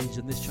Marriage,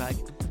 and this track,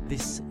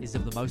 This Is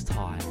of the Most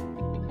High.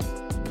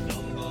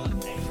 Number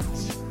 8.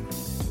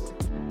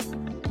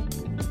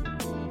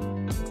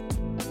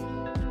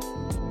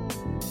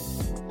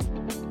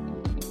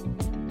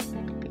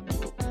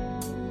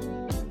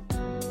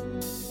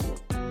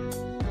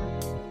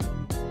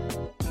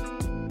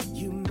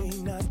 You may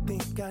not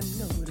think I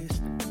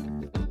noticed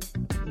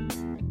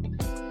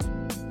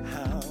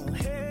how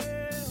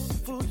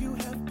helpful you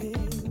have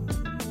been.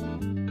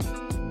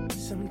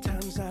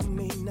 Sometimes I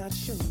may not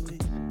show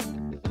it,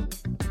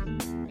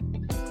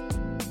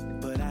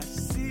 but I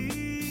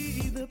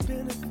see the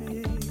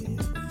benefits.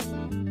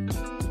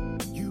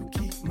 You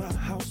keep my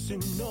house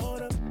in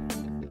order,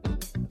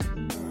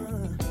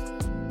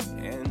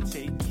 and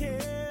take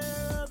care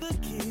of the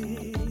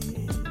kids.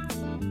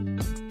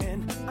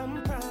 And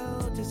I'm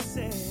proud to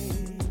say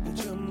that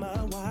you're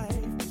my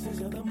wife. This is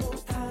the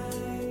most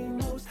high,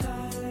 most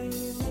high,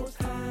 most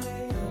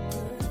high. You're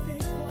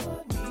perfect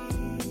for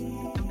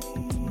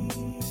me.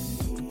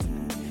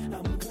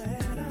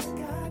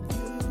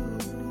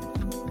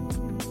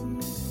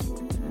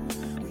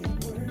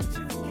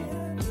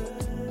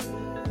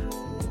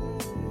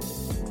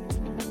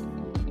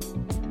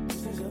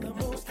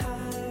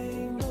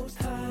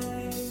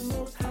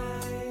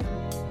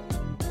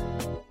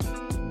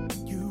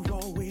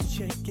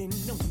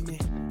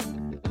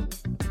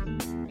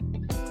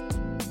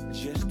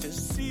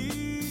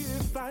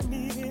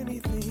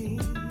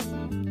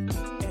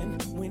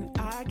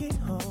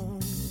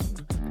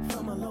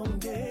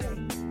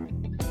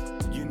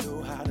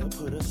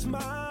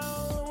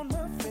 smile on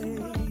my face.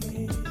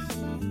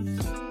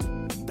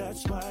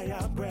 That's why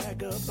I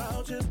brag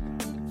about you.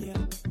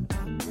 Yeah,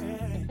 I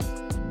brag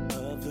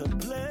of the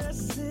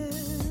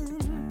blessing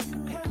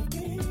you have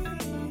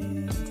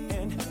given.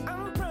 And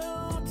I'm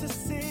proud to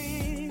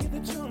say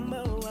that you're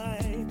my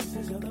wife. This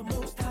is the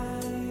most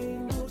high,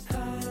 most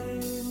high,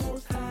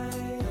 most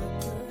high.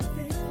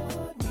 Perfect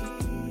for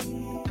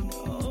me.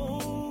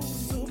 Oh,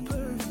 so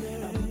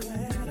perfect. I'm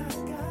glad I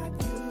got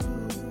you.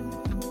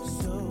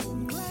 So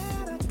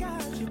glad I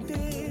got you,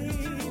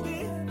 baby.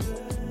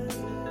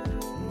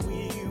 We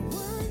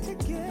were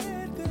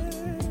together.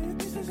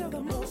 This is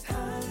the most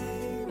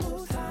high,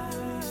 most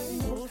high,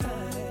 most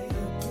high.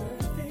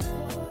 Perfect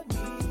for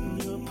me.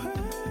 You're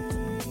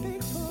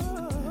perfect for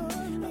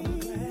me. I'm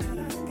glad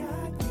I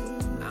got you.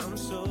 I'm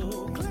so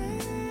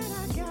glad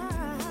I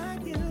got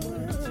you.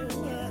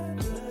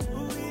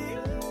 We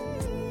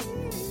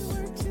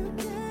were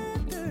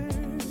together.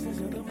 This is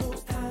the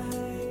most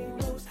high,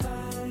 most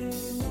high,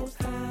 most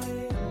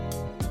high.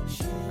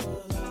 She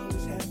will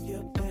always have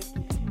your back,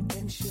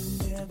 and she'll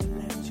never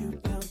let you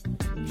down.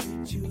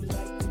 Treat you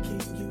like the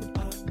king you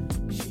are.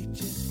 She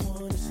just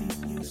wanna see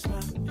you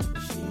smile.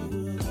 She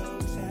will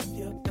always have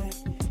your back,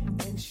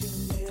 and she'll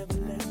never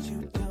let you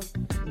down.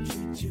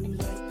 Treat you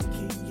like the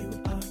king you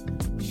are.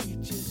 She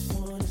just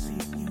wanna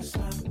see you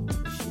smile.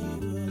 She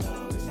will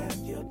always have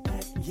your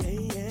back. Yeah,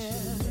 yeah.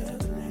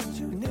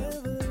 She'll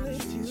never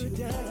let you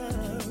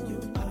down. You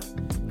are.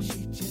 She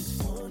just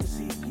wanna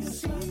see you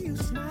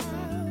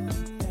smile.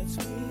 That's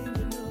when you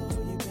know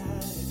you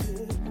got a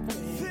good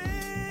thing.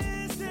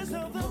 This is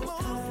of the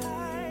most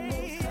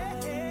high.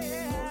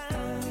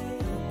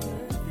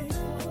 Perfect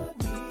for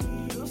me.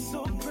 You're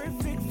so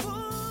perfect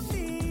for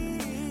me.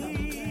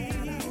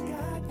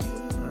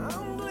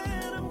 I'm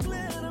glad I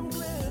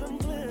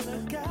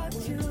got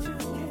you.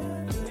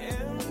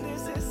 And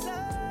this is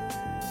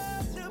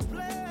such a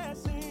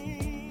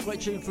blessing.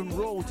 Great tune from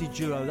Royalty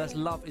Duo. That's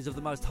Love Is of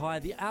the Most High.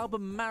 The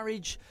album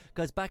Marriage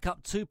goes back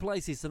up 2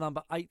 places to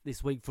number 8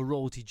 this week for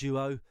Royalty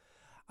Duo.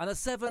 And at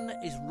 7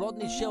 is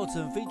Rodney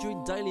Shelton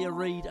featuring Dahlia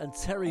Reid and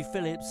Terry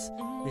Phillips.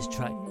 This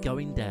track,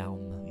 Going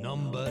Down.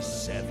 Number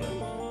 7.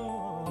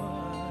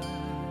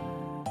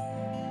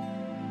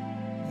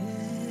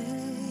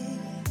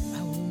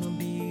 I wanna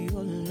be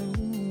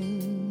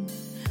alone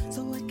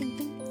so I can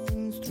think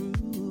things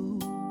through.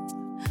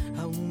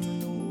 I wanna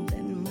know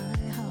that my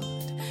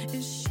heart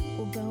is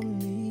sure about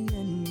me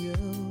and you.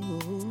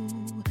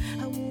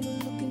 I wanna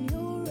look in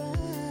your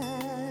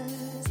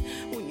eyes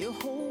when you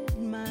hold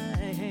my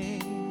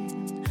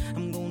hand.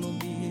 I'm gonna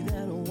be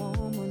that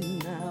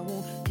woman. I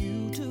want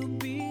you to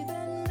be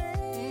that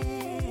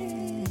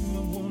man. I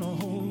wanna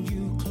hold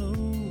you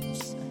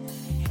close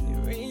and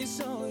erase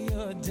all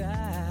your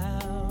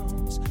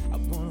doubts. I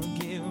wanna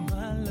give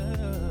my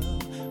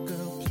love,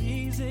 girl.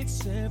 Please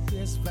accept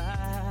this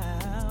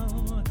vow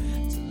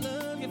to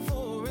love you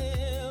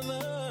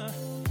forever,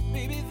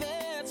 baby.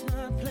 That's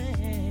my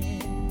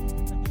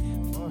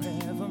plan.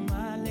 Forever,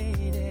 my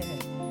lady.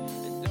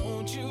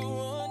 Don't you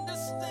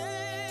understand?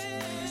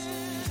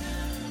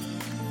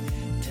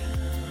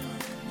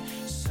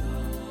 Down, so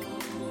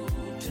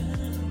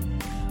down,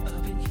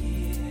 up in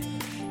here.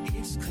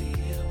 It's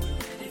clear we're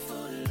ready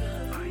for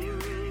love. Are you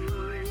ready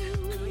for it?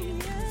 Girl, you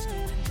know it's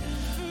going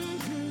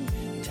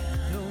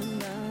down,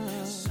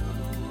 down, so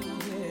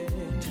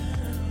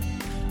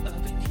down,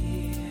 up in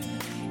here.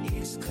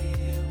 It's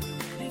clear we're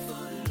ready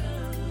for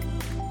love.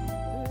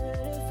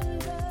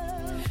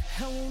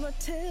 I wanna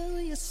tell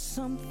you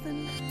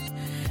something.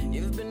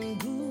 You've been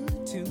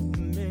good to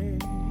me.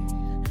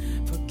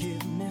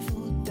 Forgive me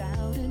for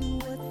doubting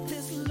what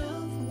this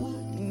love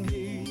would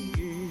give.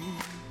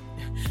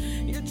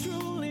 You're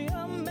truly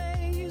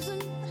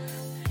amazing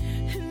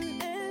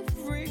in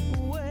every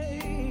way.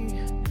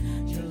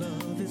 Your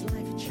love is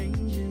life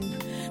changing.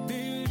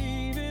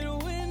 Believe it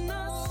when I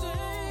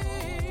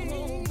say,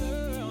 oh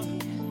girl,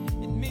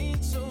 it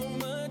means so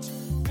much,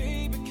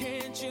 baby.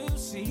 Can't you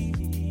see?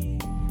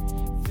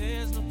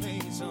 There's no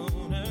place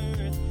on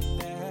earth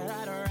that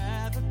I'd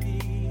rather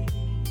be.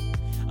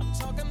 I'm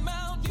talking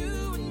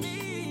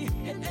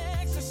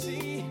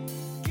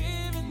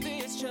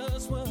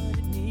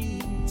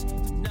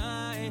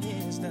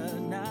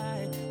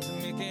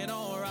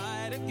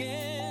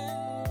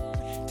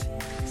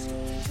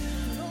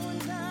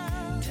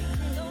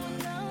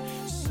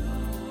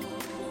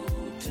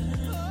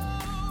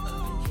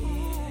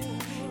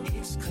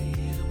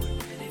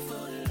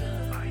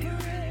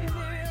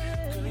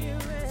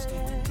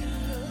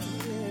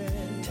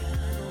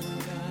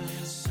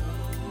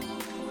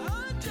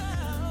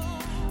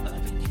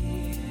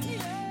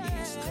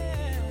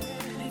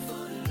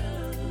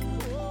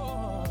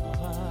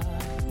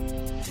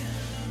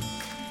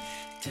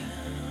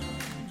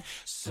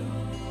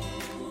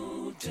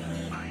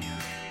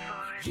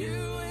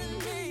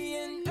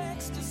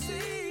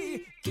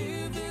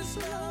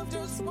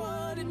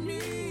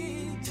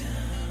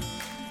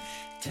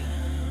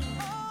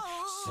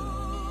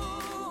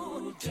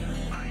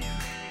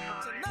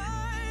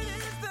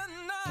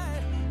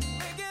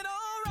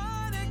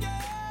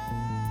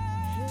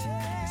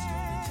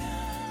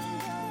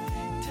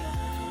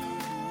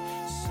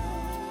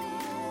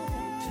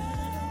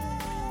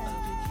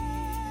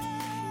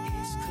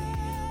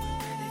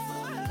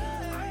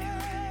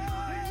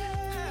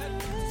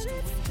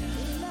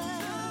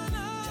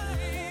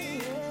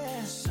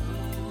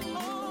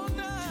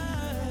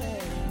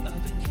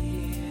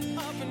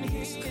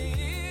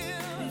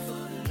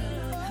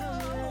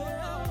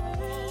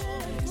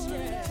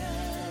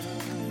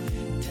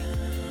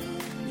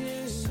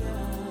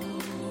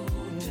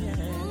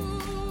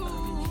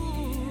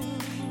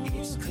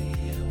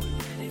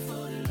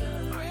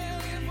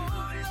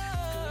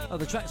Oh,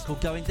 the track's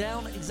called Going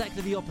Down,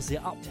 exactly the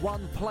opposite, up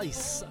one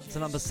place to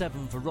number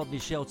 7 for Rodney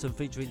Shelton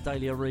featuring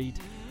Dahlia Reid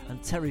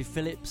and Terry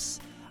Phillips.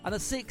 And at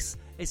 6,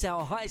 it's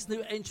our highest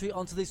new entry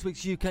onto this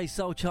week's UK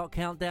Soul Chart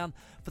countdown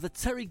for the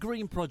Terry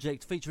Green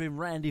Project featuring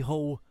Randy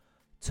Hall,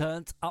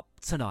 Turned Up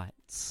Tonight.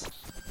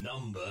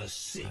 Number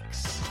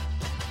 6.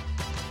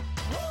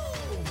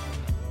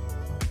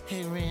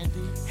 Hey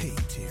Randy. Hey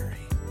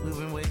Terry. We've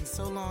been waiting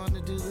so long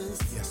to do this.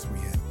 Yes, we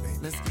have, baby.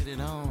 Let's get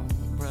it on,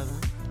 brother.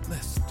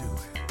 Let's do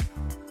it.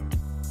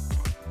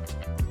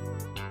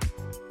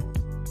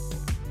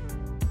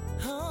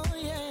 Oh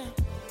yeah.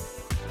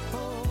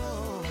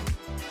 Oh.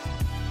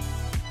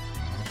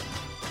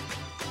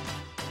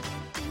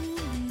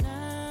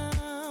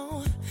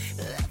 Now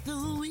that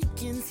the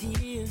weekend's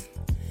here,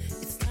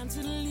 it's time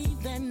to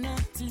leave that 9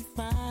 to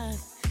 5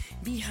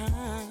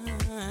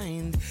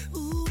 behind.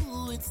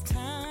 Ooh, it's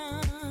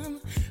time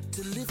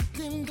to lift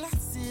them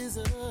glasses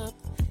up.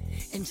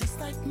 And just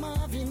like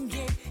Marvin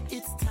Gaye,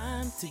 it's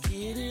time to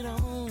get it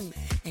on.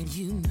 And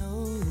you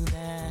know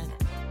that.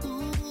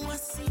 Ooh, I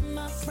see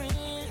my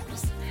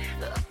friends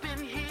up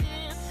in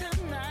here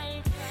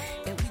tonight.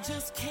 And we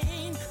just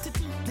came to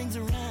do things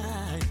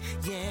right.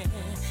 Yeah,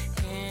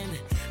 and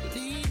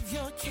leave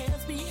your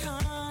cares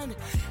behind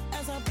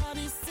as our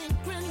bodies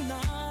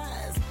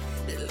synchronize.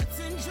 Let's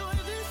enjoy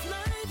this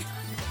night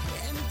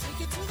and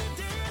take it to the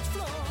dance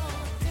floor.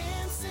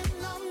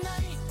 Dancing all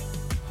night.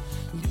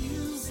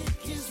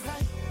 Music is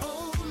right.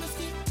 Oh, let's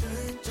get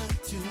turned up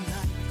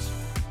tonight.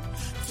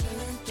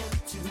 Turned up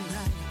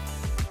tonight.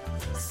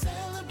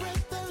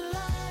 Celebrate the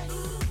light.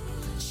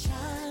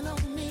 Shine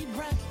on me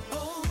bright.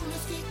 Oh,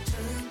 let's get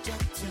turned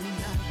up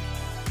tonight.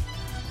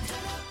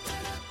 Turn up,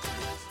 turn up,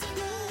 turn up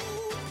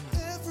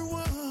tonight.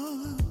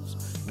 Everyone's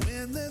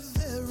when they're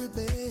very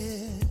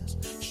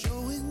best,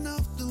 showing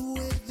off the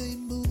way they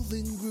move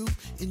and groove,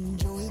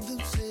 enjoying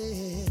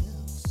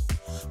themselves.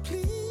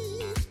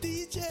 Please,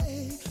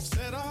 DJ,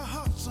 set our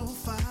hearts on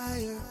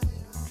fire.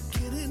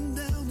 Getting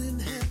down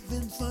and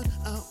having fun,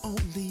 our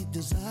only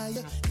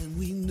desire. And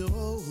we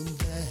know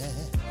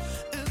that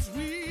as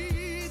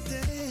we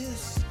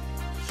dance,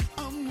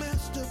 our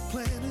master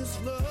plan is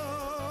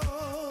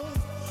love,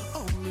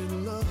 only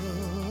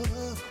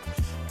love.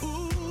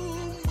 Ooh,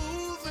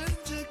 moving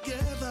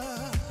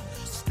together,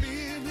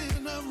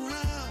 spinning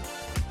around,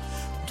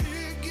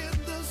 digging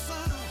the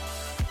sound.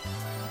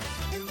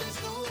 And there's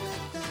no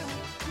letdown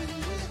when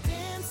we're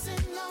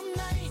Dancing all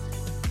night.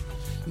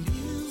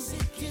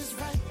 Music is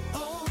right.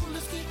 Oh,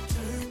 let's get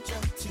turned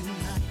up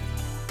tonight.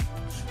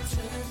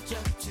 Turned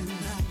up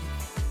tonight.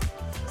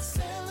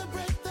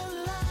 Celebrate the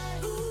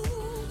light.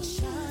 Ooh,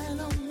 shine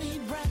on me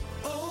bright.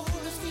 Oh,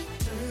 let's get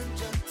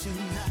turned up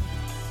tonight.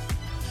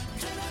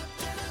 Turn up,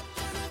 turn up,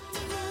 turn up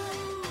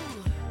tonight.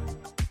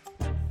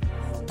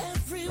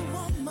 Every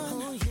woman,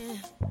 oh yeah,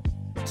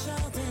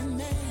 child and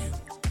man.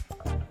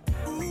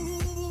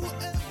 Ooh,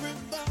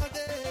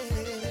 everybody,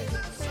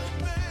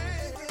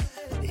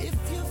 If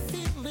you're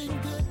feeling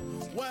good,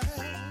 why?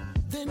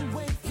 then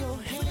wave your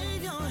hand.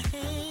 Wave your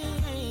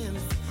hand.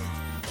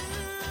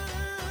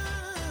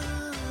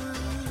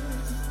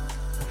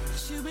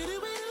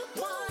 Shoo-be-doo-be-doo,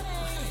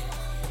 party.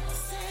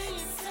 Say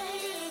it, say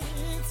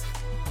it.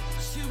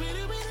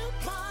 Shoo-be-doo-be-doo,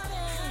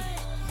 party.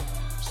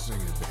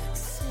 Sing it, baby.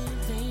 Say it,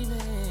 baby.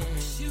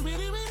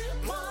 Shoo-be-doo-be-doo,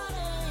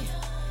 party.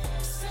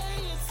 Say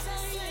it,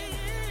 say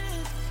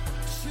it.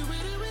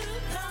 Shoo-be-doo-be-doo,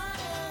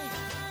 party.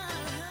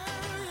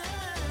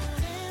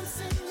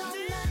 Dancing all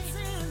night.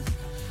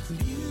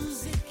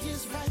 Music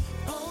is right.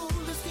 Oh,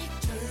 let's get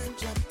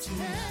turned up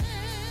tonight.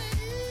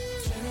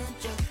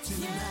 Turned up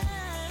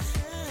tonight.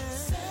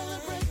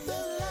 Celebrate the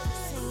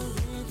light.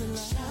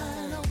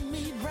 Shine on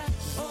me bright.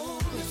 Oh,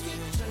 let's get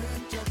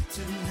turned up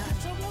tonight.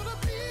 I wanna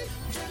be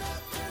turned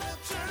up, turned up,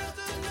 turned up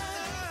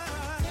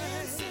tonight.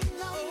 Dancing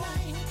all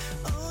night.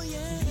 Oh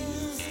yeah.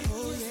 Music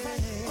is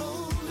right.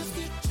 Oh, let's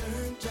get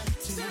turned up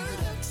tonight.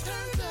 Turned up,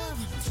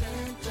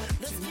 turned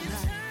up,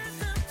 tonight.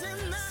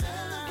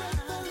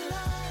 Celebrate the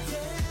light.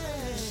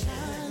 Yeah.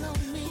 Shine on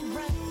me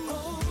bright.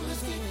 Oh,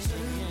 let's get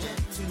turned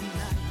up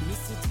tonight.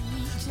 Mr.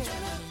 DJ.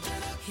 Turn up,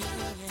 turn up, turn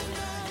up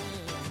tonight.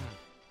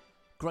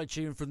 Great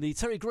tune from the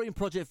Terry Green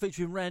Project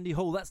featuring Randy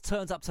Hall. That's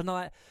Turned Up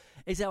Tonight.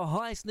 It's our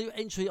highest new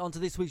entry onto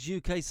this week's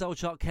UK Soul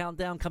Chart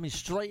countdown, coming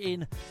straight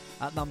in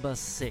at number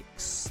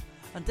 6.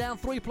 And down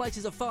 3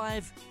 places at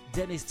 5,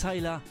 Dennis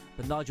Taylor,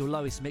 the Nigel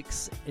Lewis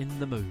mix, In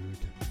the Mood.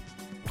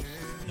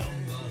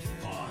 Number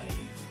 5.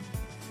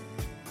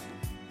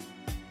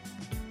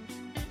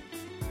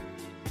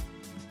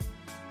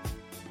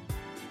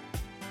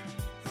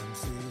 I'm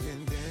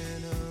sitting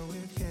dinner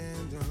with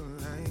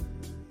candlelight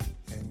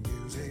and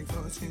music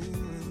for two.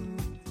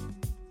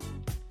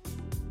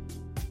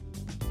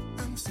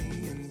 I'm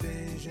seeing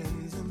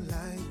visions of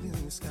light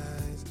blue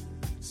skies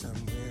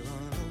somewhere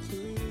on a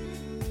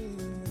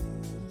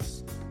cruise.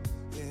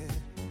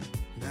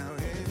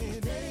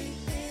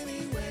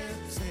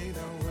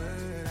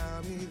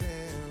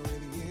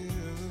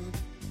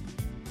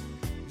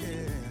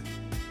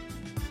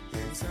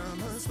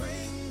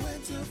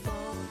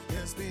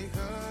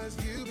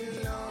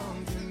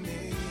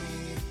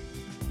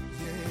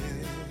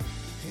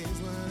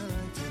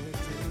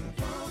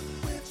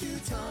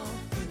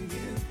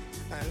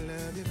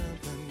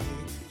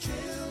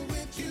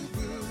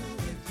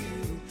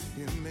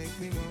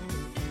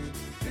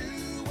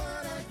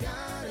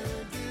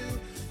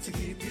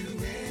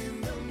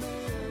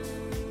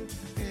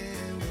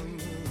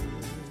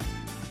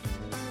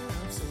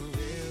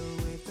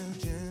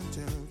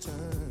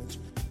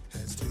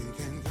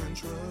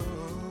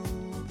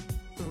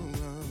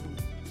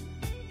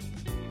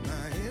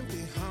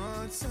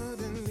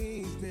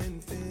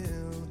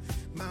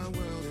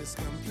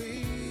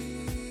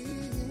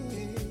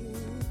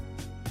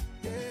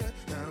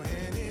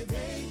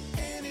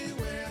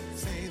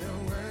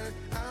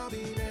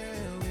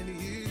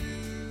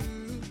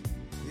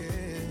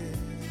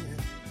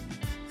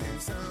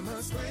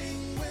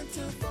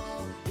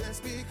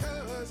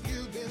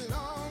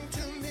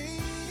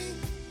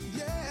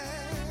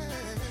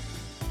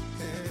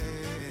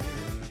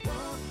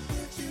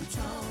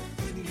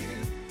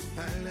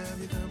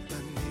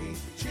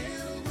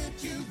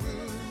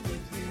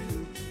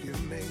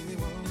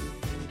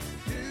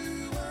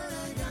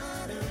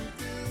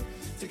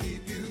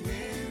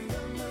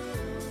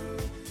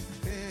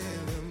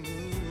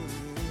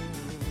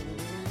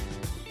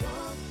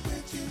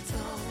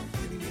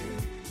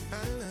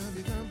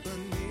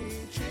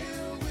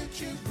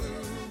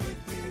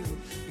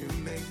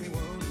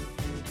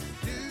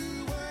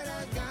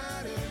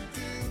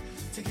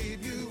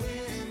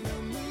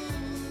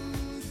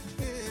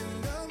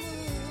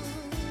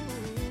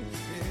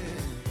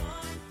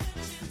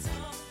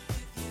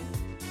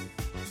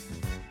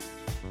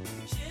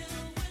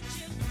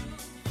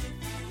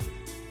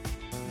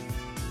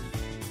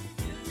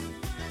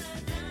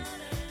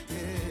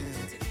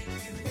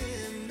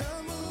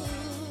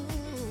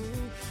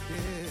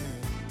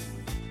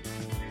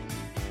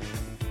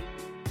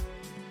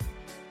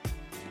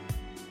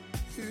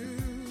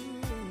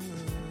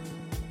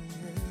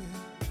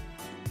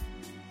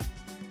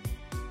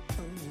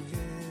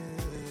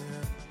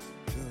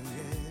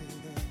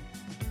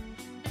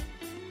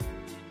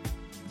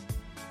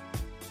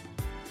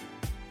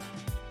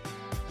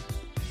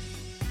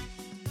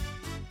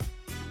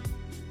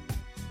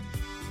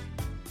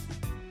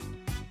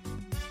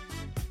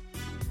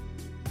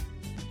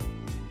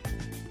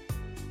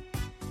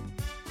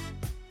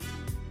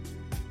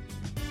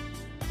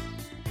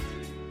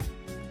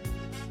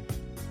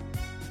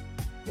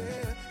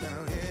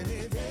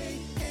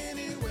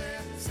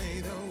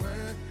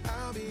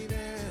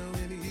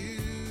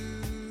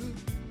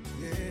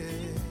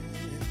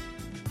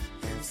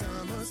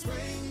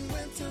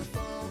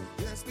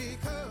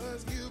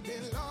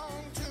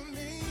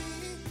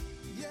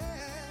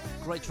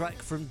 great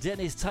track from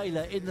Dennis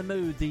Taylor, In the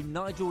Mood, the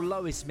Nigel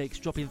Lewis mix,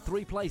 dropping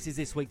 3 places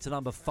this week to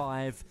number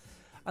 5.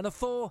 And a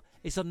 4,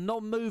 it's a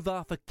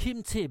non-mover for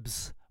Kim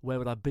Tibbs, Where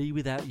Would I Be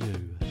Without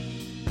You?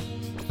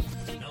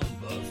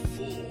 Number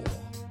 4.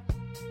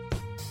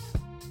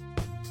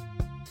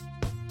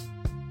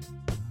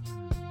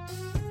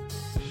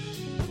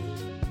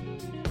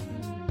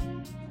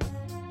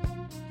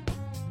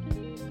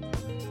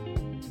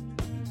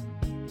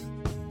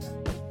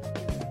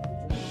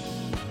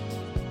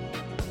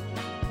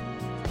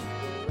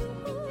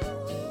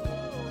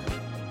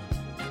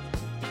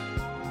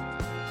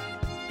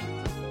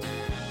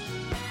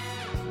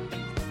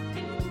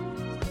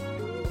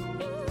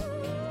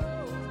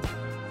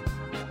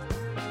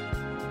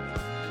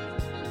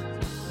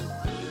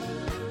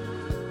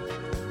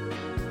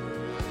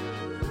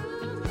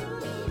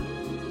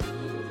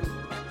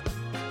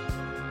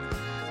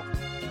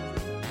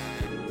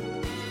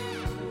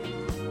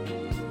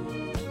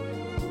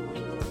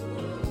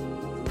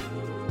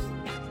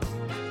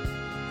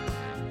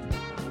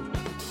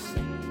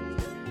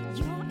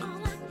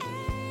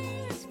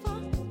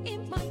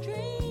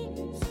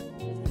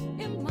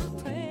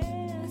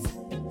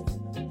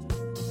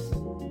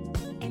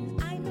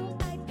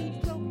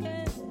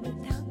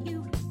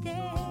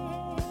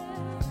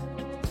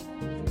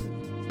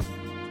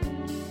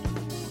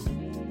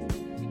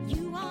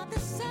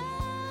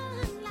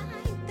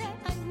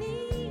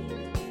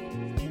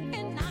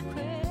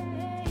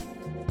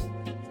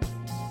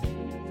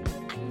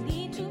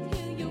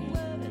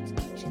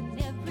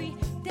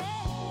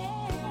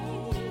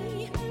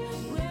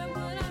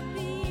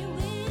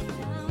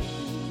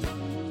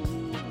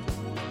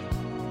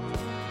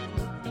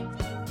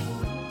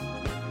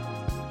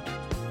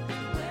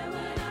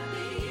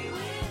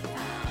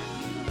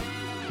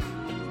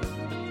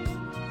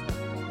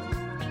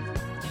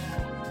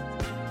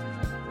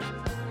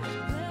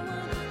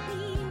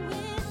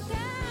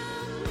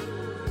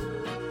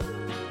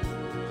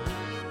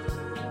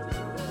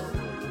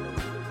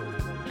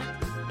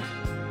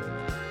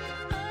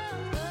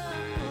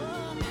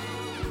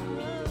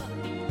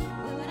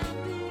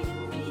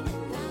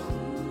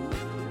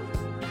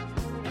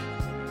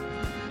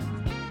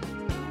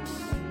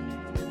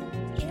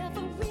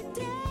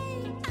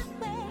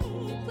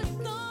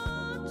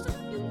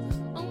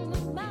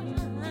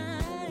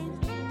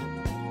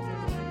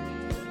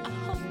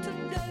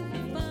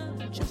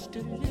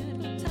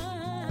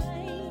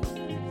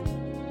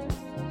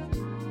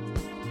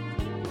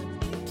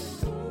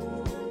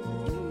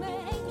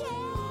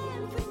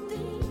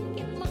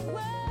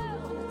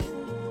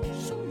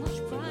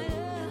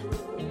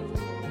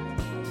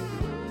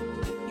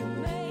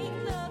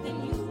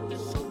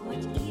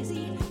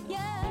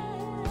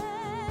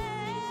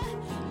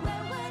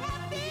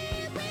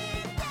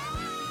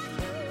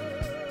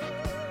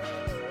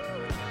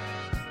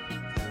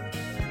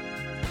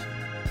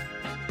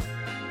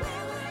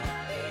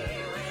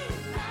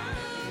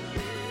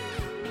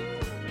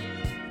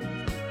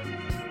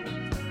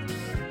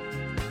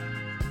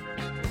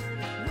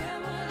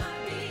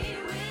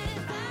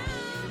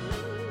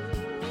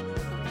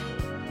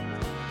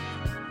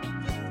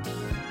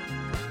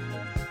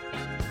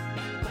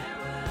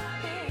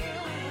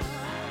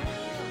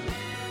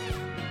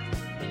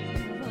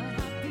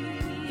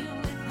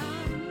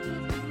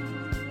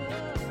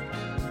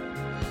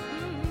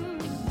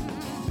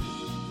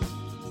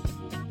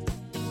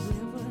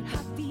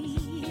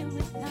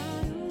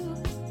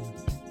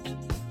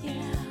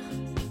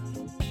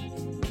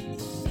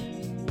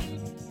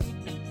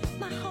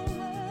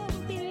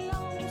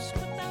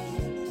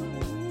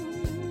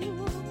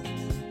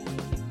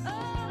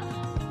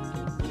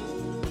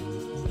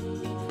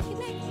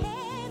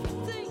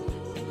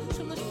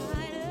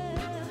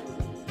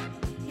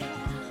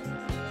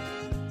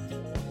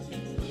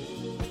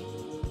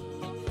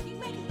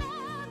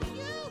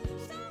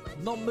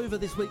 Non-mover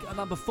this week at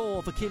number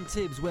 4 for Kim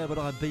Tibbs, Where Would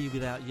I Be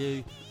Without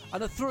You?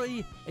 And at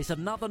 3, it's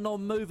another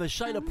non-mover,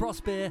 Shayla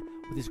Prosper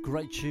with his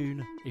great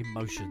tune,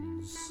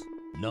 Emotions.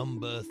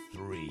 Number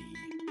 3.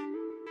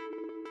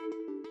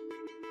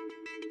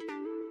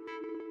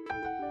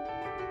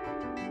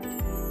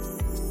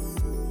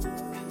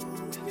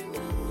 Feel your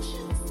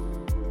emotions.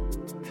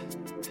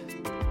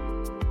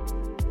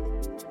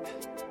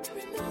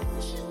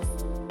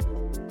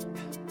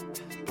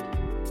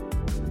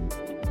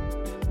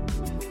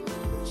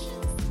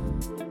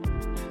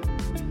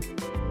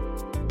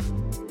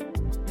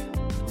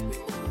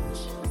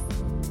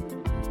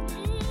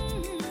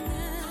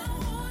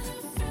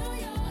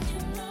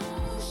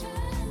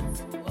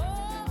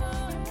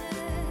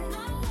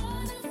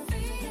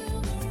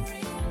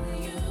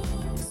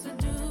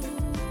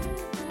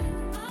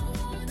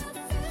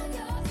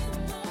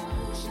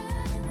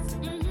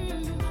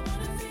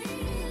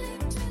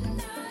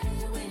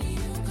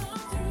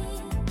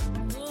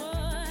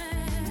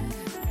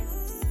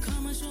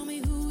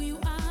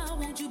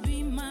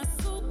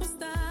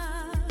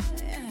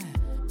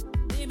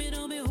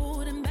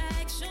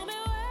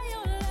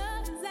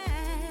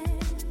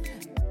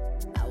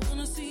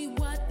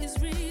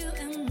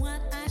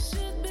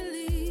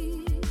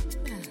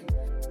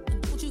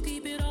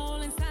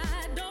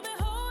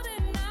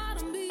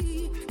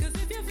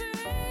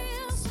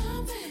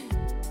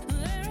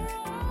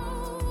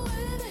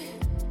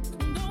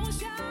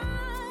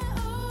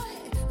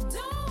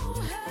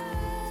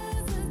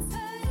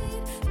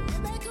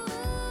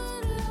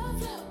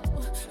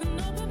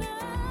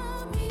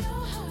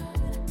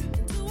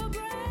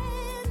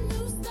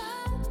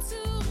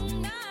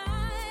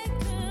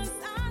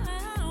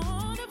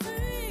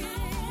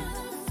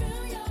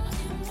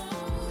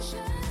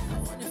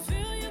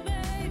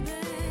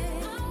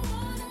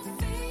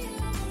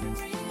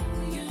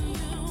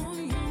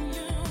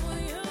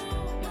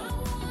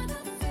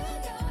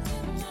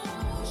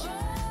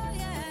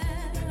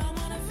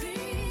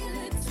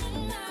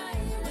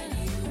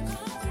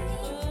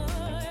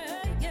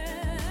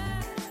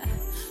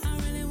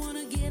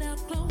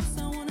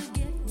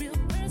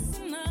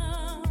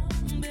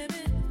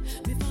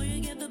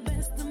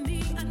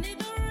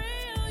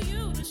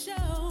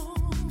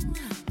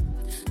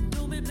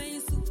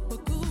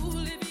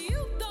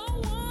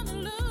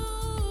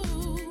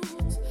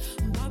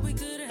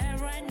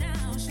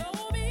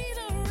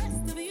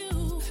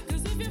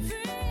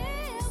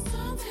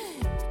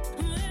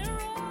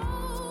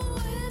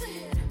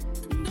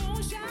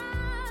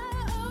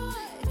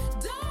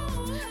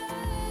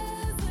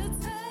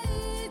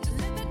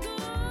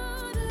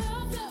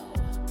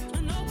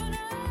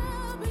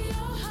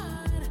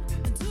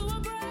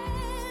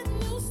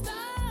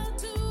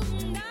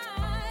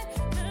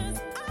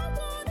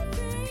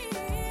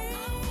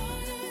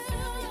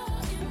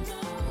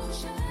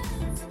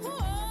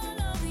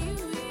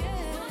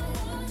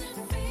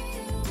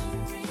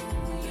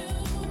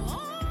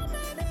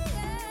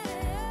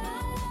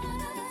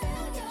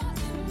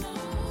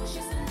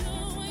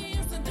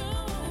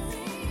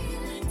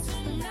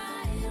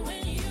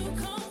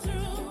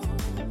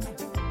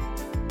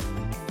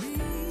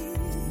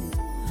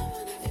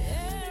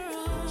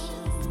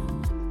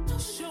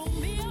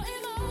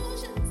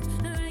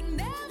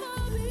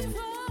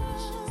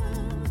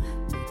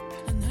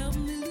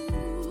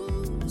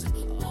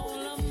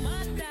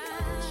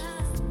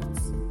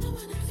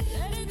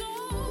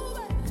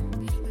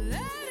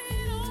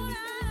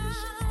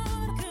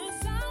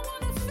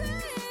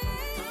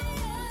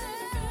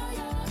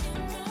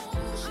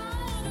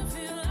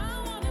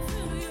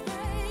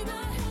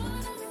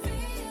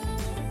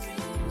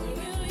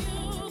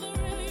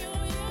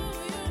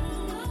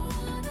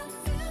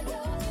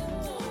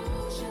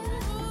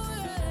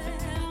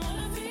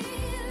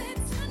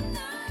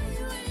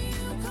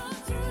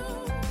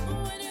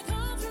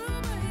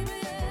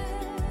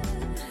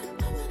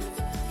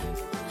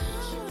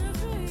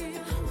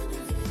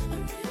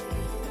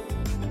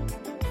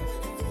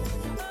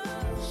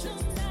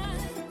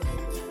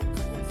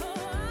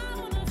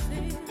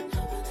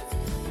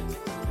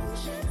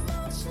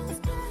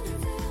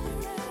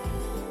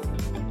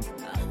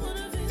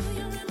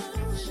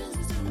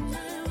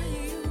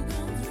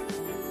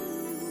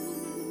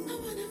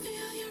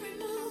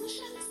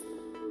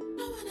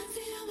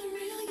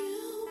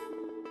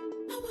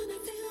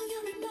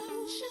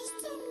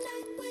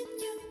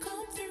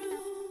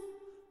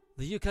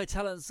 The UK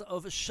talents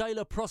of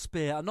Shayla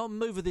Prosper, a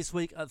non-mover this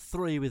week at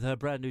 3 with her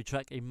brand new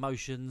track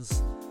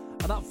Emotions.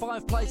 And up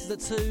 5 places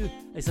at 2,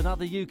 it's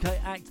another UK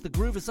act, the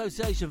Groove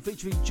Association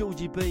featuring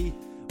Georgie B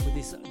with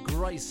this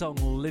great song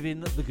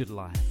Living the Good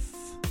Life.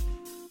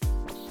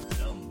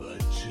 Number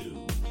 2.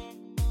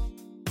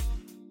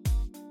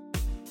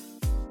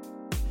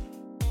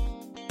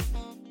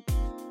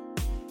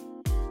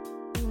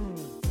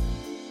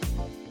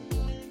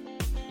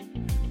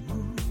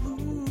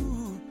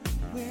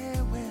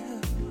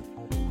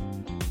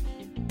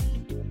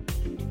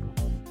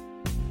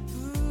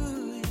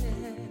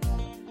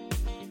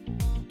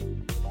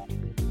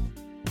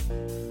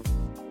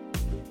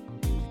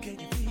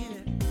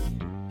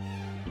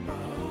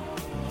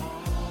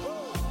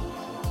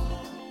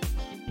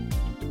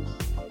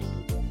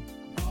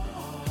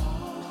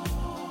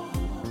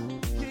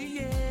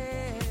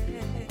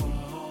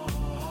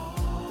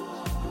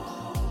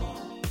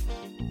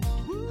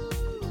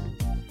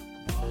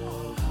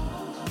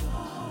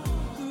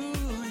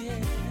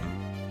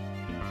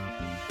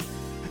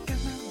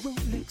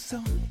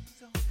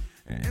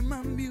 And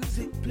my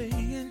music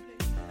playing,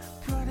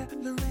 Prada,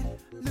 Laurent,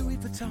 Louis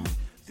Vuitton,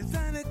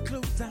 designer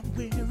clothes I'm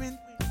wearing.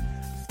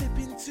 Step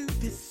into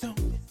this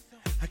song,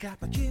 I got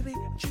my Jimmy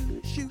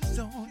Choo shoes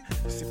on,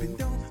 sipping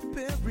Dom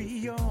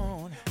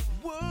Perignon.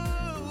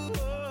 Whoa,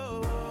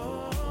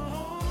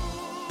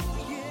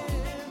 yeah,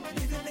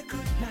 living the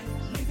good life,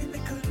 living the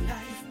good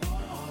life.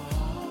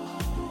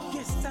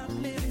 Yes,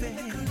 I'm living the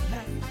good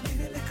life,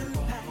 living the good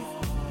life.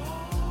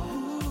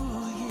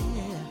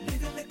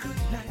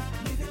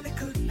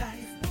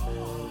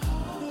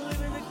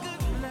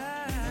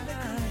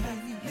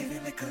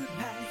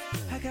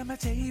 Got my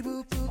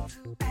table booked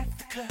at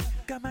the club,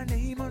 got my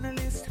name on the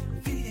list,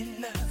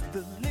 feeling love.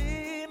 The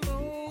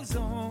limo's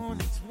on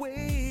its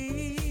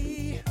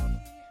way.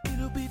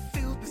 It'll be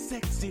filled with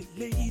sexy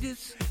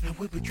ladies, and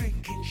we'll be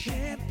drinking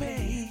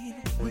champagne.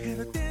 We're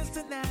gonna dance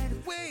the night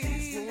away.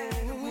 Dance the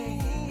night away.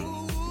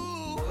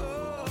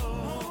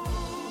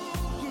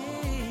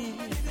 Yeah,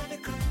 living the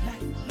good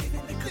life,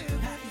 living the good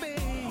life, babe.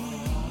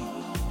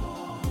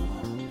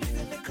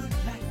 Living the good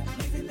life,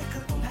 living the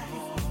good life.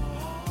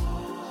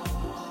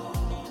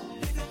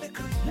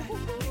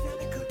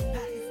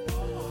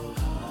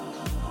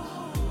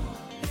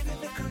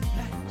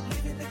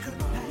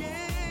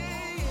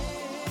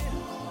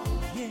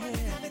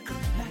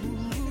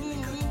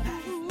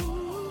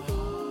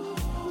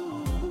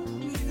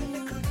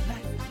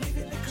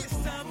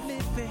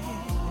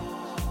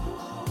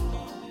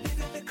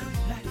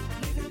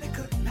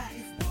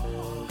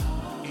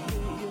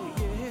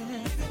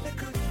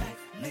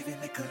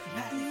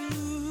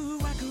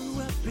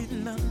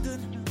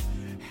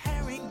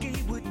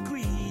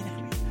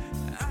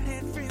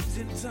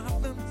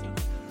 Tottenham,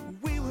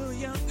 we were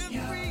young and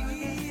free,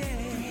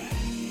 yeah.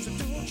 So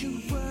don't you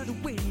run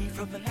away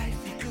from the life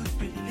you could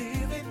be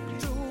living.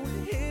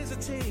 Don't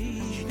hesitate,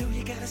 you know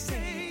you gotta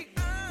say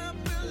I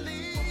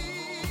believe,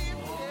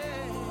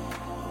 yeah.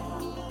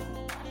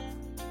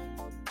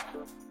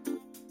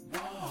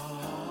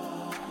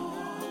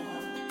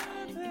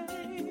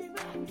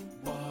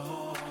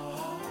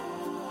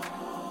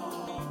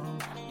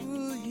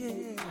 Ooh,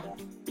 yeah.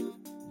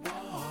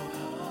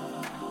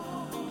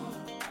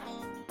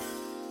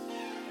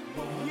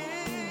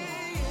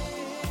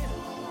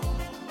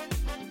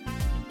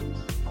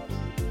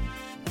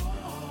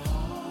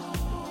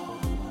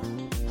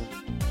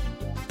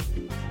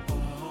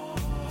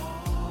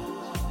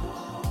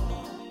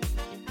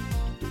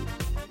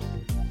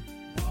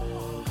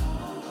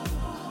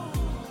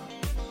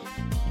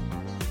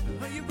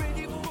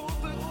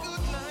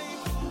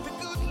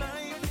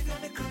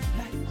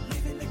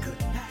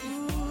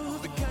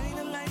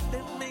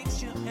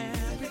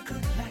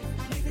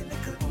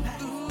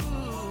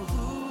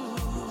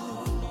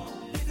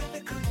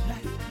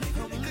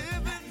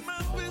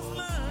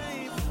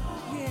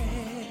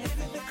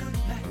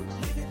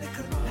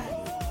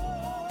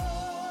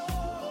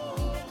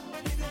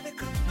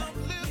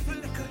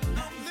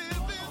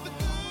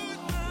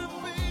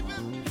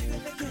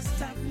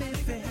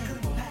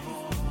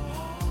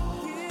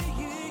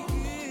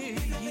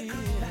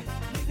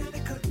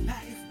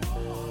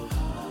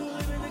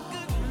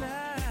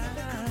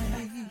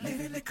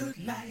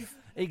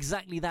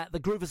 Exactly that. The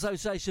Groove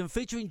Association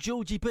featuring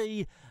Georgie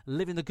B,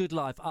 Living the Good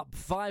Life, up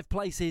 5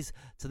 places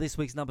to this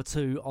week's number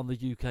 2 on the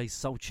UK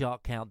Soul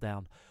Chart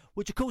Countdown.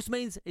 Which of course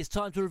means it's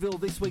time to reveal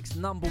this week's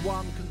number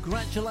 1.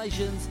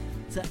 Congratulations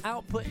to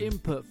Output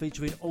Input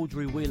featuring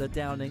Audrey Wheeler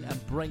Downing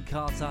and Brent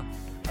Carter.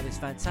 And this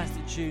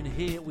fantastic tune,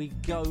 Here We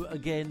Go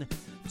Again.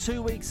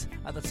 2 weeks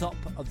at the top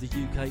of the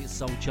UK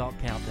Soul Chart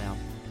Countdown.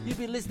 You've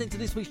been listening to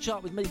this week's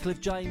chart with me, Cliff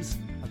James.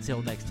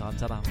 Until next time,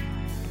 ta-da.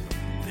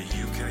 The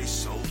UK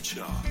Soul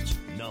Chart.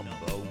 Number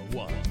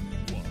 1.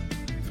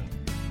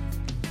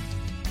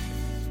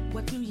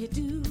 What do you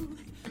do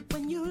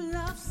when you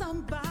love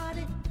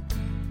somebody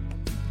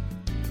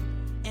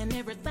and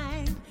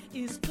everything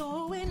is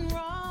going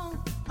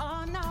wrong?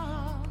 Oh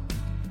no,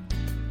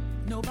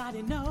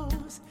 nobody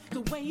knows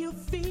the way you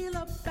feel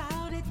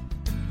about it,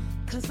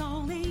 'cause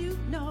only you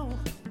know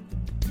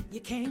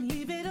you can't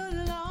leave it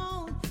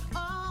alone.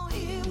 Oh,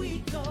 here we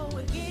go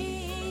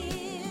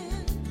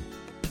again.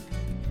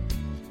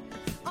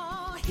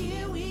 Oh,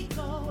 here we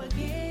go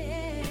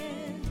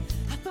again.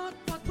 I thought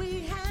what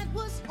we had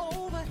was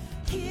over.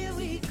 Here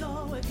we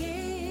go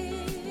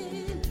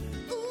again.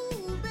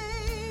 Ooh,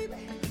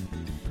 baby,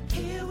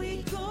 here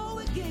we go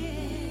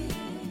again.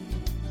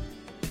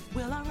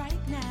 Well, all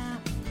right now.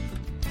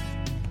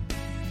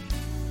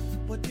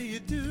 What do you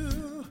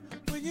do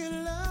when you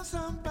love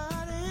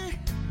somebody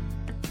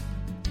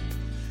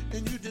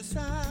and you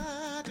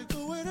decide to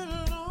go it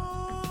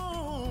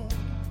alone?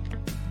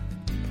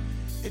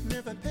 It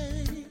never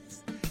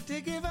pays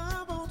to give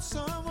up on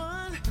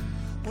someone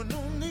when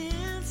on the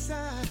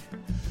inside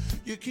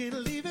you can't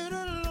leave it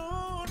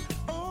alone.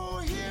 Oh,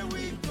 here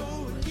we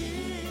go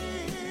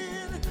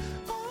again.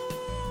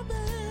 Oh,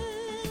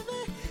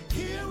 baby,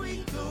 here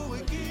we go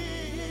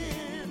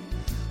again.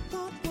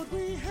 Thought what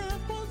we had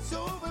was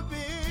over,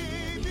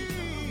 baby.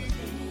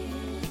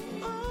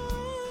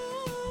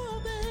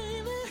 Oh,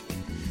 baby,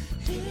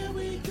 here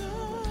we go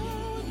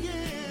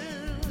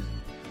again.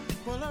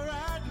 Well, all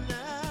right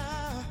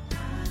now.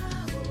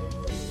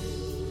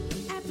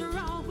 After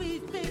all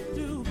we've been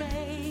through,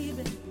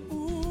 baby.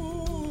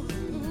 Ooh,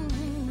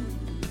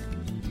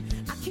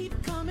 I keep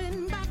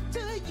coming back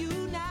to you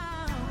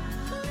now.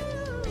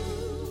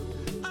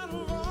 Ooh, out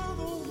of all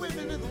the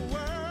women in the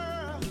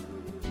world,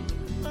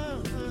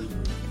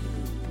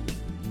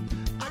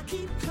 I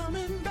keep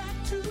coming back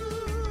to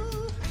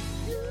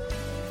you.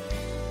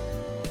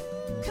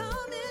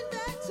 Coming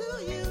back to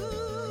you.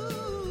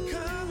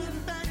 Coming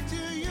back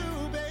to you,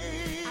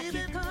 baby. I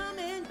keep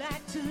coming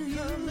back to you.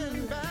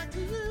 Coming back to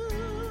you.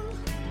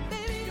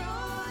 Baby,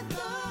 you're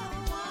the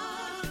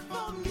one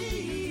for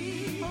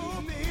me.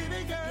 Oh, baby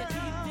You girl.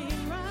 keep me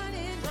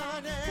running,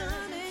 Running,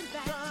 coming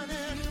back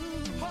running. to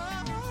you.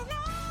 Oh,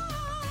 no.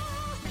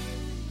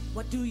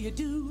 What do you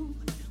do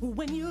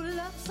when you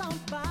love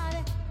somebody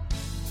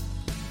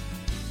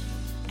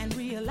and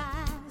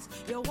realize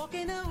you're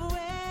walking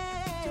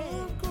away?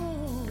 Don't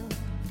go.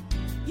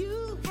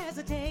 You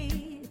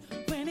hesitate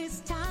when it's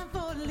time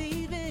for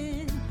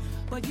leaving,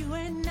 but you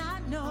and I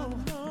know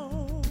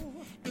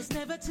it's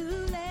never too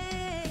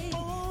late.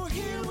 Oh,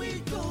 here we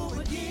go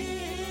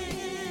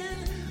again.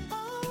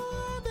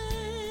 Oh,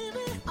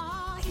 baby.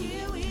 Oh,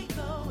 here we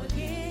go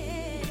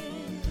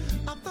again.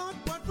 I thought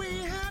what we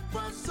had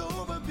was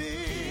over,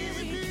 Here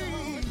we baby.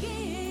 go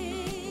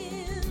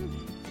again.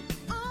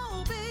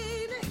 Oh,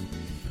 baby,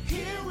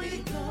 Here we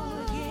go